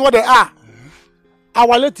 That's what they are.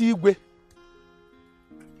 Our late Iyke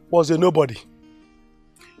was a nobody.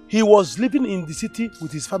 He was living in the city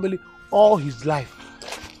with his family all his life.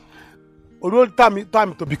 Although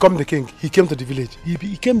time to become the king, he came to the village. He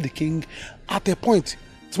became the king at a point.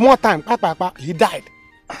 Small time, he died.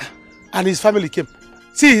 And his family came.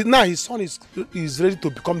 See, now his son is ready to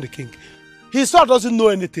become the king. His son doesn't know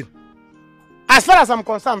anything. As far as I'm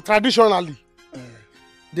concerned, traditionally,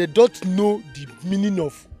 they don't know the meaning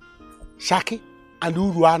of Shaki and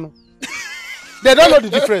Uruano. They don't know the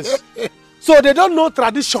difference. So they don't know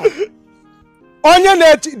tradition. Do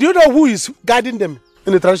you know who is guiding them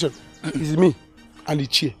in the tradition? It's me and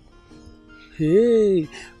Iyke. Hey,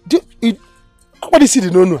 what is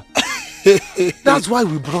it? No. That's why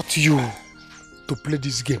we brought you to play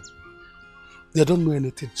this game. They don't know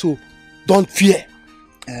anything, so don't fear.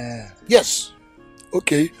 Yes.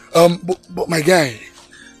 Okay. But my guy,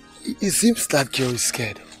 it seems that girl is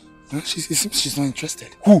scared. It seems she's not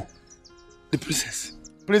interested. Who? The princess.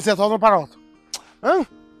 Princess Otto Parrot. Huh?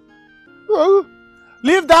 Oh,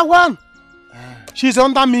 leave that one. She's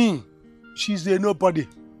under me. She's a nobody.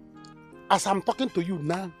 As I'm talking to you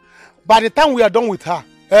now, by the time we are done with her,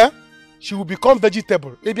 she will become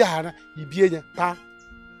vegetable. She's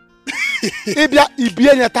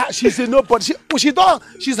a nobody.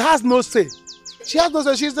 She has no say. She has no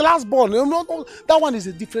say. She's the last born. That one is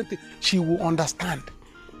a different thing. She will understand.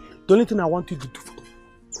 The only thing I want you to do for me,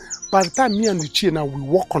 by the time me and Iyke now we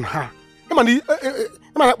work on her. The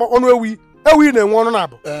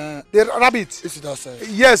rabbit.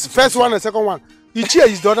 Yes, first one and second one. Iyke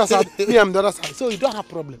is the other side, me I'm the other side. So you don't have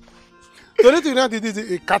problem. The only thing you have to do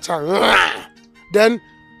is catch her. Then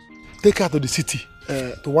take her to the city,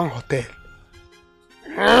 to one hotel.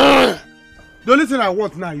 The only thing I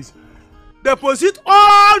want now is deposit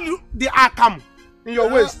all the akam in your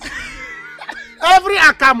waist. Every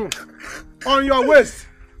akam on your waist.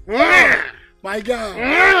 My God.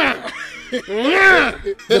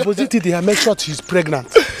 Deposit it here, make sure she's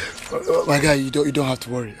pregnant. My guy, you don't have to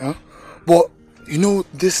worry, huh? But you know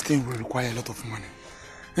this thing will require a lot of money.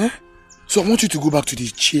 Huh? So I want you to go back to the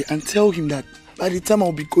chair and tell him that by the time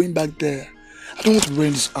I'll be going back there, I don't want to be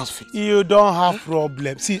wearing this outfit. You don't have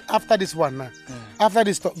problem. See, after this one now, after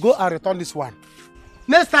this talk, go and return this one.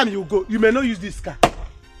 Next time you go, you may not use this car.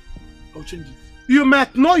 I'll change it. You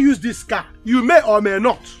might not use this car. You may or may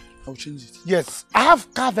not. I'll change it. Yes, I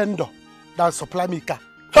have car vendor that supply me car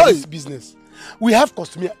for this business. We have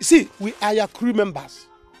customer. See, we are your crew members.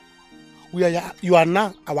 You are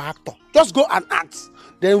now our actor. Just go and act.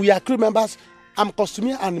 Then we are crew members. I'm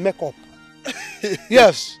costumier and makeup.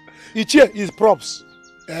 Yes, Iyke is props.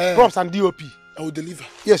 Props and DOP. I will deliver.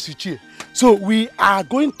 Yes, Iyke. So we are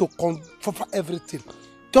going to cover everything.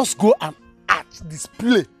 Just go and act,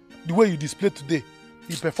 display the way you display today.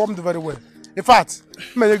 You performed very well. In fact,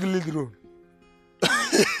 may you lead the role.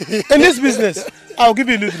 In this business, I'll give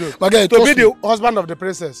you a lead role. My guy, to be the husband of the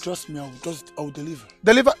princess. Trust me, I will deliver.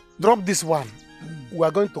 Deliver. Drop this one. We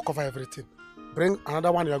are going to cover everything. Bring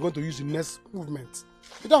another one you are going to use in next movement.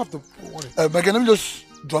 You don't have to worry. My guy, let me just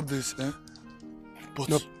drop this. But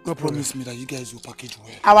no promise me that you guys will package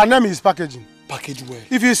well. Our name is packaging. Package well.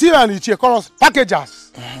 If you see an Iyke, call us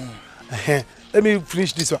packagers. Let me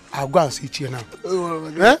finish this one. I'll go and see Iyke now. Oh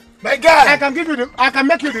my God. My guy! I can make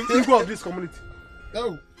you the Igbo of this community.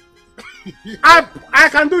 No. I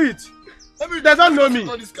can do it. They don't know me.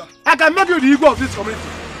 I can make you the Igbo of this community.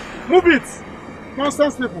 Move it.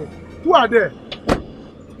 Nonsense people. Who are there?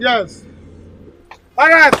 Yes.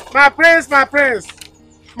 Alright, my prince.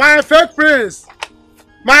 My fake prince.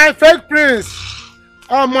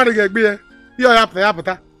 Oh, money get beer. You're happy.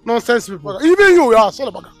 Nonsense people. Even you are son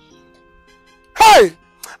of a. Hey!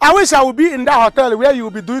 I wish I would be in that hotel where you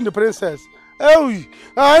will be doing the princess. I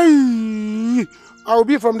will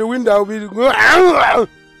be from the window. I will be going. I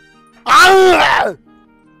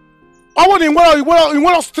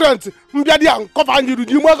want strength.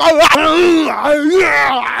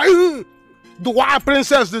 The wild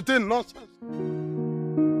princess, the thing, nonsense.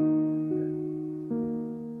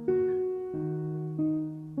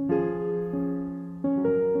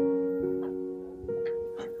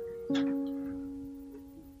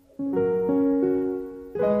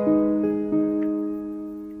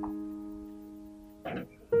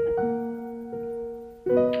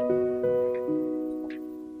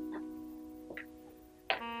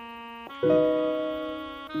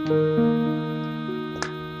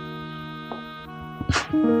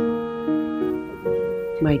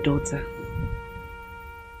 My daughter,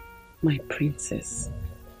 my princess.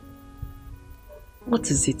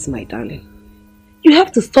 What is it, my darling? You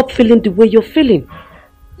have to stop feeling the way you're feeling.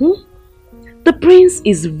 The prince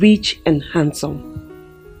is rich and handsome.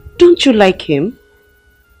 Don't you like him?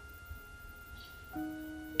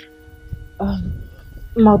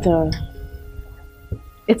 Mother,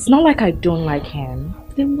 it's not like I don't like him.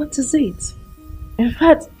 Then what is it? In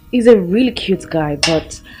fact, he's a really cute guy,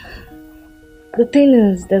 but the thing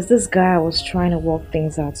is, there's this guy I was trying to work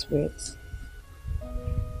things out with.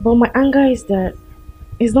 But my anger is that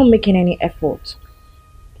he's not making any effort.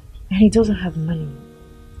 And he doesn't have money.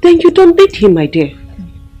 Then you don't date him, my dear.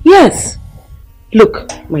 Yes. Look,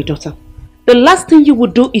 my daughter, the last thing you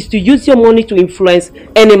would do is to use your money to influence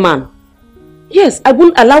any man. Yes, I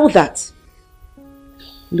won't allow that.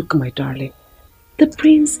 Look, my darling, the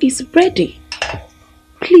prince is ready.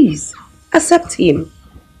 Please, accept him.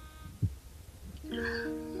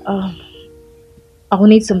 I will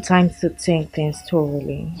need some time to think things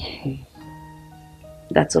thoroughly.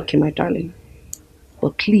 That's okay, my darling.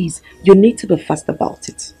 But please, you need to be fast about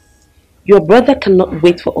it. Your brother cannot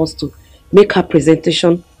wait for us to make our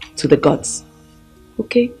presentation to the gods.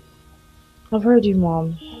 Okay? I've heard you,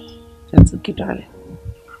 Mom. That's okay, darling.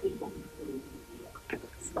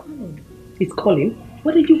 It's calling.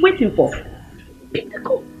 What are you waiting for? Pick the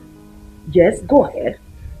call. Yes, go ahead.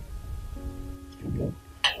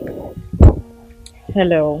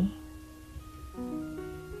 Hello.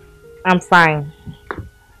 I'm fine.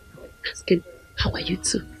 That's good. How are you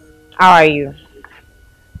too? How are you?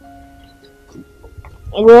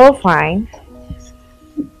 We're all fine.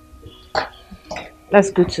 That's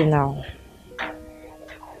good to know.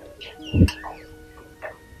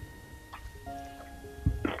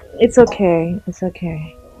 It's okay. It's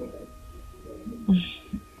okay.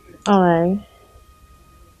 All right.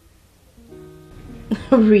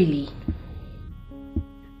 Really?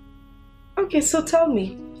 Okay, so tell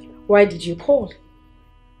me, why did you call?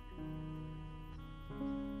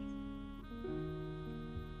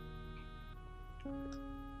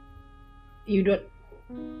 You don't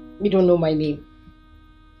know my name.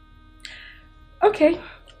 Okay,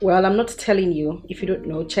 well, I'm not telling you. If you don't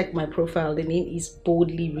know, check my profile. The name is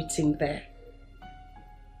boldly written there.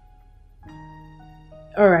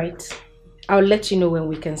 Alright, I'll let you know when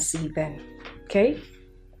we can see then. Okay?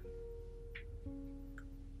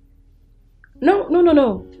 No,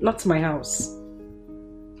 not my house.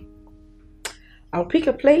 I'll pick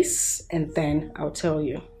a place and then I'll tell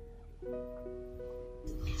you.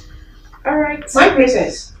 Alright, my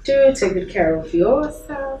princess, do take good care of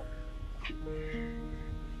yourself.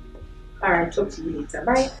 Alright, talk to you later.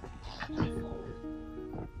 Bye.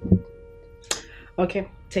 Okay,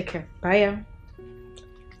 take care. Bye.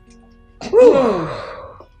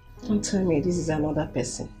 Don't tell me this is another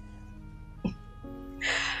person.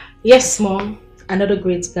 Yes, Mom. Another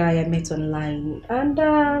great guy I met online. And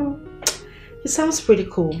he sounds pretty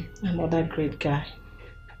cool. Another great guy.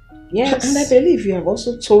 Yes. And I believe you have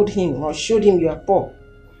also told him or showed him you are poor.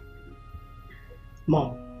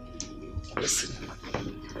 Mom, listen.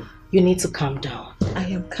 You need to calm down. I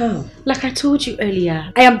am calm. Like I told you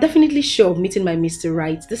earlier, I am definitely sure of meeting my Mr.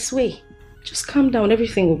 Right this way. Just calm down.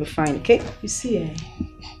 Everything will be fine, okay? You see,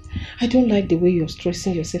 I don't like the way you're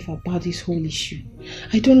stressing yourself about this whole issue.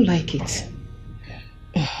 I don't like it.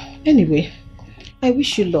 Anyway, I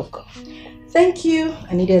wish you luck. Thank you.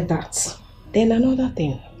 I needed that. Then another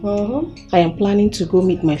thing. I am planning to go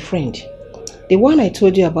meet my friend. The one I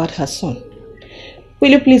told you about her son. Will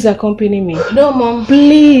you please accompany me? No, Mom.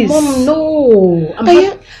 Please. Mom, no.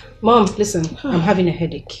 Mom, listen. I'm having a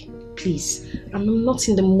headache. Please. I'm not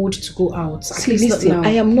in the mood to go out. See, listen, I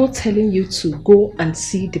am not telling you to go and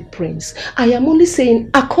see the prince. I am only saying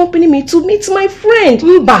accompany me to meet my friend.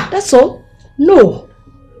 Mba. That's all. No.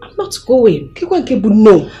 I'm not going.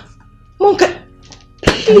 No. Mom,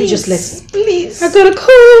 can you just let me? Please. I gotta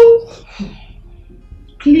go.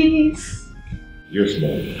 Please. Yes,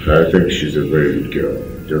 Mom. I think she's a very good girl.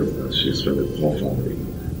 Just that she's from a poor family.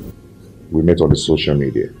 We met on the social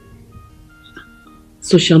media.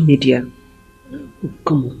 Social media? Oh,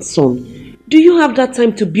 come on, son. Do you have that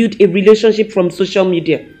time to build a relationship from social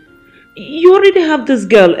media? You already have this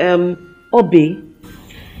girl, Obi.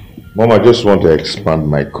 Mom, I just want to expand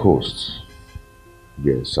my coast.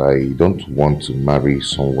 Yes, I don't want to marry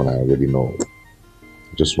someone I already know.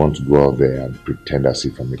 I just want to go out there and pretend as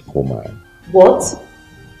if I'm a poor man. What?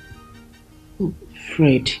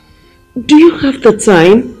 Fred, do you have the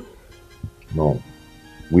time? No,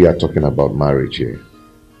 we are talking about marriage here.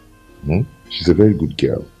 She's a very good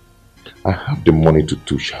girl. I have the money to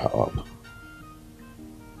touch her up.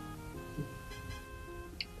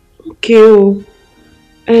 Okay,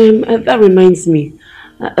 that reminds me.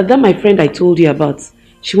 That my friend I told you about,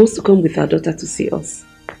 she wants to come with her daughter to see us.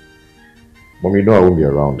 Mom, you know I won't be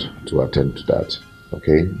around to attend to that.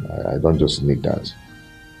 Okay? I don't just need that.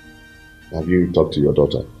 Have you talked to your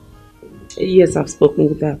daughter? Yes, I've spoken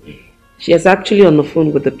with her. She is actually on the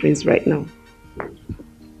phone with the prince right now.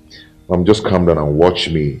 Just calm down and watch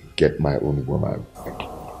me get my own woman.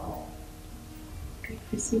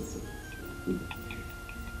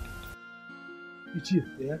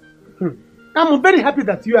 Yeah. I'm very happy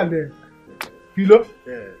that you and Philo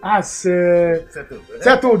has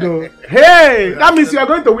settled. Hey, that means you are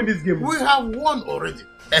going to win this game. We have won already.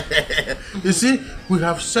 You see, we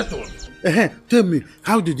have settled. Tell me,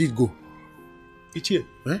 how did it go? Iyke,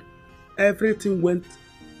 everything went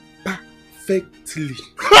perfectly.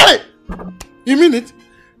 Hey! You mean it?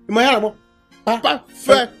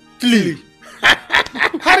 Perfectly.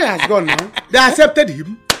 Harry has gone now. They accepted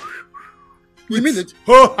him. You mean it?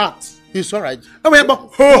 Whole heart. It's all right.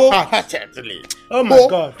 Wholeheartedly. Oh my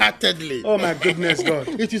God. Wholeheartedly. Oh my goodness, God.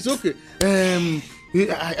 It is okay.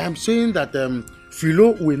 I'm saying that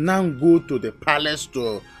Philo will now go to the palace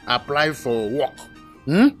to apply for work.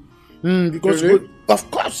 Because Really? of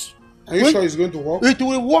course. Are you sure it's going to work? It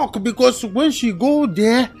will work because when she go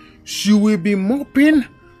there, she will be mopping,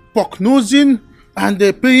 pock-nosing, and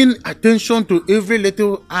paying attention to every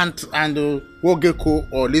little ant and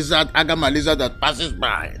wogeko or lizard, agama lizard that passes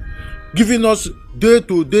by, giving us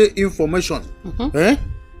day-to-day information.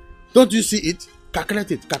 Don't you see it?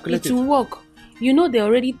 Calculate it. It will work. You know, they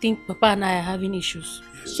already think Papa and I are having issues.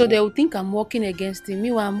 So they will think I'm working against him.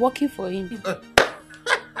 Meanwhile, I'm working for him.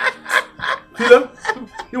 Philo,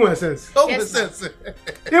 you want sense? Yes, sense.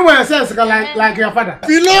 You want sense like your father?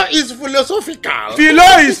 Philo is philosophical. Philo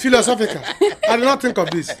is philosophical. I did not think of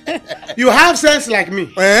this. You have sense like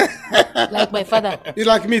me. Like my father. You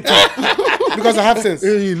like me too. Because I have sense.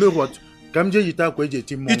 You know what?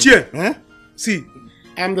 Iyke, see,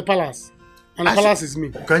 I'm the palace. And the palace is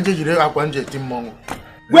me.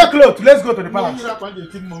 Wear clothes. Let's go to the palace.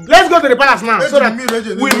 Let's go to the palace now so that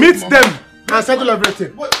we meet them and settle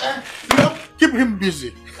everything. Keep him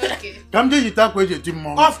busy.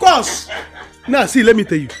 Of course. Now, see, let me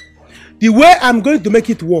tell you. The way I'm going to make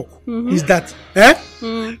it work is that,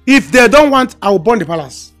 if they don't want, I will burn the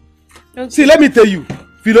palace. Okay. See, let me tell you,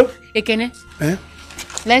 Philo. Ekene,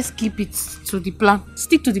 let's keep it to the plan.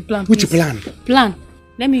 Stick to the plan. Which please. plan? Plan.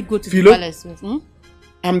 Let me go to Philo? the palace.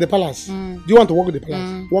 I'm the palace. Do you want to work with the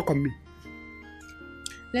palace? Work on me.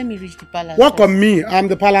 Let me reach the palace. Work on me. I'm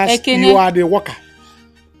the palace. Ekene. You are the worker.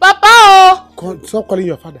 Papa! Stop calling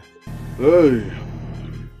your father. Hey.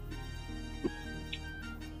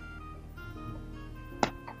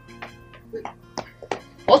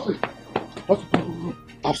 Austin.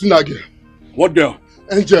 I've seen that girl. What girl?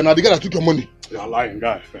 Angel, now the guy that took your money. You're lying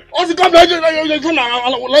guy. Austin, come here.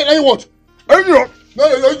 Like what? Angel. No.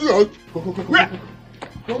 Go. Where?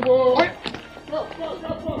 Go.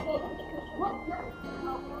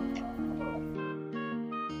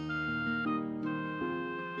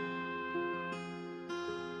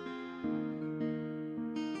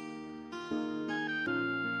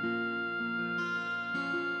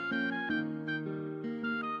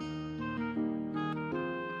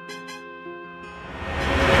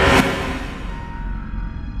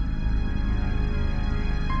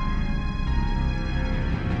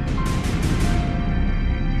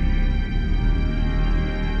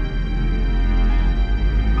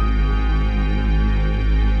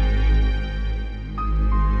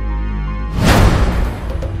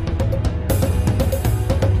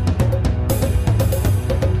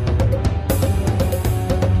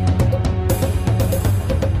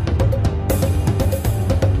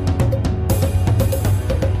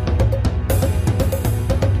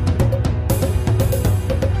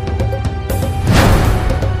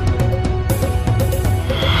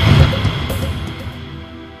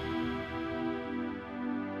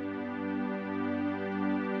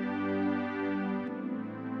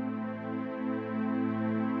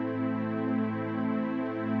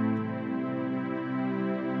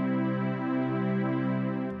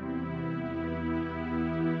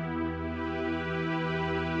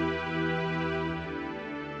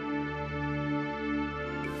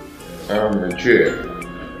 Chair,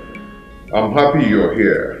 I'm happy you're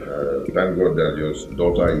here. Thank God that your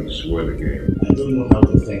daughter is well again. I don't know how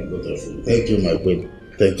to thank both of you. Thank you, my queen.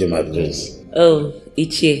 Thank you, my prince. Oh,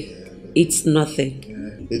 Iyke, it's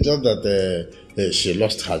nothing. It's just that she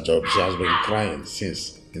lost her job. She has been crying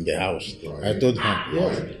since in the house. I told her,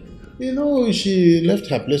 yes. You know, she left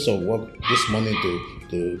her place of work this morning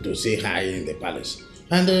to say hi in the palace.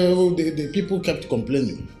 And the people kept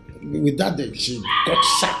complaining. With that, she got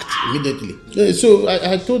sacked immediately. So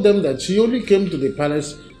I told them that she only came to the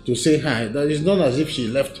palace to say hi. That is not as if she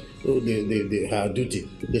left her duty.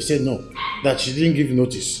 They said no, that she didn't give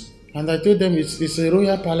notice. And I told them it's a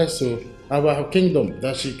royal palace, so our kingdom,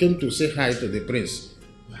 that she came to say hi to the prince.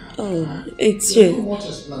 Oh, it's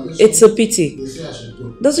a pity.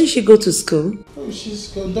 Doesn't she go to school? Oh, she's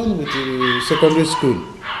done with the secondary school.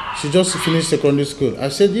 She just finished secondary school. I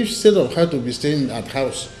said instead of her to be staying at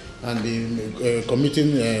house and be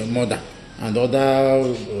committing murder and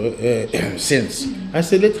other sins, I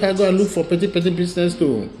said let her go and look for petty business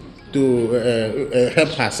to help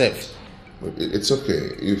herself. It's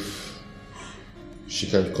okay if she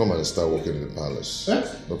can come and start working in the palace.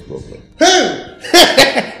 No problem.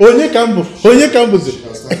 Hey! Onye Kambu.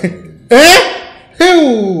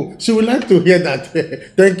 She would like to hear that.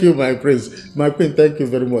 Thank you, my prince. My queen, thank you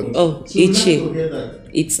very much. Oh,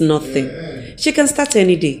 Iyke, it's nothing. She can start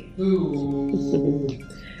any day.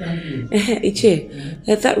 Iyke,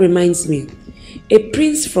 that reminds me. A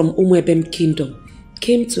prince from Umwebem Kingdom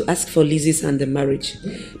came to ask for Lizzie's hand in marriage.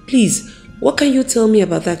 Please, what can you tell me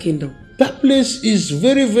about that kingdom? That place is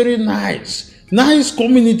very, very nice. Nice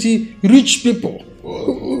community, rich people.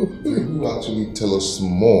 Well, can you actually tell us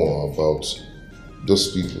more about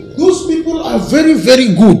those people? Those people are very,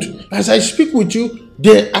 very good. As I speak with you,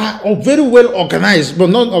 they are very well organized, but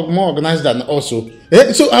not more organized than also.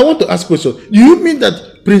 So I want to ask a question. Do you mean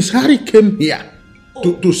that Prince Harry came here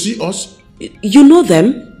to see us? You know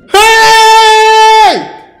them?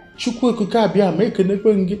 Hey! So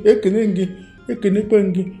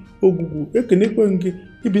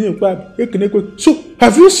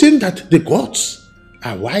have you seen that the gods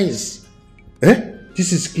are wise?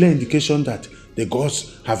 This is clear indication that the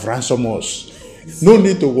gods have ransomed us. No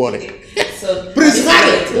need to worry. Prince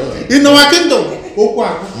Harry in our kingdom.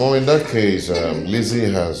 Mom, in that case,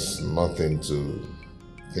 Lizzie has nothing to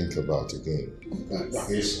think about again.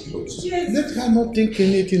 Let her not think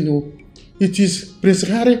anything. No, it is Prince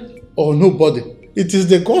Harry or nobody. It is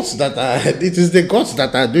the gods that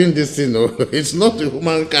are doing this thing. No, it's not the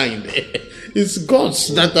humankind. It's gods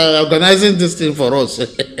that are organizing this thing for us.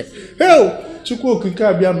 Hey, Chukwu Okike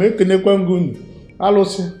abia make kenekwa ngunu.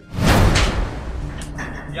 Alosi.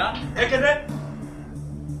 Yeah, Ekene.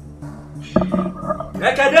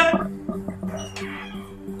 Ekene.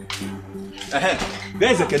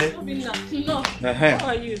 Where is Ekene? No. How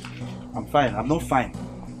are you? I'm fine. I'm not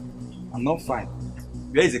fine.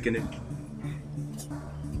 Where is Ekene?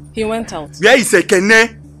 He went out. Where is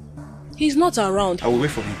Ekene? He's not around. I will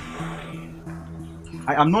wait for him.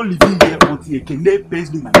 I am not leaving here until Ekene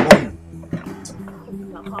pays me my money.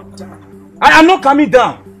 Calm down. I am not coming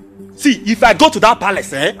down. See, if I go to that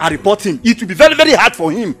palace and report him, it will be very, very hard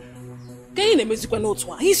for him.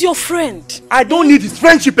 He's your friend. I don't need his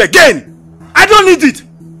friendship again. I don't need it.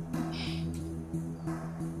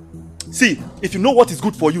 See, if you know what is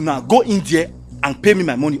good for you now, go in there and pay me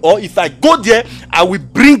my money. Or if I go there, I will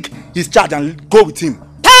bring his child and go with him.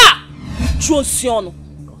 Ta! Josion,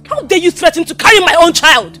 how dare you threaten to carry my own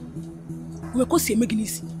child?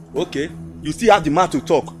 Okay, you still have the mouth to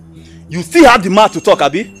talk.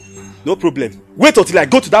 Abi? No problem. Wait until I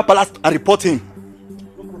go to that palace and report him.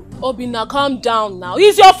 Obina, calm down now.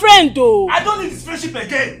 He's your friend though. I don't need his friendship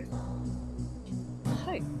again.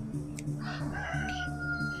 Hey.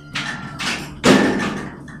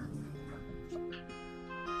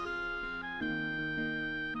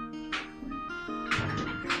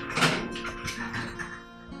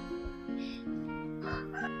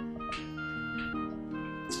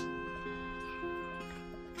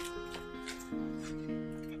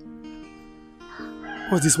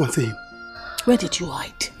 What's this one saying? Where did you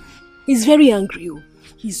hide? He's very angry.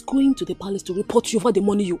 He's going to the palace to report you for the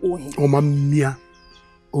money you owe him. Oh, Mia.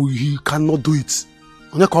 Oh, he cannot do it.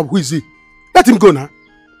 Who is he? Let him go now.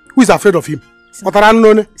 Who is afraid of him? To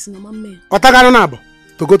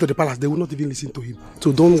go to the palace, they will not even listen to him.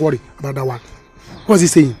 So don't worry about that one. What's he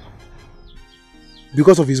saying?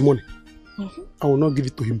 Because of his money, I will not give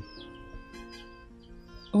it to him.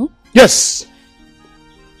 Yes.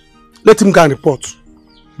 Let him go and report.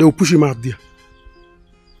 They will push him out there.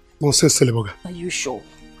 Nonsense, Seleboga. Are you sure?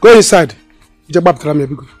 Go inside. Jabab Trami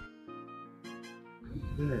Abigo.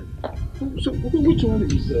 So, which one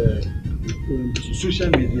is social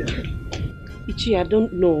media? Iyke, I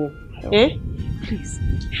don't know. Please,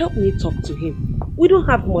 help me talk to him. We don't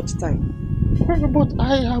have much time. But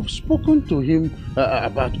I have spoken to him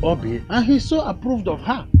about Obi, and he's so approved of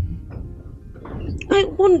her. I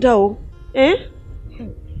wonder,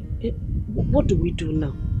 what do we do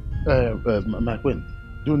now? My queen,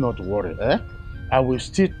 do not worry. I will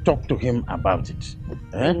still talk to him about it.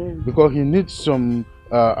 Because he needs some...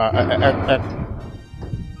 Who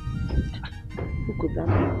could that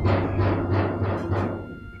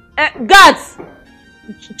be? Guards!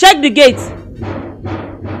 Check the gate!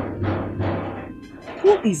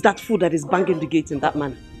 Who is that fool that is banging the gate in that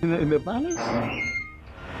manner? In the palace?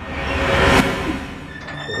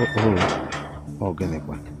 Oh,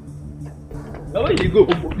 Ghanaian. Now where you go?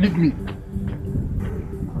 Leave me.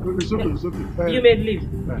 It's okay. You may leave.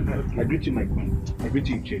 I greet you, my queen. I greet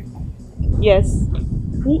you, Iyke. Yes.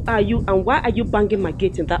 Who are you and why are you banging my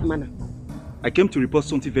gate in that manner? I came to report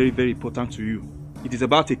something very, very important to you. It is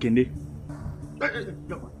about Ekene.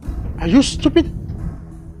 Are you stupid?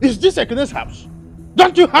 Is this Ekene's house?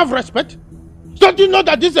 Don't you have respect? Don't you know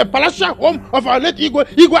that this is a palatial home of our late Igwe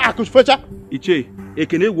Akufecha? Iyke,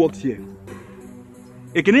 Ekene worked here.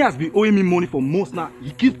 Ekene has been owing me money for months now.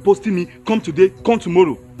 He keeps posting me, come today, come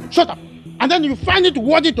tomorrow. Shut up. And then you find it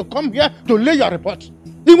worthy to come here to lay your report.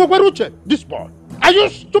 Ingwaruche, this boy. Are you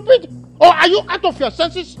stupid? Or are you out of your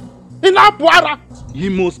senses? In Abuara. He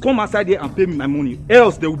must come outside here and pay me my money,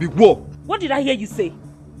 else there will be war. What did I hear you say?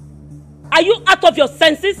 Are you out of your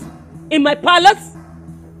senses? In my palace?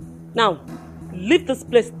 Now, leave this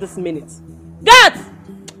place this minute. Guards!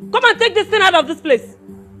 Come and take this thing out of this place.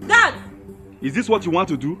 Guards! Is this what you want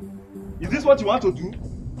to do? Is this what you want to do?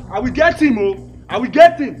 I will get him, oh! I will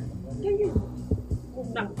get him! Can you?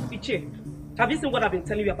 Now, Iyke, have you seen what I've been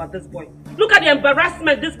telling you about this boy? Look at the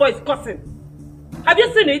embarrassment this boy is causing. Have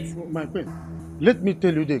you seen it? My queen, let me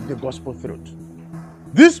tell you the gospel truth.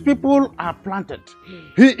 These people are planted.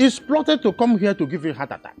 He is plotted to come here to give you a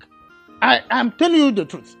heart attack. I am telling you the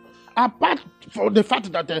truth. Apart from the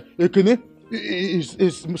fact that Ekene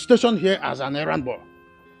is stationed here as an errand boy,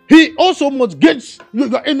 he also must get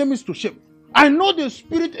your enemies to shame. I know the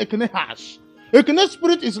spirit Ekene has. Ekene's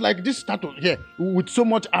spirit is like this statue here with so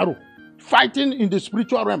much arrow, fighting in the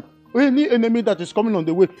spiritual realm. Any enemy that is coming on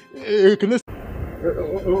the way, Ekene.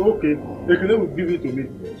 Okay, Ekene will give it to me.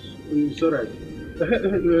 It's alright.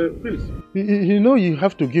 Please. You know you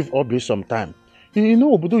have to give Obi some time. You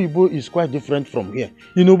know Obodo Ibo is quite different from here.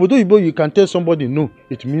 In Obodo Ibo you can tell somebody no,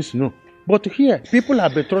 it means no. But here, people are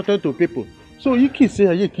betrothed to people. So Iyke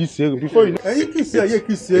say before you know,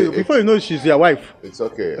 Iyke say before you know she's your wife. It's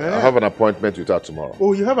okay. I have an appointment with her tomorrow.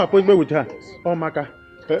 Oh, you have an appointment with her? Oh, Maka.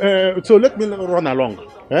 So let me run along.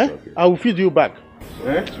 Okay. I will feed you back.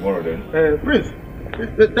 Tomorrow then. Prince,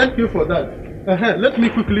 thank you for that. Let me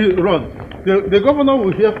quickly run. The governor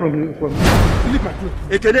will hear from you. Leave my clothes.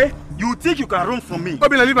 Ekene, you think you can run from me?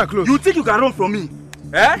 Obina, leave my clothes. You think you can run from me?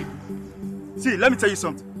 Eh? See, let me tell you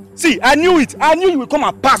something. See, I knew it. I knew you would come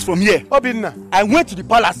and pass from here. Obina. I went to the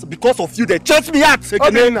palace because of you. They chased me out.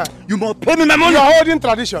 Obina. You must pay me my money. You are holding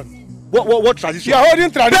tradition. What tradition? You are holding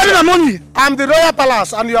tradition. Pay me my money. I'm the royal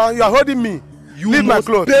palace and you are holding me. You leave must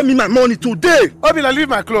my clothes. Pay me my money today. Obina, leave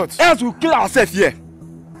my clothes. Else we'll kill ourselves here.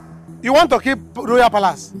 You want to keep royal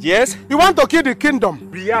palace? Yes. You want to keep the kingdom?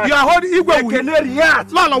 React. You are holding Igwe.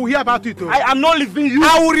 React. Lala will hear about it. I am not leaving you.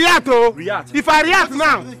 I will react. React. If I react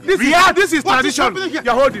now, this is tradition. You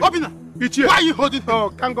are holding. Obina. Iyke. Why are you holding? Oh,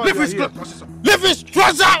 thank God. Leave his clothes. Leave his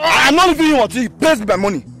trouser. I am not leaving you until he pays me my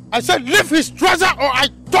money. I said leave his trouser or I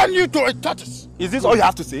turn you to a tortoise. Is this all you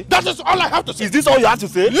have to say? That is all I have to say. Is this all you have to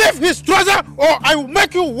say? Leave his trouser or I will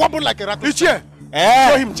make you wobble like a rat. Iyke.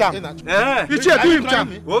 Show him charm. Iyke, do him charm.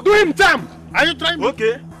 Okay. Do him charm. Are you trying me?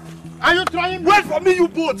 Okay. Are you trying me? Wait for me, you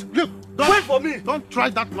both. Look, wait for me. Don't try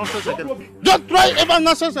that nonsense again. Don't try ever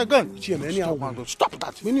nonsense again. Stop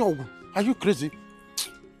that. Are you crazy?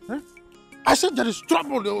 Huh? I said there is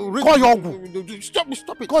trouble. Call your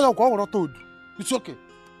Stop it. Call your told. It's okay.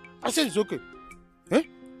 I said it's okay. Eh?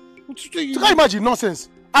 Can you imagine nonsense?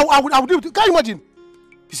 I would do it. Can you imagine?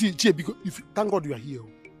 You see, Jay, because thank God you are here.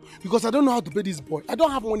 Because I don't know how to pay this boy. I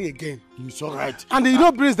don't have money again. It's all right. And they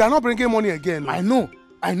don't bring, they're not bringing money again. I know.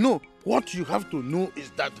 What you have to know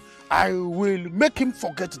is that I will make him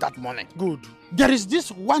forget that money. Good. There is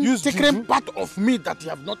this one secret part of me that you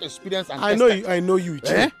have not experienced. And I know you.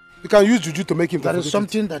 Eh? You can use juju to make him. There is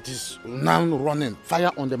something that is now running.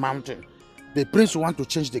 Fire on the mountain. The prince want to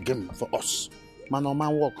change the game for us. Man on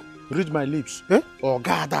man walk. Read my lips. Or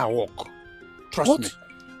gather walk. Trust me.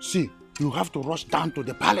 See. You have to rush down to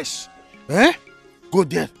the palace. Go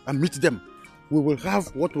there and meet them. We will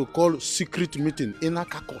have what we call secret meeting in a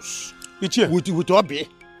caucus. Iyke. With Obi.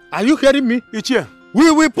 Are you hearing me? Iyke.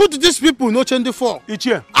 We will put these people no change the four.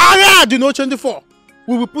 Iyke. The no change the four.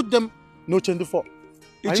 We will put them no change the four.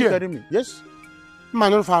 Are you hearing me? Yes.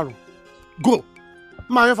 Manuel Faro. Go.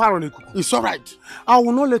 Manuel Faro. It's all right. I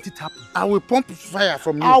will not let it happen. I will pump fire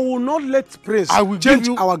from you. I will not let Prince change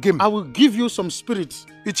our game. I will give you some spirit.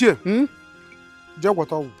 Iyke.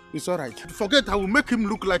 It's all right. Forget, I will make him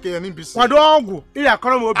look like an imbecile. I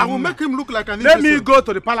will make him look like an imbecile. Let me go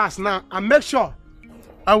to the palace now and make sure.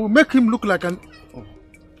 I will make him look like an...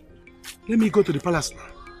 Let me go to the palace now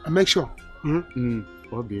and make sure.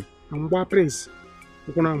 Okay. I'm Prince.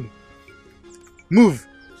 Move.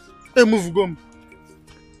 Hey, move, go.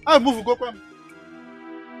 I move, go.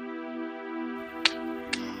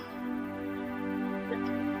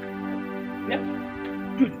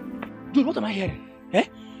 Dude, what am I hearing?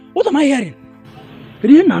 What am I hearing?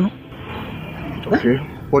 Okay,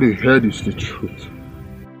 what you heard is the truth.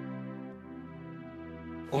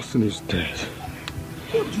 Austin is dead.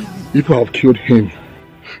 People have killed him.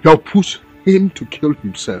 You have pushed him to kill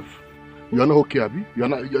himself. You are not okay, Abi?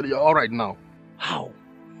 You're all right now. How?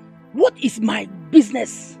 What is my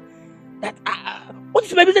business That what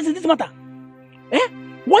is my business in this matter? Eh?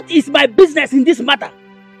 What is my business in this matter?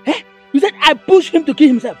 Eh? You said I pushed him to kill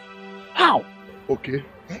himself. How? Okay.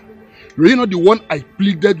 You're not the one I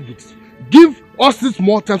pleaded with. Give us this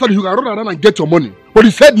more time so that you can run around and get your money. But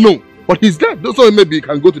he said no. But he's dead. So maybe you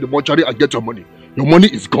can go to the mortuary and get your money. Your money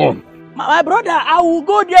is gone. My brother, I will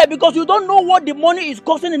go there because you don't know what the money is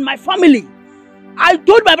costing in my family. I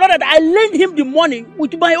told my brother that I lent him the money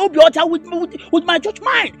with my obiota, with my church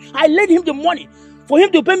mind. I lent him the money for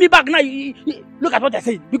him to pay me back. Now, look at what I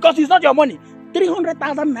said. Because it's not your money.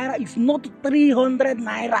 300,000 naira is not 300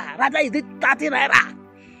 naira. Rather, is it 30 naira?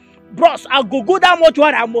 Bros, I'll go that much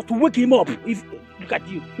where I must wake him up. If look at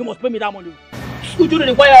you, you must pay me that money. You do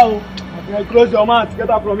the choir. Close your mouth. Get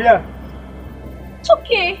up from here. It's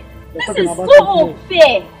okay. This is so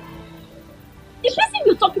unfair. The person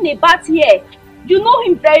you're talking about here, you know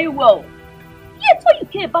him very well. Yet all you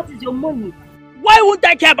care about is your money. Why won't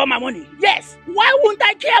I care about my money? Yes. Why won't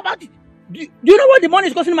I care about it? Do you know what the money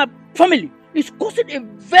is costing my family? It's causing a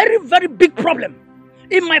very, very big problem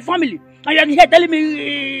in my family. And you're here telling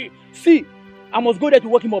me, see, I must go there to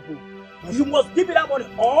wake him up. You must give me that money,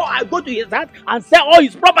 or I go to his house and sell all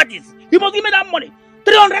his properties. You must give me that money.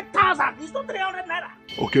 300,000. It's not 300 naira.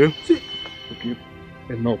 Okay. See. Okay.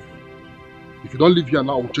 Enough. If you don't live here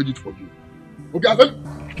now, I will change it for you. Okay, I said.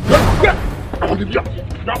 I will live here.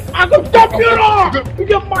 I will stop you now.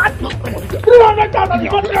 You're mad. 300,000.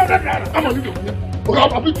 It's not 300 naira. Come on, leave it. Okay,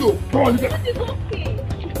 I'll beat you. Come on, leave it. It's okay.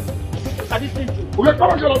 Look at this thing. Okay, come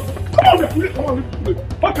on, get up. Come on, leave it. Come on, leave it.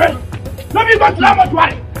 Okay. Let me go to that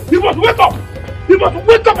mortuary. You must wake up. You must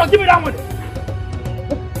wake up and give me that money.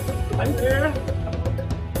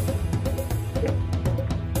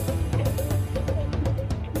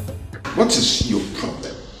 What is your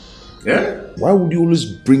problem? Yeah? Why would you always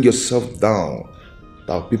bring yourself down?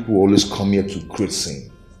 That people always come here to create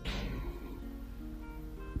sin.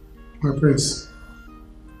 My prince,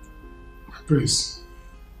 prince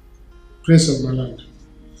of my land,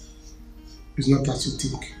 is not as you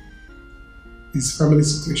think. It's family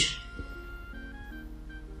situation.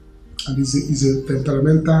 And is a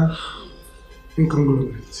temperamental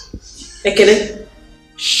incongruent. Ekene,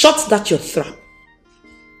 shut that your trap.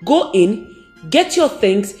 Go in, get your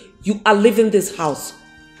things, you are leaving this house.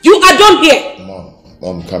 You are done here!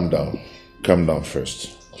 Mom, calm down. Calm down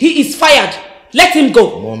first. He is fired. Let him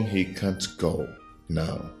go. Mom, he can't go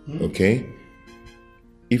now, okay?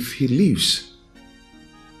 If he leaves,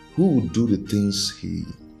 who will do the things he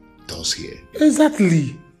does here?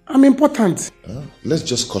 Exactly. I'm important. Let's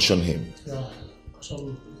just caution him. Yeah, caution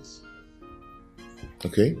me, please.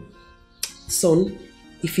 Okay? Son,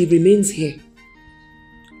 if he remains here,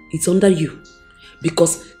 it's under you.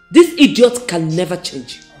 Because this idiot can never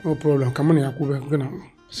change. No problem. Come on, Yakuba.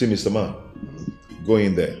 See, Mr. Man, go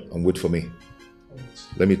in there and wait for me.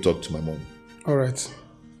 Let me talk to my mom. All right.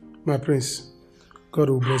 My prince, God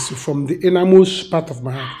will bless you. From the innermost part of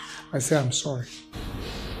my heart, I say I'm sorry.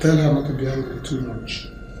 Tell her not to be angry too much.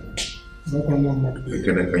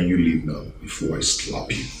 Can you leave now before I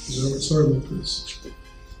slap you? Sorry, my prince.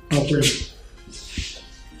 I'll pray.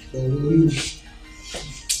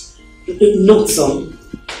 No, son.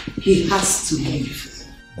 He has to leave.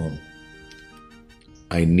 Mom,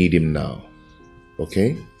 I need him now.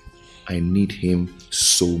 Okay? I need him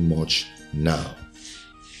so much now.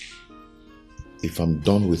 If I'm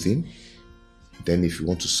done with him, then if you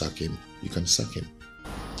want to sack him, you can sack him.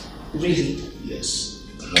 Really? Yes,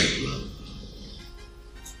 I have a plan.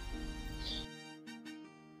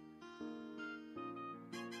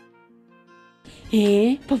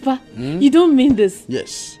 Hey, Papa, you don't mean this.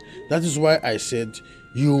 Yes, that is why I said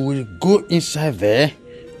you will go inside there,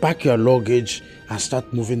 pack your luggage and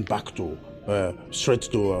start moving back to straight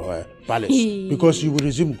to palace because you will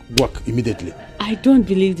resume work immediately. I don't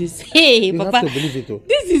believe this. Hey, you Papa, have to believe it. Oh.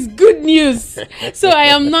 This is good news. So I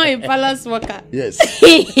am now a palace worker. Yes.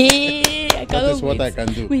 I that is what I can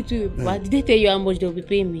do. Wait, but did they tell you how much they'll be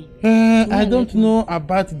paying me? I don't know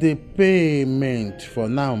about the payment for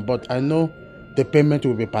now, but I know the payment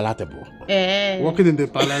will be palatable. Working in the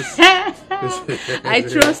palace. I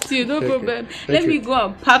trust you, no problem. Let me go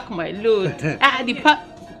and pack my load.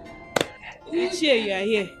 Which year you are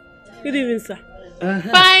here? Good evening, sir.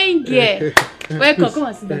 Fine girl. Welcome. Come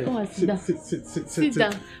and sit down. Come and sit down. Sit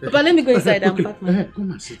down. Papa, let me go inside and pack my.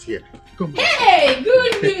 Come and sit here. Come. Hey,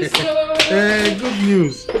 good news, sir. Good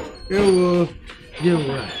news.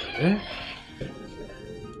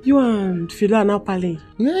 You and Philo are now parleying.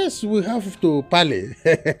 Yes, we have to parley.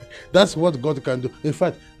 That's what God can do. In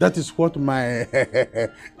fact, that is what my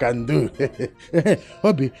can do.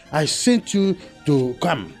 Obi, I sent you to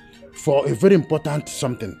come for a very important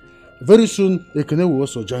something. Very soon, Ekene will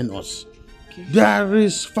also join us. Okay. There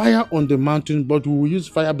is fire on the mountain, but we will use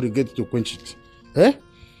fire brigade to quench it. Eh?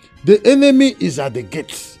 The enemy is at the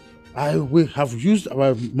gates. We have used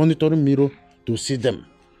our monitoring mirror to see them.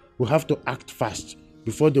 We have to act fast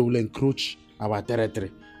before they will encroach our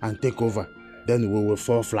territory and take over. Then we will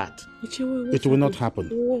fall flat. It will not happen.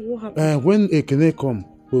 What happened? When Ekene come,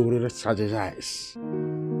 we will strategize.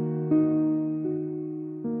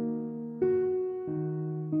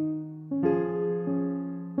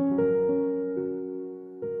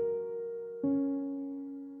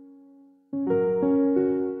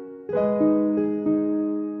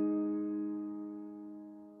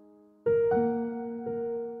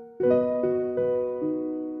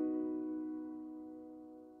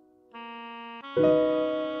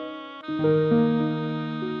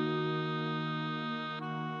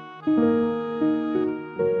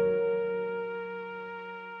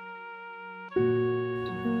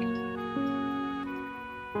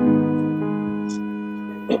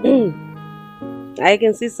 I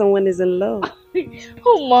can see someone is in love.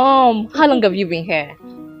 Oh, Mom, how long have you been here?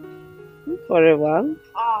 For a while.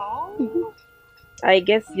 Oh. I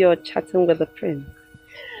guess you're chatting with the prince.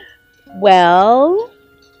 Well,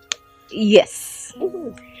 yes.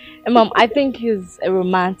 Mom, I think he's a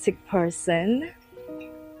romantic person.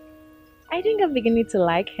 I think I'm beginning to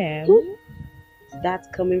like him. That's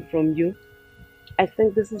coming from you. I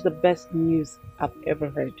think this is the best news I've ever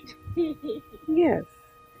heard. Yes.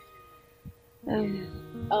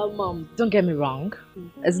 Mom, don't get me wrong.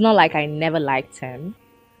 It's not like I never liked him.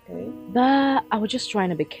 Okay. But I was just trying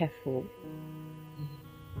to be careful.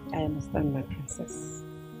 I understand, my princess.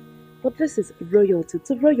 But this is royalty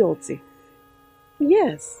to royalty.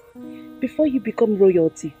 Yes. Before you become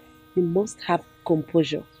royalty, you must have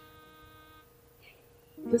composure.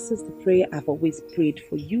 This is the prayer I've always prayed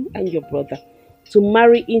for you and your brother, to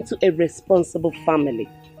marry into a responsible family.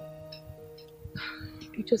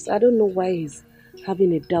 I don't know why he's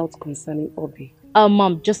having a doubt concerning Obi.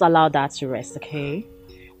 Mom, just allow that to rest, okay?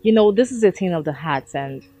 You know, this is a thing of the heart,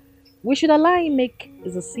 and we should allow him make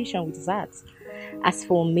his decision with his heart. As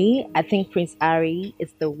for me, I think Prince Ari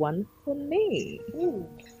is the one for me.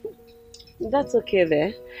 That's okay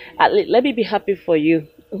there. Let me be happy for you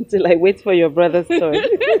until I wait for your brother's turn.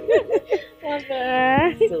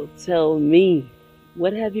 So tell me,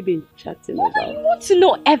 what have you been chatting about? I want to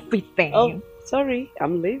know everything. Oh, sorry,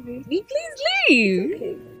 I'm leaving. Please leave.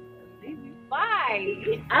 Okay.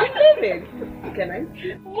 Bye. I'm leaving. Can I?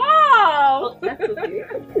 Wow. Oh, that's okay.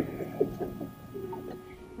 I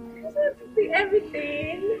just want to see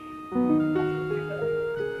everything.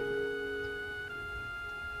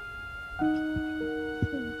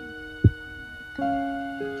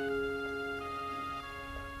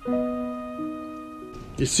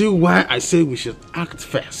 You see why I say we should act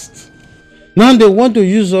first? Now they want to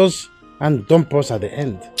use us and dump us at the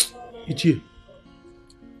end. Iyke,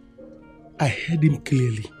 I heard him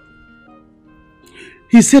clearly.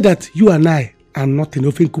 He said that you and I are not an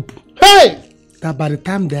open couple. Hey! That by the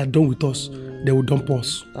time they are done with us, they will dump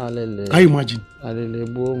us. Can you imagine?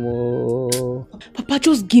 Papa,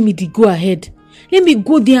 just give me the go ahead. Let me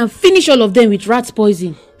go there and finish all of them with rat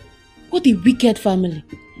poison. What a wicked family.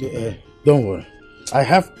 Don't worry. I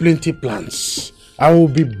have plenty plans. I will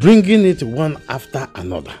be bringing it one after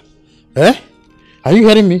another. Eh? Are you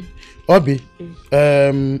hearing me? Obi,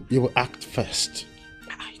 you will act first.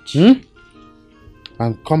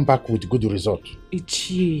 And come back with good result.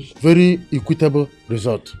 Iyke. Very equitable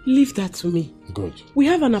result. Leave that to me. Good. We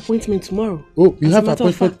have an appointment tomorrow. Oh, you have an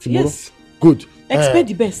appointment tomorrow? Yes. Good. Expect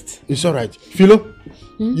the best. It's alright. Philo,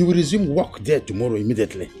 you will resume work there tomorrow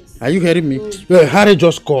immediately. Are you hearing me? Harry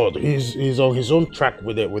just called. He's on his own track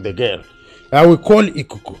with the girl. I will call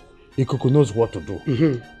Ikuku. Ikuku knows what to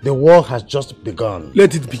do. The war has just begun.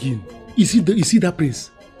 Let it begin. You see that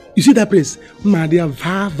prince? You see that prince? Madia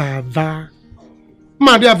va va va.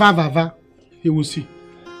 Madia va va va. You will see.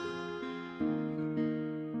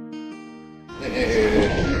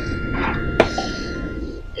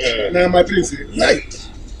 Now my prince, light.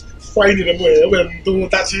 Why you need a boy? When don't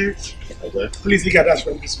touch you. Okay. Please look at that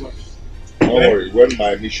from this one. Don't worry, when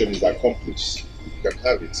my mission is accomplished, you can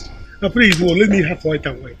have it. Now please, let me have white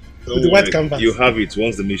and white. With the white canvas. You have it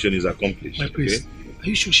once the mission is accomplished. My prince, are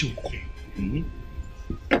you sure she will come?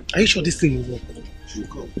 Are you sure this thing will work? She'll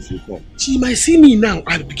come, she'll come. She might see me now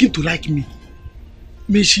and begin to like me.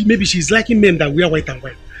 Maybe she's liking men that wear white and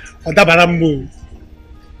white. Or that barambo.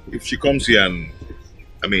 If she comes here and,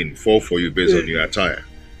 fall for you based on your attire,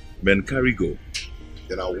 then carry go.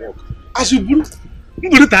 Then I'll walk. As you put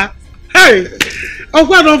hey! I'm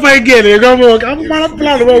going to fight again. I'm going to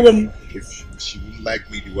plan. If she will like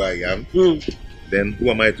me the way I am, then who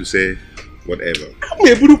am I to say whatever?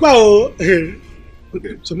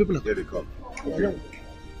 Okay, some people are there. They come. Okay.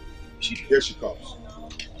 Here she comes.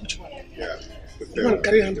 Which one? Yeah. The one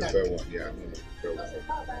carry handbag. The one, yeah.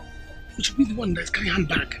 Which should be the one that's carrying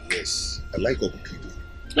handbag. Yes, I like Okonkwo.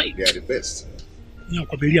 Right. They are the best. Don't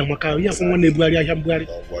worry, I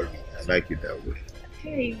like it that way.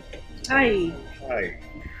 Hey, hi. Hi.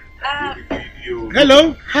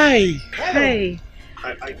 Hello. Hi. Hi.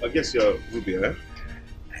 I guess you're Ruby, huh?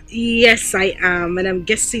 Yes, I am, and I'm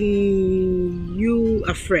guessing you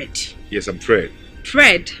are Fred. Yes, I'm Fred.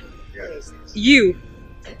 Fred? Yes. You?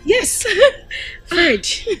 Yes. Fred.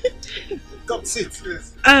 Come sit,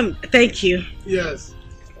 please. Thank you. Yes.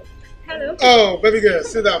 Hello. Oh, baby girl,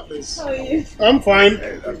 sit down, please. How are you? I'm fine.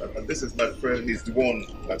 This is my friend. He's the one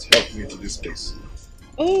that helped me to this place.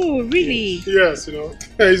 Oh, really? Yes,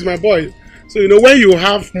 he's my boy. So, when you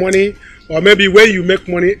have money, or maybe when you make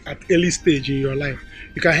money at early stage in your life,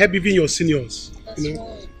 you can help even your seniors.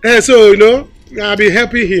 And so, I'll be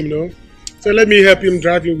helping him, So let me help him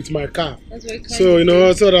driving with my car. That's very kind. So,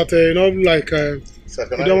 so that, Sir,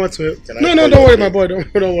 you don't want to. No, don't worry, my boy.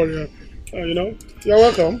 Don't worry. You're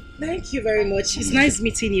welcome. Thank you very much. It's nice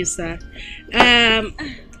meeting you, sir.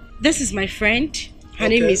 This is my friend. Her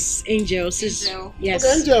name is Angel. Angel. Yes.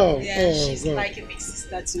 Okay, Angel. Yeah, she's like a big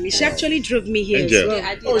sister to me. She actually drove me here Angel.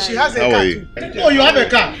 as well. Oh, she has a How car are you? too. Oh, you have a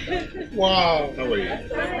car? Wow. How are you?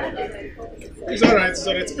 It's alright.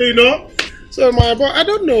 So my boy, I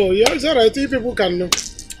don't know. Yeah, it's alright. If people can know.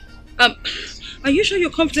 Are you sure you're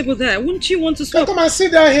comfortable there? Wouldn't you want to swap? Come and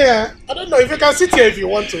sit down here. I don't know if you can sit here if you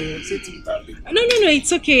want to sit in that. No,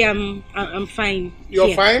 it's okay. I'm fine. You're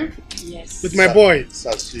here. Fine? Yes. With my boy.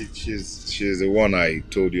 Sir, she's the one I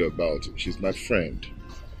told you about. She's my friend.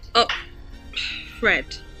 Oh, Fred.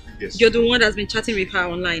 Yes. You're the one that's been chatting with her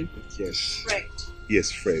online. Yes. Fred. Yes,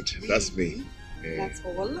 Fred. That's me. That's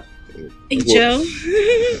all. Angel.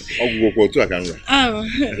 Oh,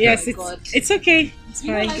 yes, it's okay. It's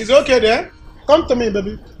fine. It's okay there. Come to me,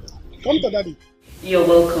 baby. Come to daddy. You're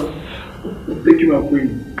welcome. Thank you, my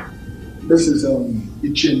queen. This is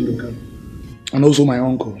Iyke and also my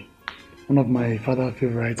uncle, one of my father's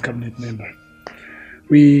favorite cabinet member.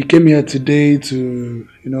 We came here today to,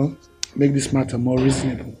 make this matter more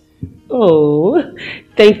reasonable. Oh,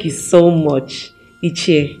 thank you so much,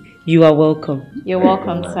 Iyke. You are welcome. You're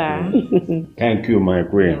welcome, sir. Thank you, my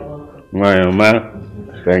queen. My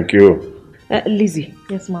man, thank you. Lizzie.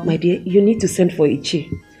 Yes, ma'am. My dear, you need to send for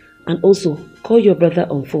Iyke. And also, call your brother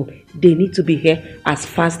on phone. They need to be here as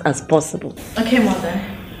fast as possible. Okay, mother.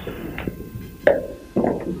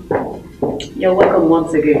 You're welcome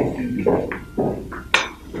once again.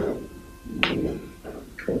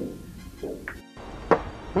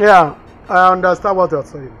 Yeah, I understand what you're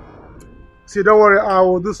saying. See, don't worry, I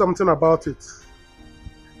will do something about it.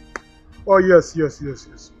 Oh, yes. It's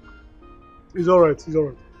alright.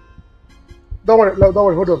 Don't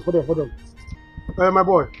worry, hold on. My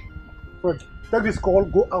boy, Fred, take this call,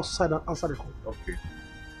 go outside and answer the call. Okay.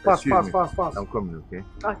 Fast. I'm coming, okay?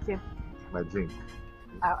 Okay. My drink.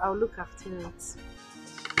 I'll look after it.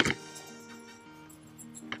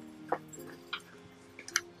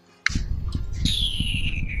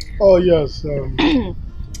 Oh, yes.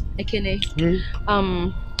 Ekene,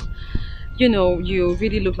 you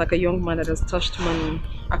really look like a young man that has touched money.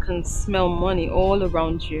 I can smell money all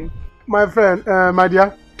around you. My friend, my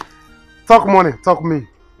dear, talk money, talk me.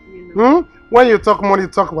 When you talk money,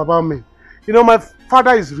 talk about me. My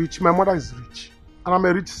father is rich, my mother is rich, and I'm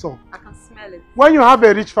a rich son. I can smell it. When you have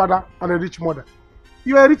a rich father and a rich mother,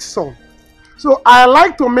 you are a rich son. So I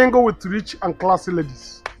like to mingle with rich and classy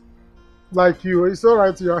ladies. Like you. It's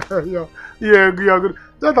alright, you're good.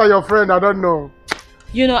 Just like your friend, I don't know.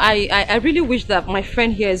 I really wish that my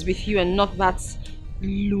friend here is with you and not that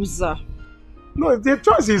loser. No, the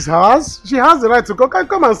choice is hers. She has the right to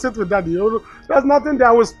come and sit with daddy. There's nothing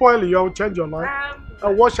that will spoil you. I will change your life.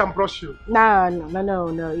 And wash and brush you.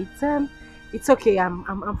 No. It's okay.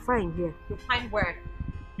 I'm fine here. You're fine where?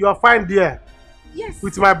 You are fine there. Yes.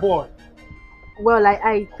 With my boy. Well,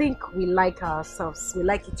 I think we like ourselves. We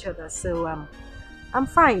like each other. So I'm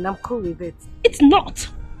fine. I'm cool with it. It's not.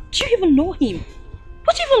 Do you even know him?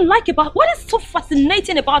 What do you even like about? What is so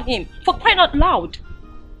fascinating about him? For crying out loud.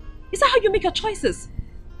 Is that how you make your choices?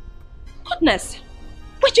 Goodness.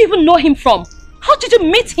 Where do you even know him from? How did you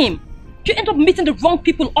meet him? You end up meeting the wrong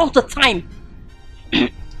people all the time.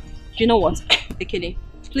 You know what, Ekene?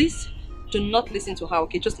 Please do not listen to her,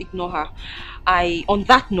 okay? Just ignore her. On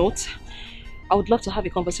that note, I would love to have a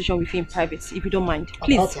conversation with you in private, if you don't mind.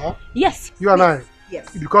 Please. About her? Yes. You and I?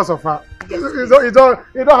 Yes. Because of her. Yes, You don't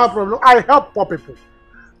have problem. I help poor people.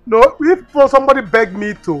 No, if somebody beg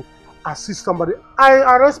me to assist somebody,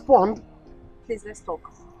 I respond. Please, let's talk.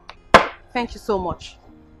 Thank you so much.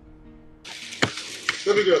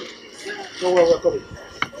 Baby girl, no, we're coming.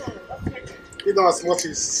 You know, as much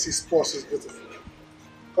as his purse is beautiful.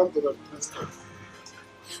 Come to the let's talk.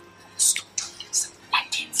 Stop it. Stop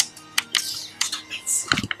it.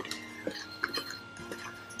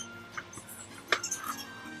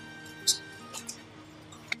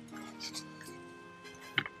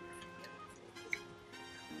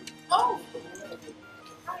 Oh.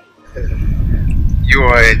 You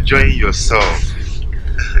are enjoying yourself.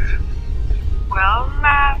 Well,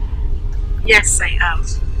 yes, I am.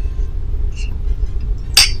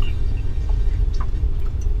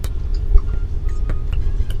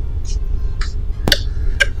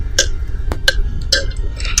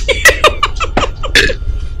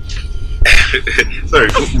 Sorry,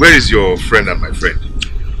 where is your friend and my friend?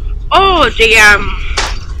 Oh, they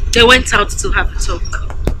went out to have a talk.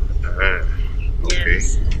 Okay.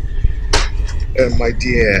 Yes. My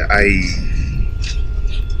dear, I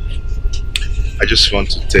just want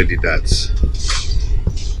to tell you that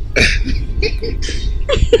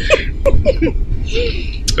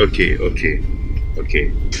okay.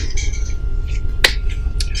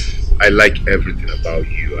 I like everything about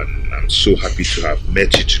you and I'm so happy to have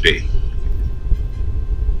met you today.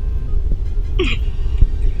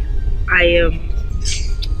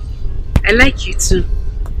 I like you too.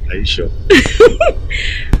 Are you sure?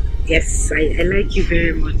 Yes, I like you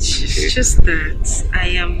very much. Okay. It's just that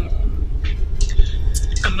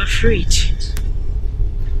I'm afraid.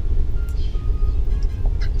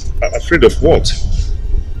 Afraid of what?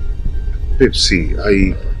 Babe, see,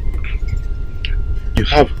 you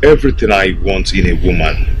have everything I want in a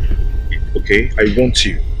woman. Okay? I want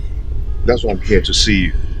you. That's why I'm here to see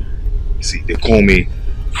you. See, they call me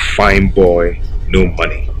fine boy, no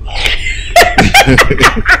money.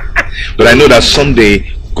 But I know that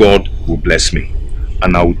someday God will bless me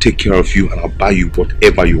and I will take care of you and I'll buy you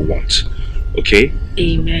whatever you want. Okay?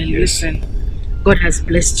 Amen. Yes. Listen, God has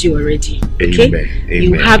blessed you already. Okay? Amen. Amen.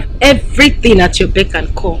 You have everything at your beck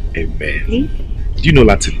and call. Amen. Do you know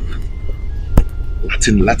Latin?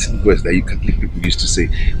 Latin words that you Catholic people used to say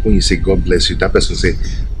when you say God bless you, that person say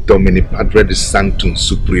Domini Padre de Sanctum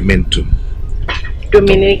Suprementum.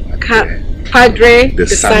 Dominic Padre de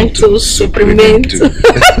Sanctum Suprementum.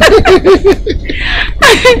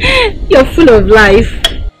 You're full of life.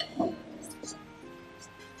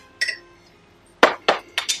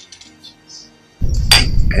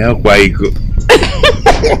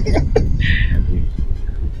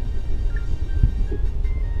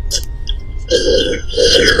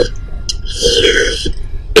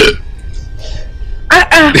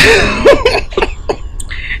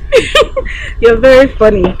 You're very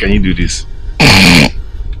funny. Can you do this? Can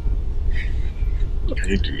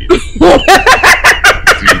you do it? Do it.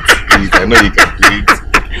 I know you can do it.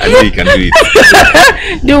 I know you can do it.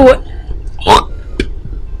 Do what?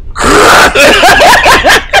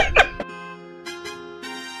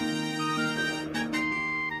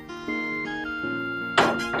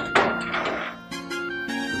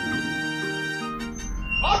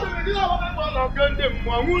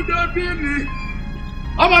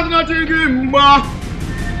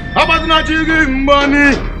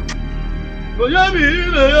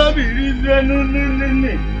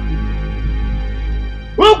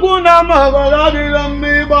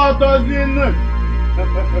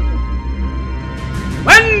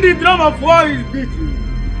 When the drum of war is beating,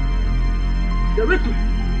 the victory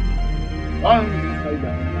comes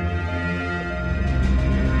by.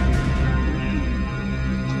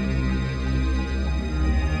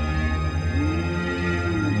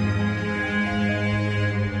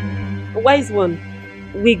 Wise one,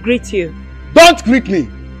 we greet you. Don't greet me.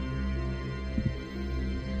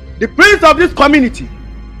 The prince of this community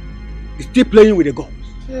is still playing with the gods.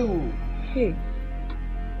 Hey.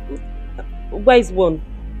 Wise one,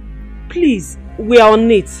 please, we are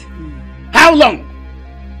on it. How long?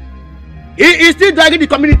 He is still dragging the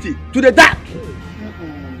community to the dark.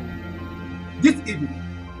 This evening,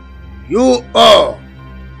 you all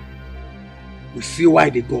will see why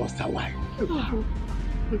the gods are wise.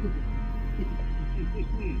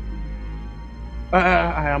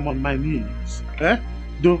 I am on my knees.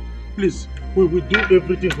 Please, we will do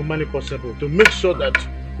everything humanly possible to make sure that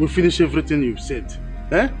we finish everything you've said.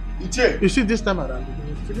 You see, this time around, we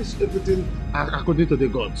will finish everything according to the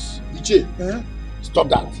gods. Iyke, stop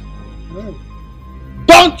that.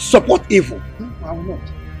 Don't support evil. I will not.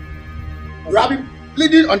 You have been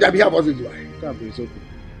pleading on their behalf, wasn't you? It's okay.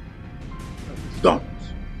 Don't.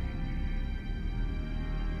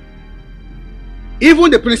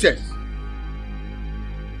 Even the princess,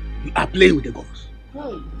 you are playing with the gods.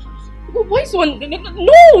 Why so on?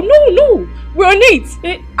 No. We're on it.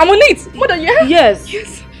 I'm on it. Mother, yeah? Yes.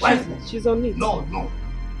 Yes. She's on it. No.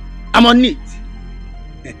 I'm on it.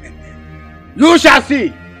 You shall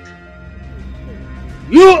see.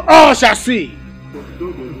 You all shall see.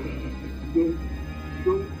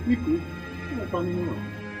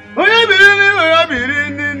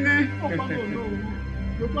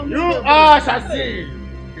 You all shall see.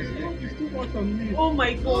 Oh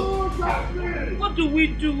my God. What do we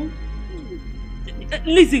do?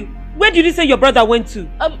 Lizzie, where did you say your brother went to?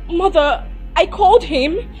 Mother, I called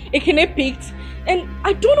him. Ekene picked. And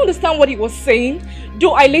I don't understand what he was saying.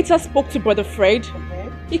 Though I later spoke to Brother Fred.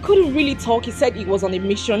 He couldn't really talk. He said he was on a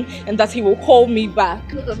mission and that he will call me back.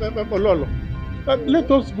 Lolo, let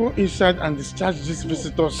us go inside and discharge these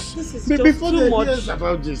visitors. This is before just they too much. hear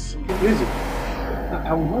about this. Listen,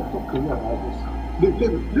 I will not talk to you about this.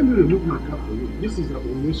 Let me remove my cap for you. This is an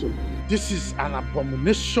abomination. This is an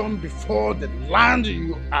abomination before the land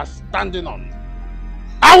you are standing on.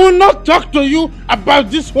 I will not talk to you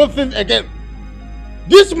about this whole thing again.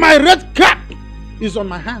 This my red cap is on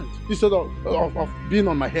my hand instead of being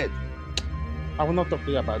on my head. I will not talk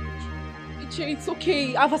to you about it. Iyke, it's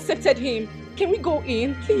okay. I've accepted him. Can we go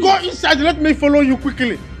in, please? Go inside. Let me follow you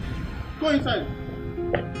quickly. Go inside.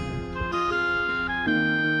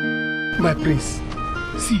 My prince,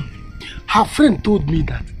 see, her friend told me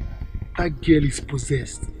that girl is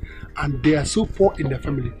possessed and they are so poor in their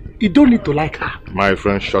family. You don't need to like her. My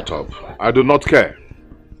friend, shut up. I do not care.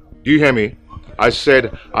 Do you hear me? I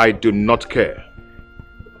said I do not care.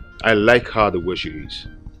 I like her the way she is.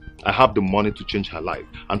 I have the money to change her life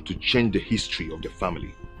and to change the history of the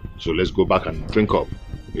family. So let's go back and drink up.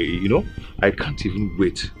 You know, I can't even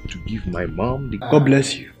wait to give my mom the... God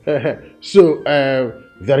bless you. So,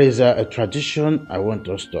 there is a tradition I want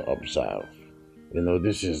us to observe. You know,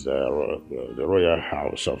 this is the royal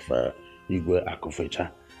house of Igwe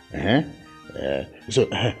Akufecha. So,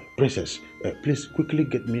 princess, please quickly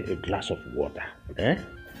get me a glass of water.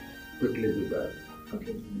 Quickly do that.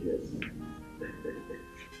 Okay. Yes.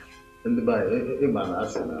 And by you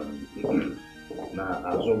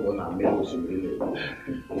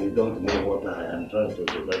don't know what I am trying to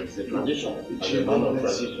do. That is a tradition. It's a man of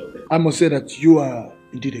tradition. I must say that you are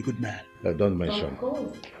indeed a good man. Don't mention. Of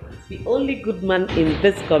course. The only good man in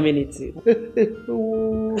this community.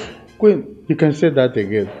 Queen, you can say that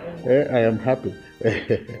again. I am happy.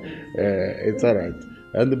 It's alright.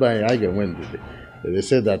 And by Iyke went they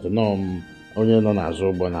said that no. What else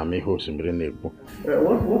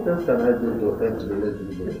can I do to help the little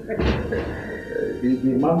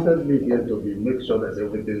He mounted me here to make sure that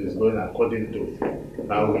everything is going according to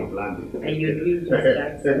how we planned it. And you're doing just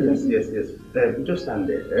that? Yes. Just stand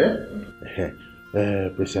there.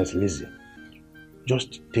 Princess Lizzie,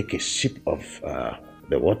 just take a sip of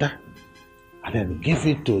the water and then give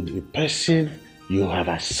it to the person you have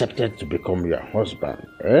accepted to become your husband.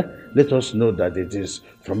 Let us know that it is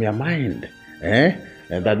from your mind.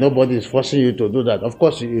 And that nobody is forcing you to do that. Of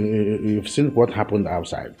course, you've seen what happened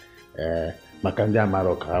outside. Makanja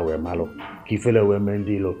Maroka, we malo, Kifele we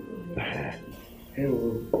mendilo.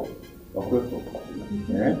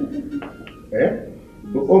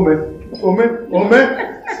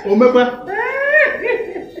 Ome ba.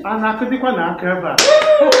 Anakati kwa na akeba.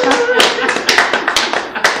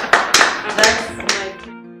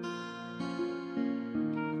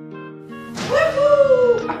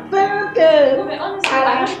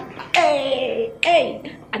 Hey,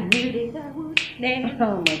 I knew that I would never.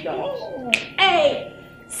 Oh my gosh. Hey,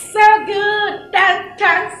 so good,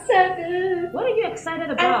 that's so good. What are you excited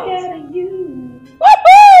about? I'm getting you.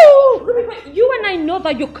 Woohoo! You and I know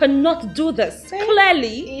that you cannot do this.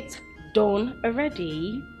 Clearly. It's done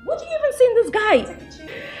already. What do you even see in this guy?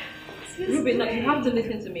 Ruben, you have to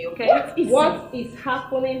listen to me, okay? What is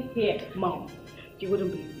happening here, Mom? You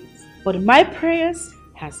wouldn't believe it. But my prayers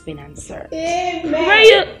has been answered. Amen.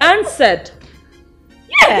 Prayer answered?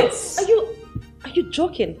 Yes. Are you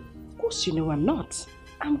joking? Of course you know I'm not.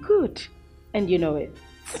 I'm good. And you know it.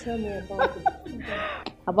 Tell me about it.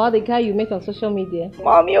 About the guy you met on social media.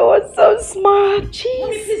 Mom, you were so smart. Jeez.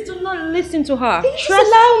 Mommy, please do not listen to her. Please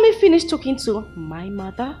allow me finish talking to my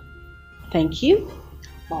mother. Thank you.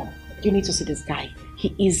 Mom, you need to see this guy.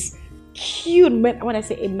 He is cute. Man, when I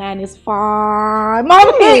say a man is fine.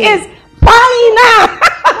 Mom, he is fine now.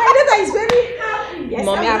 My daughter is very happy. Yes,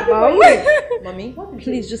 Mommy,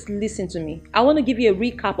 please just listen to me. I want to give you a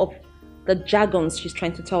recap of the jargons she's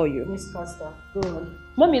trying to tell you. Miss Costa, go on.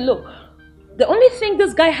 Mommy, look. The only thing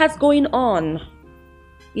this guy has going on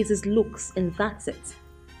is his looks, and that's it.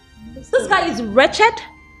 This guy is wretched.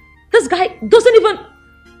 This guy doesn't even...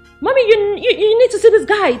 Mommy, you need to see this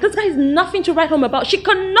guy. This guy is nothing to write home about. She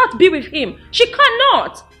cannot be with him. She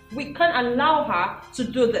cannot. We can't allow her to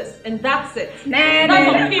do this, and that's it. That's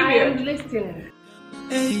a period. I am listening.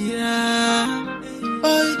 Hey,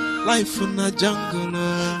 life in the jungle.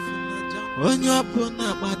 When you're upon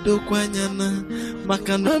a madokwanyana,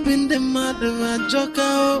 Makano bin the mother,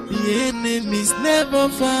 Joka, the enemies never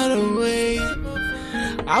far away.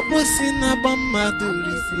 Abosina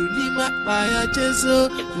Bamaduri, Lima by a Jeso,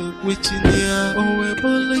 which in the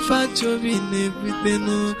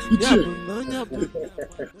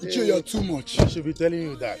Iyke, you're too much. I should be telling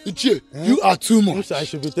you that. Iyke, you are too much. I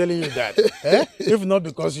should be telling you that. If not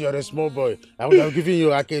because you're a small boy, I would have given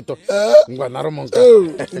you a keto.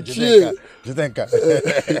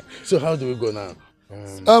 So how do we go now?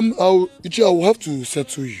 Iyke, I will have to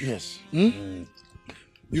settle you. Yes.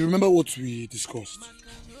 You remember what we discussed?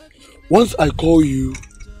 Once I call you,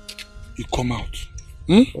 you come out.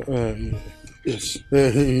 Yes.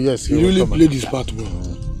 Yes. You really play this part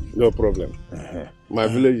well. No problem. My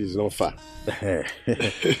village is not far.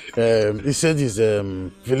 He said his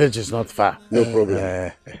village is not far. No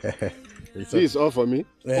problem. This is all for me.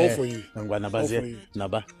 All for you. All for you.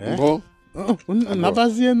 Naba. Bon.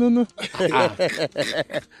 Nabazie, no.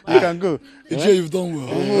 You can go. Iyke, you've done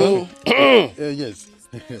well. Yes.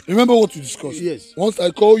 Remember what we discussed? Yes. Once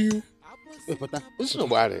I call you, it's no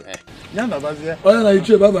worry.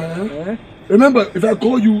 Iyke, bye-bye. Remember, if I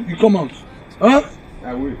call you, you come out. Huh?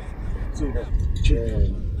 I will.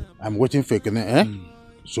 I'm waiting for Iyke,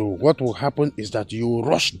 So what will happen is that you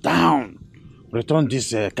rush down, return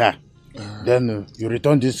this car, then you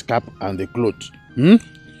return this cap and the clothes.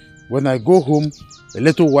 When I go home, a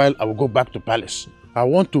little while I will go back to palace. I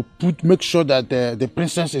want to make sure that the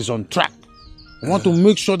princess is on track. I want to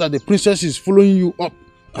make sure that the princess is following you up.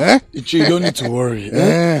 Iyke, you don't need to worry.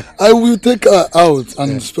 I will take her out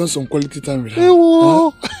and spend some quality time with her.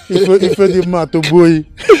 If the matter boy.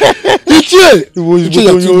 Iyke,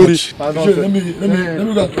 you're too much. Let me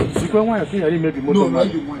go. No,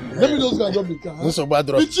 let me just go and drop the car.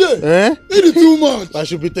 Iyke, it is too much. I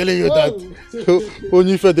should be telling you that.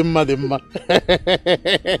 Only for the mad.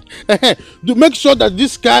 To make sure that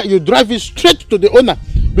this car, you drive it straight to the owner.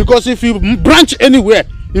 Because if you branch anywhere,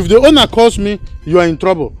 if the owner calls me, you are in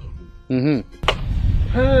trouble.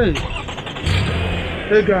 Hey,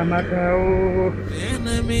 the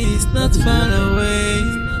enemy is not far away.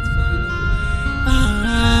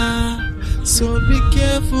 So be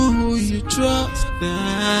careful who you trust.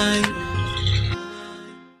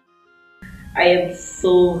 I am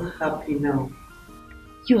so happy now.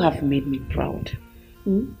 You have made me proud.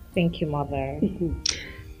 Thank you, Mother.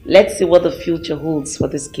 Let's see what the future holds for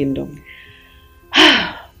this kingdom.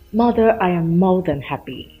 Mother, I am more than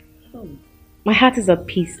happy. My heart is at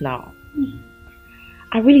peace now.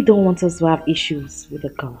 I really don't want us to have issues with the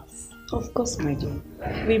girls. Of course, my dear.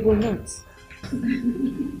 We will not.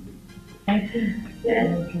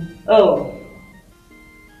 Oh.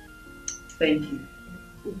 Thank you.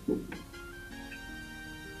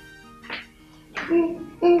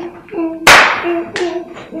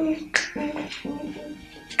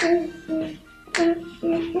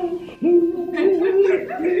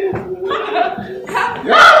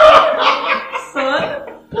 Son,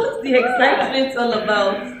 what's the excitement all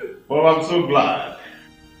about? Well, I'm so glad.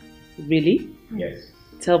 Really? Yes.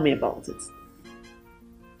 Tell me about it.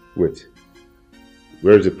 Wait.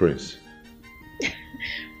 Where is the prince?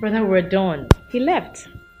 Brother, we're done. He left.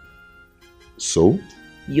 So?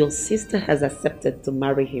 Your sister has accepted to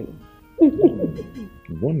marry him.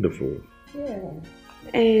 Wonderful.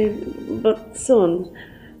 Yeah. But son,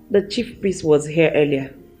 the chief priest was here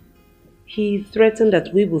earlier. He threatened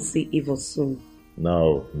that we will see evil soon.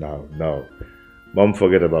 No. Mom,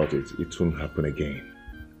 forget about it. It won't happen again.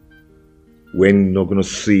 We're not going to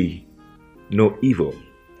see no evil.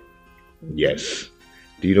 Yes.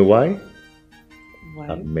 Do you know why? Why?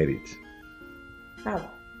 I've made it. How?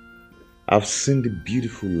 I've seen the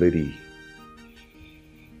beautiful lady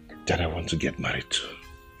that I want to get married to.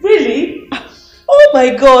 Really? Oh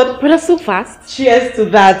my God. But that's so fast. Cheers to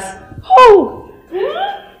that. Oh,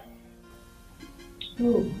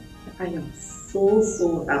 I am so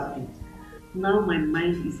happy. Now my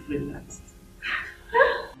mind is relaxed.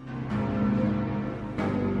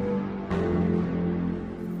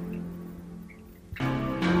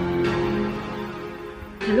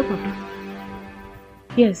 Hello, Papa.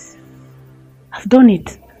 Yes, I've done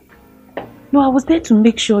it. No, I was there to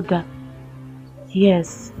make sure that...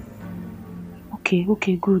 Yes.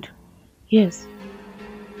 Okay, good. Yes.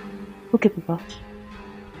 Okay, Papa.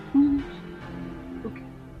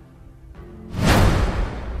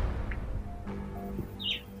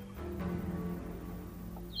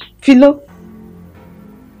 Philo.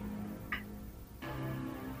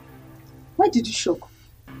 Why did you shock?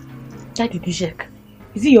 Why did you shock?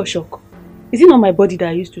 Is it your shock? Is it not my body that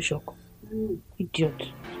I used to shock? Idiot.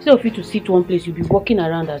 Instead of you to sit one place, you'll be walking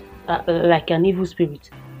around like an evil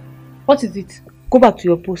spirit. What is it? Go back to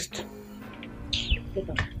your post.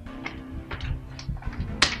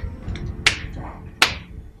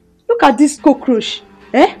 Look at this cockroach.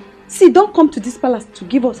 Eh? See, don't come to this palace to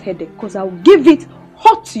give us headache, because I will give it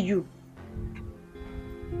hot to you.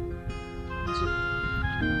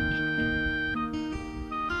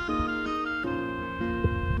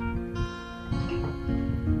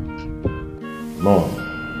 Mom,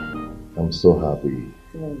 I'm so happy.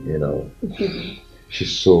 You know,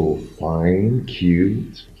 she's so fine,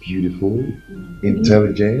 cute, beautiful,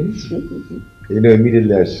 intelligent. You know,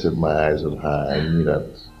 immediately I set my eyes on her. I knew that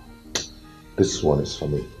this one is for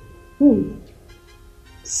me.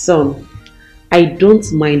 Son, I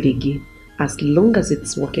don't mind again as long as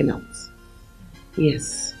it's working out.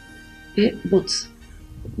 Yes. But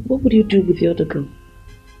what would you do with the other girl?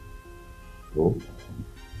 Oh?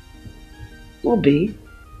 Obi?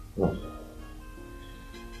 Oh.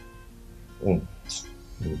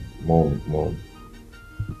 Mom.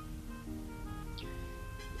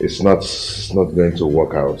 It's not going to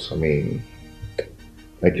work out. I mean,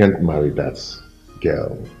 I can't marry that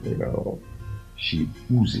girl, you know. She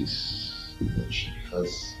oozes. You know, she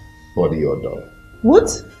has body odor.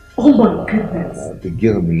 What? Oh my goodness. The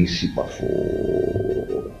girl needs for.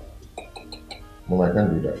 Mom, I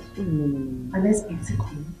can't do that. Unless it's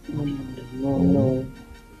cool. No.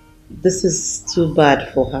 This is too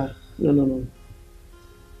bad for her. No.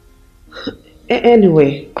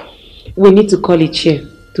 Anyway, we need to call Iyke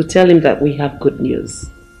to tell him that we have good news.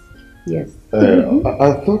 Yes.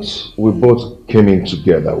 I thought we both came in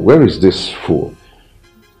together. Where is this fool?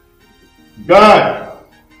 God!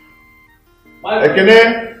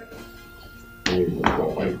 Ekene!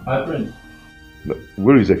 My prince.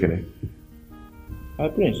 Where is Ekene? My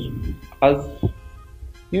prince. As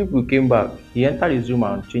Ibu came back, he entered his room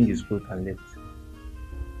and changed his clothes and left.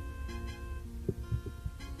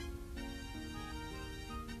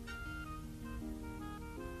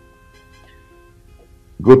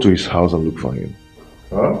 Go to his house and look for him.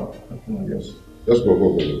 Huh? Yes. Let's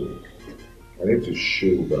go. I need to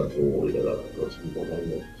show that boy that I've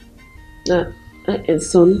got him.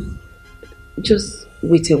 Son, just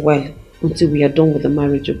wait a while until we are done with the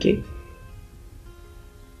marriage, okay?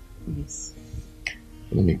 Yes.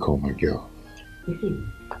 Let me call my girl.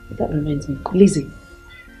 That reminds me. Lizzie,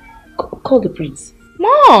 call the prince.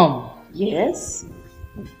 Mom! Yes?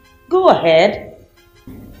 Go ahead.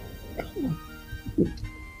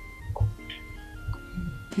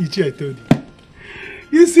 Iyke, I told you.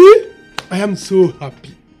 You see, I am so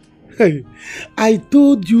happy. Hey, I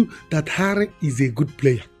told you that Harry is a good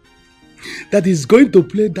player. That he's going to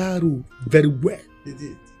play that role very well. He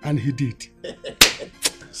did. And he did.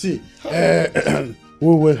 See, we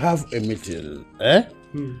will have a meeting.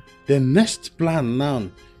 The next plan now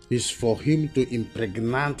is for him to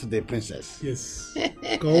impregnate the princess. Yes.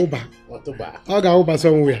 Go back. I'll go over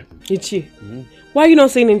somewhere. Iyke, why are you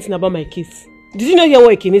not saying anything about my kiss? Did you not hear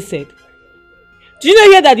what Ekene said? Did you not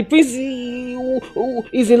hear that the prince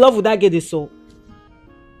is in love with that girl they saw?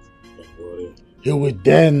 He will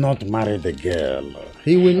dare not marry the girl.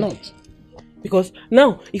 He will not. Because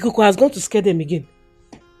now Ikoko has gone to scare them again.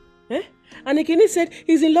 And Ekene said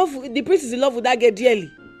he's in love with, the prince is in love with that girl dearly.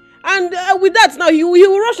 And with that now he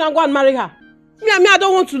will rush and go and marry her. Me, I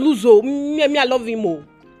don't want to lose her. Me, I love him more.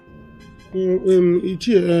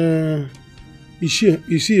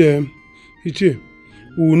 Iyke,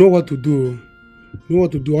 we will know what to do. We know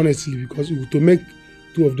what to do honestly, because to make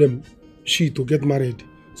two of them, she to get married,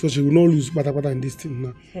 so she will not lose pata in this thing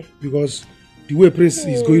now. Because the way Prince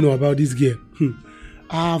is going on about this girl,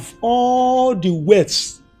 I have all the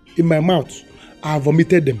words in my mouth. I have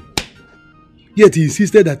vomited them. Yet he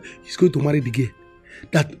insisted that he's going to marry the girl.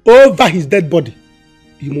 That over his dead body,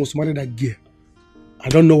 he must marry that girl. I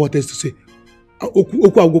don't know what else to say. So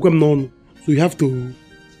you have to.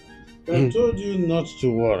 I told you not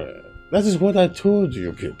to worry. That is what I told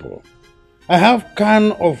you people. I have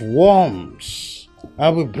can of worms. I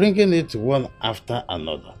will be bringing it one after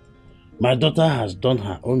another. My daughter has done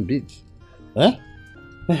her own bit.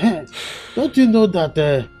 Don't you know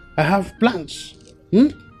that I have plans?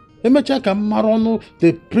 The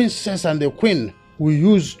princess and the queen we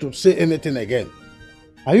used to say anything again.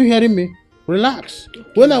 Are you hearing me? Relax.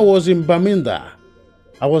 When I was in Baminda,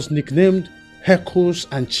 I was nicknamed Heckles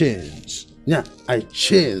and Chains. Yeah, I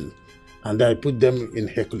chain and I put them in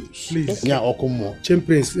Heckles. Please. Yeah, Okomo. Chain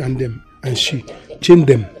Prince and them and she. Chain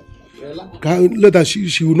them. Let her,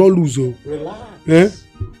 she will not lose. Oh. Relax. Eh?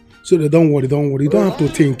 So they don't worry. You don't have to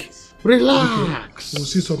think. Relax. Okay. We'll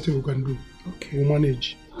see something we can do. Okay. We'll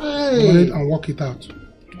manage. Hey. We'll manage and work it out.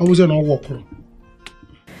 I was not work.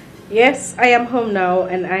 Yes, I am home now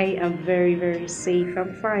and I am very, very safe.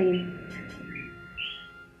 I'm fine.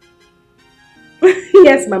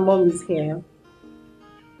 Yes, my mom is here.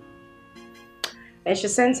 And she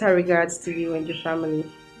sends her regards to you and your family.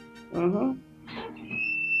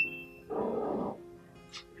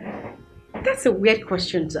 That's a weird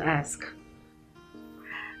question to ask.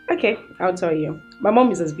 Okay, I'll tell you. My mom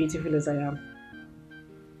is as beautiful as I am.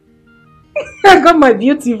 I got my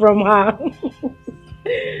beauty from her.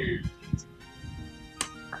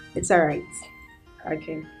 It's alright.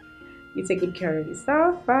 Okay. You take good care of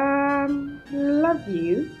yourself. Love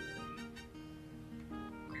you.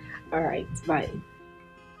 Alright, bye.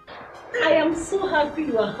 I am so happy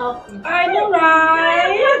you are happy. I know,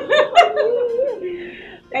 right?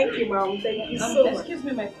 Thank you, Mom. Thank you so much. Excuse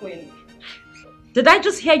me, my queen. Did I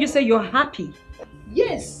just hear you say you're happy?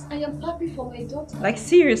 Yes, I am happy for my daughter. Like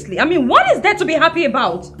seriously, I mean, what is there to be happy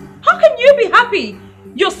about? How can you be happy?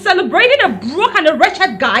 You're celebrating a broke and a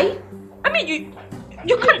wretched guy? I mean,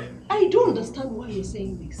 you can't... I don't understand why you're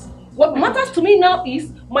saying this. What matters to me now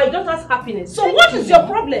is my daughter's happiness. So what is your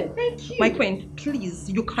problem? Thank you. My queen, please,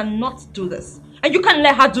 you cannot do this. And you can't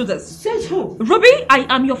let her do this. Says who? Ruby, I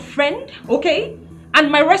am your friend, okay? And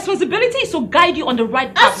my responsibility is to guide you on the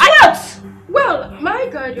right path. As what? Well, my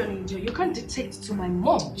guardian angel, you can't dictate to my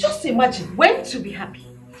mom. Just imagine when to be happy.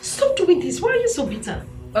 Stop doing this. Why are you so bitter?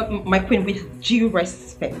 My queen, with due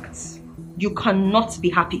respect, you cannot be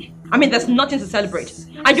happy. I mean, there's nothing to celebrate.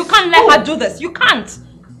 And you can't let her do this. You can't.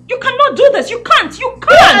 You cannot do this. You can't. You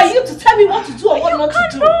can't. Who are you to tell me what to do or what not to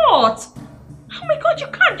do? You cannot. Oh my God, you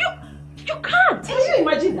can't. You can't. Can you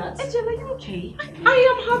imagine that? Angel, are you okay? I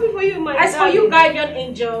am happy for you, my As for darling. you, guardian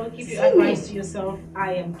angel, keep your See advice me. to yourself.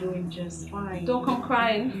 I am doing just fine. Don't come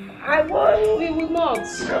crying. I won't. We will not.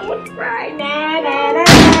 I won't cry. Na, na, na,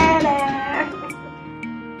 na.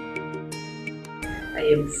 I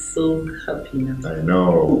am so happy now. I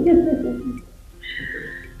know.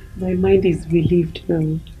 My mind is relieved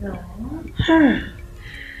now.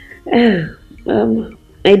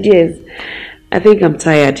 My dears, I think I'm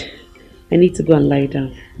tired. I need to go and lie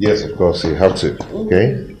down. Yes, of course, you have to.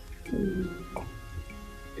 Okay?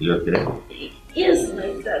 You okay? Yes,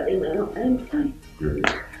 my darling, I'm fine. Good.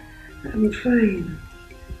 I'm fine.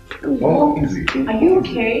 Oh, easy. Are you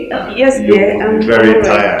okay? Yes, dear. You're I'm very all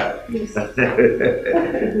tired. right. Yes.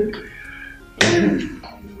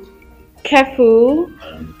 Careful.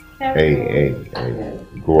 Hey,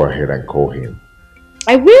 go ahead and call him.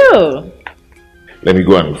 I will. Let me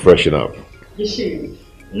go and freshen up. You should.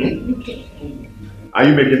 Are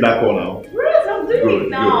you making that call now? Yes, I'm doing it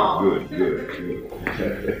now. Good.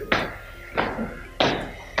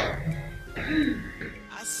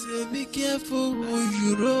 I say be careful who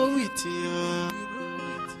you roll with, yeah.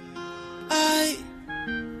 I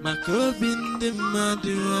Makobin the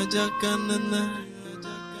Madu Rajakanana.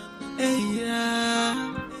 Hey,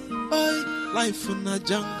 yeah. Boy, life in a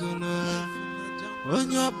jungle.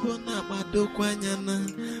 On your pona, Badokwanyana.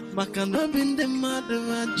 Makanobin the Madu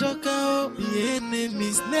Rajoka. The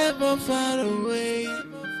enemies never far away.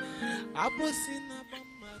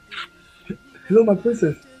 Hello, my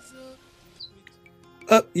princess.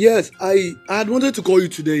 Yes, I had wanted to call you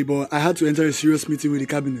today, but I had to enter a serious meeting with the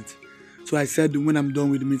cabinet. So I said when I'm done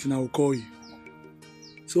with the meeting, I will call you.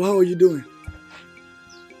 So how are you doing?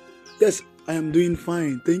 Yes, I am doing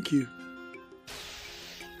fine, thank you.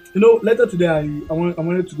 You know, later today, I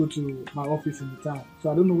wanted to go to my office in the town. So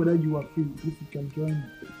I don't know whether you are free, if you can join me.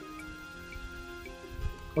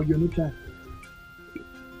 Or you're no chance.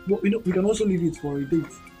 Well, you know, we can also leave it for a date.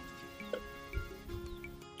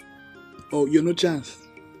 Oh, you're no chance.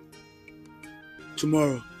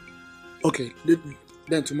 Tomorrow. Okay,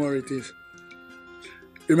 then tomorrow it is.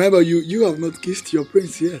 Remember, you have not kissed your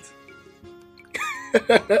prince yet.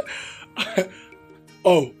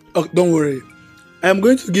 Oh, don't worry. I am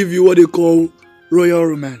going to give you what they call royal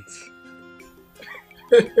romance.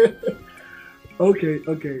 Okay.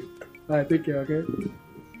 Alright, take care, okay?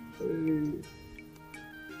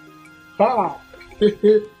 Ha!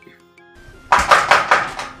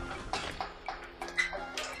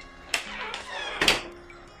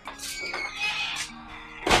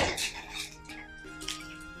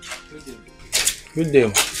 Good day.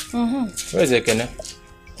 Where is Ekene?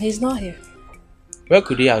 He's not here. Where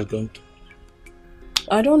could he have gone to?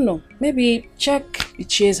 I don't know. Maybe check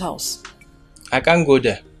Iyke's house. I can't go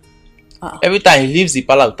there. Every time he leaves the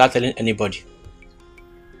palace without telling anybody.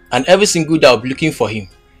 And every single day I'll be looking for him.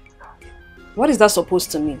 What is that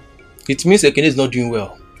supposed to mean? It means Ekene is not doing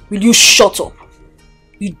well. Will you shut up?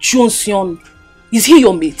 You Johnson. Is he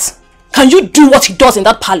your mate? Can you do what he does in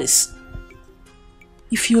that palace?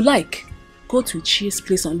 If you like, go to Ichie's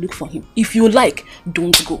place and look for him. If you like,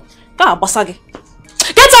 don't go. Get out!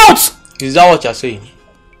 Is that what you're saying?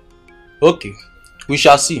 Okay, we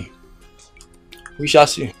shall see. We shall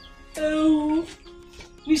see.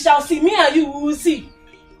 We shall see. Me and you will see.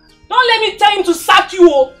 Don't let me tell him to sack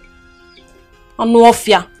you. I'm no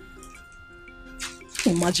fear.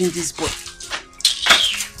 Imagine this boy.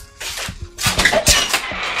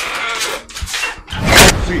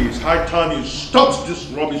 See, it's high time you stop this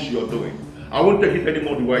rubbish you're doing. I won't take it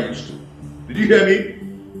anymore the way I used to. Did you hear me?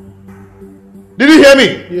 Did you hear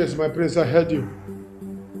me? Yes, my prince, I heard you.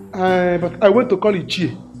 But I went to call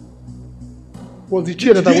Iyke. Was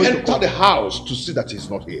Iyke that I went to call? Did you enter the house to see that he's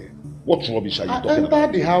not here? What rubbish are you talking about? I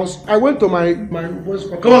entered the house. I went to my voice.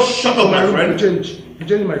 Come on, shut up, my friend. To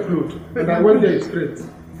change my clothes. And I went there straight.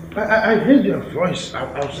 I heard your voice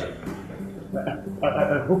outside.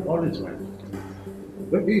 I hope all is well.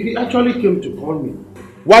 He actually came to call me.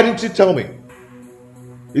 Why didn't you tell me?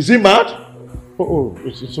 Is he mad? Oh,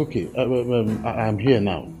 it's okay. I'm here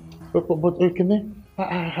now. But Ekene,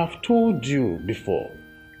 I have told you before.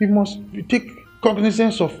 You must take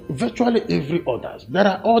cognizance of virtually every orders. There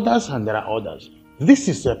are orders and there are orders. This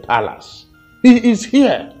is a palace. He is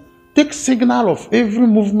here. Take signal of every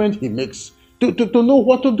movement he makes to know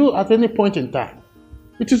what to do at any point in time.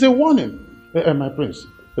 It is a warning. My prince,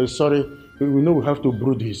 sorry, we know we have to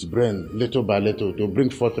brood his brain little by little to bring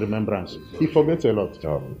forth remembrance. He forgets a lot.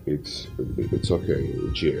 It's okay,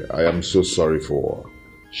 Iyke. I am so sorry for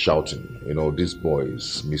shouting. You know, this boy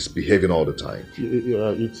is misbehaving all the time.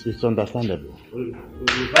 It's understandable.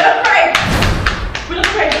 Wilfred!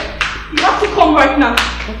 You have to come right now.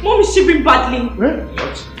 Mom is shivering badly.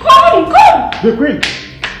 What? Come! The queen!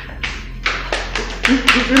 You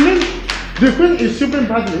mean the queen is shivering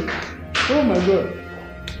badly? Oh my God.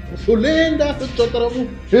 Ulenda chotramu,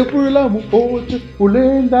 ebulamu oche.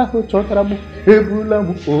 Ulenda chotramu,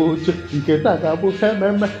 ebulamu oche. Iketagabu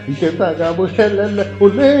hememe, iketagabu helele.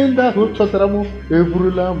 Ulenda chotramu,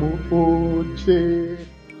 ebulamu oche.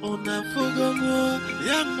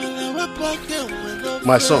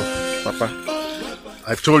 My son, Papa,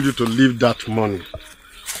 I told you to leave that money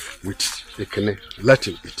with Ekene. Let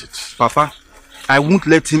him eat it. Papa, I won't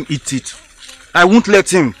let him eat it. I won't let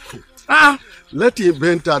him. Let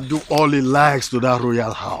Ibenta do all he likes to that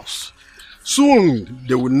royal house. Soon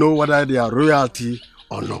they will know whether they are royalty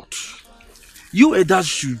or not. You elders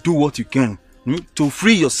should do what you can to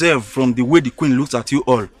free yourself from the way the queen looks at you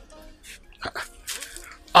all.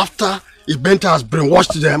 After Ibenta has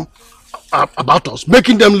brainwashed them about us,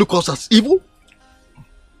 making them look us as evil?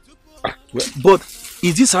 But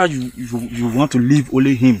is this how you want to leave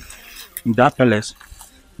only him in that palace?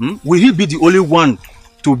 Will he be the only one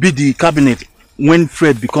to be the cabinet when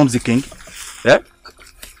Fred becomes the king? Yeah?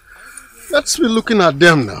 Let's be looking at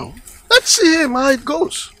them now. Let's see how it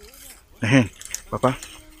goes. Papa,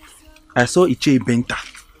 I saw Iyke Benta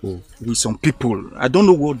with some people. I don't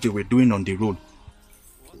know what they were doing on the road.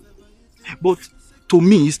 But to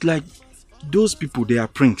me, it's like those people, they are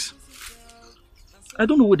prinks. I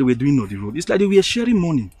don't know what they were doing on the road. It's like they were sharing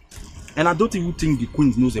money. And I don't even think the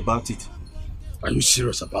queen knows about it. Are you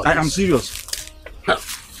serious about this? I am serious.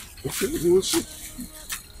 Okay, we will see.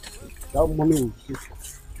 That money will see.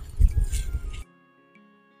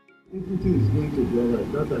 Everything is going to be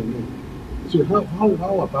alright, that I know. So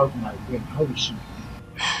how about my friend? How is she?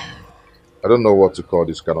 I don't know what to call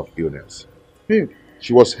this kind of illness.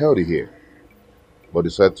 She was healthy here, but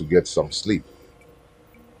decided to get some sleep.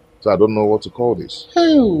 So I don't know what to call this.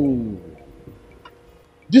 Oh,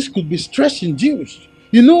 this could be stress-induced.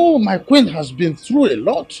 You know, my queen has been through a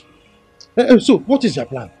lot. So, what is your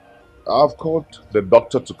plan? I've called the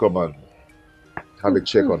doctor to come and have a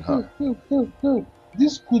check on her.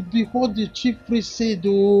 This could be what the chief priest said.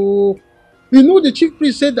 Oh, you know, the chief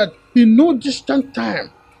priest said that in no distant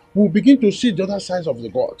time we'll begin to see the other sides of the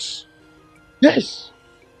gods. Yes.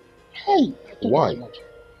 Hey. Why?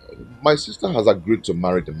 My sister has agreed to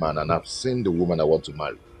marry the man, and I've seen the woman I want to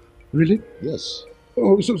marry. Really? Yes.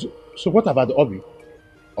 Oh, so what about the Obi?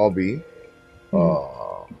 Obi?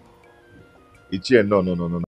 Iyke, no.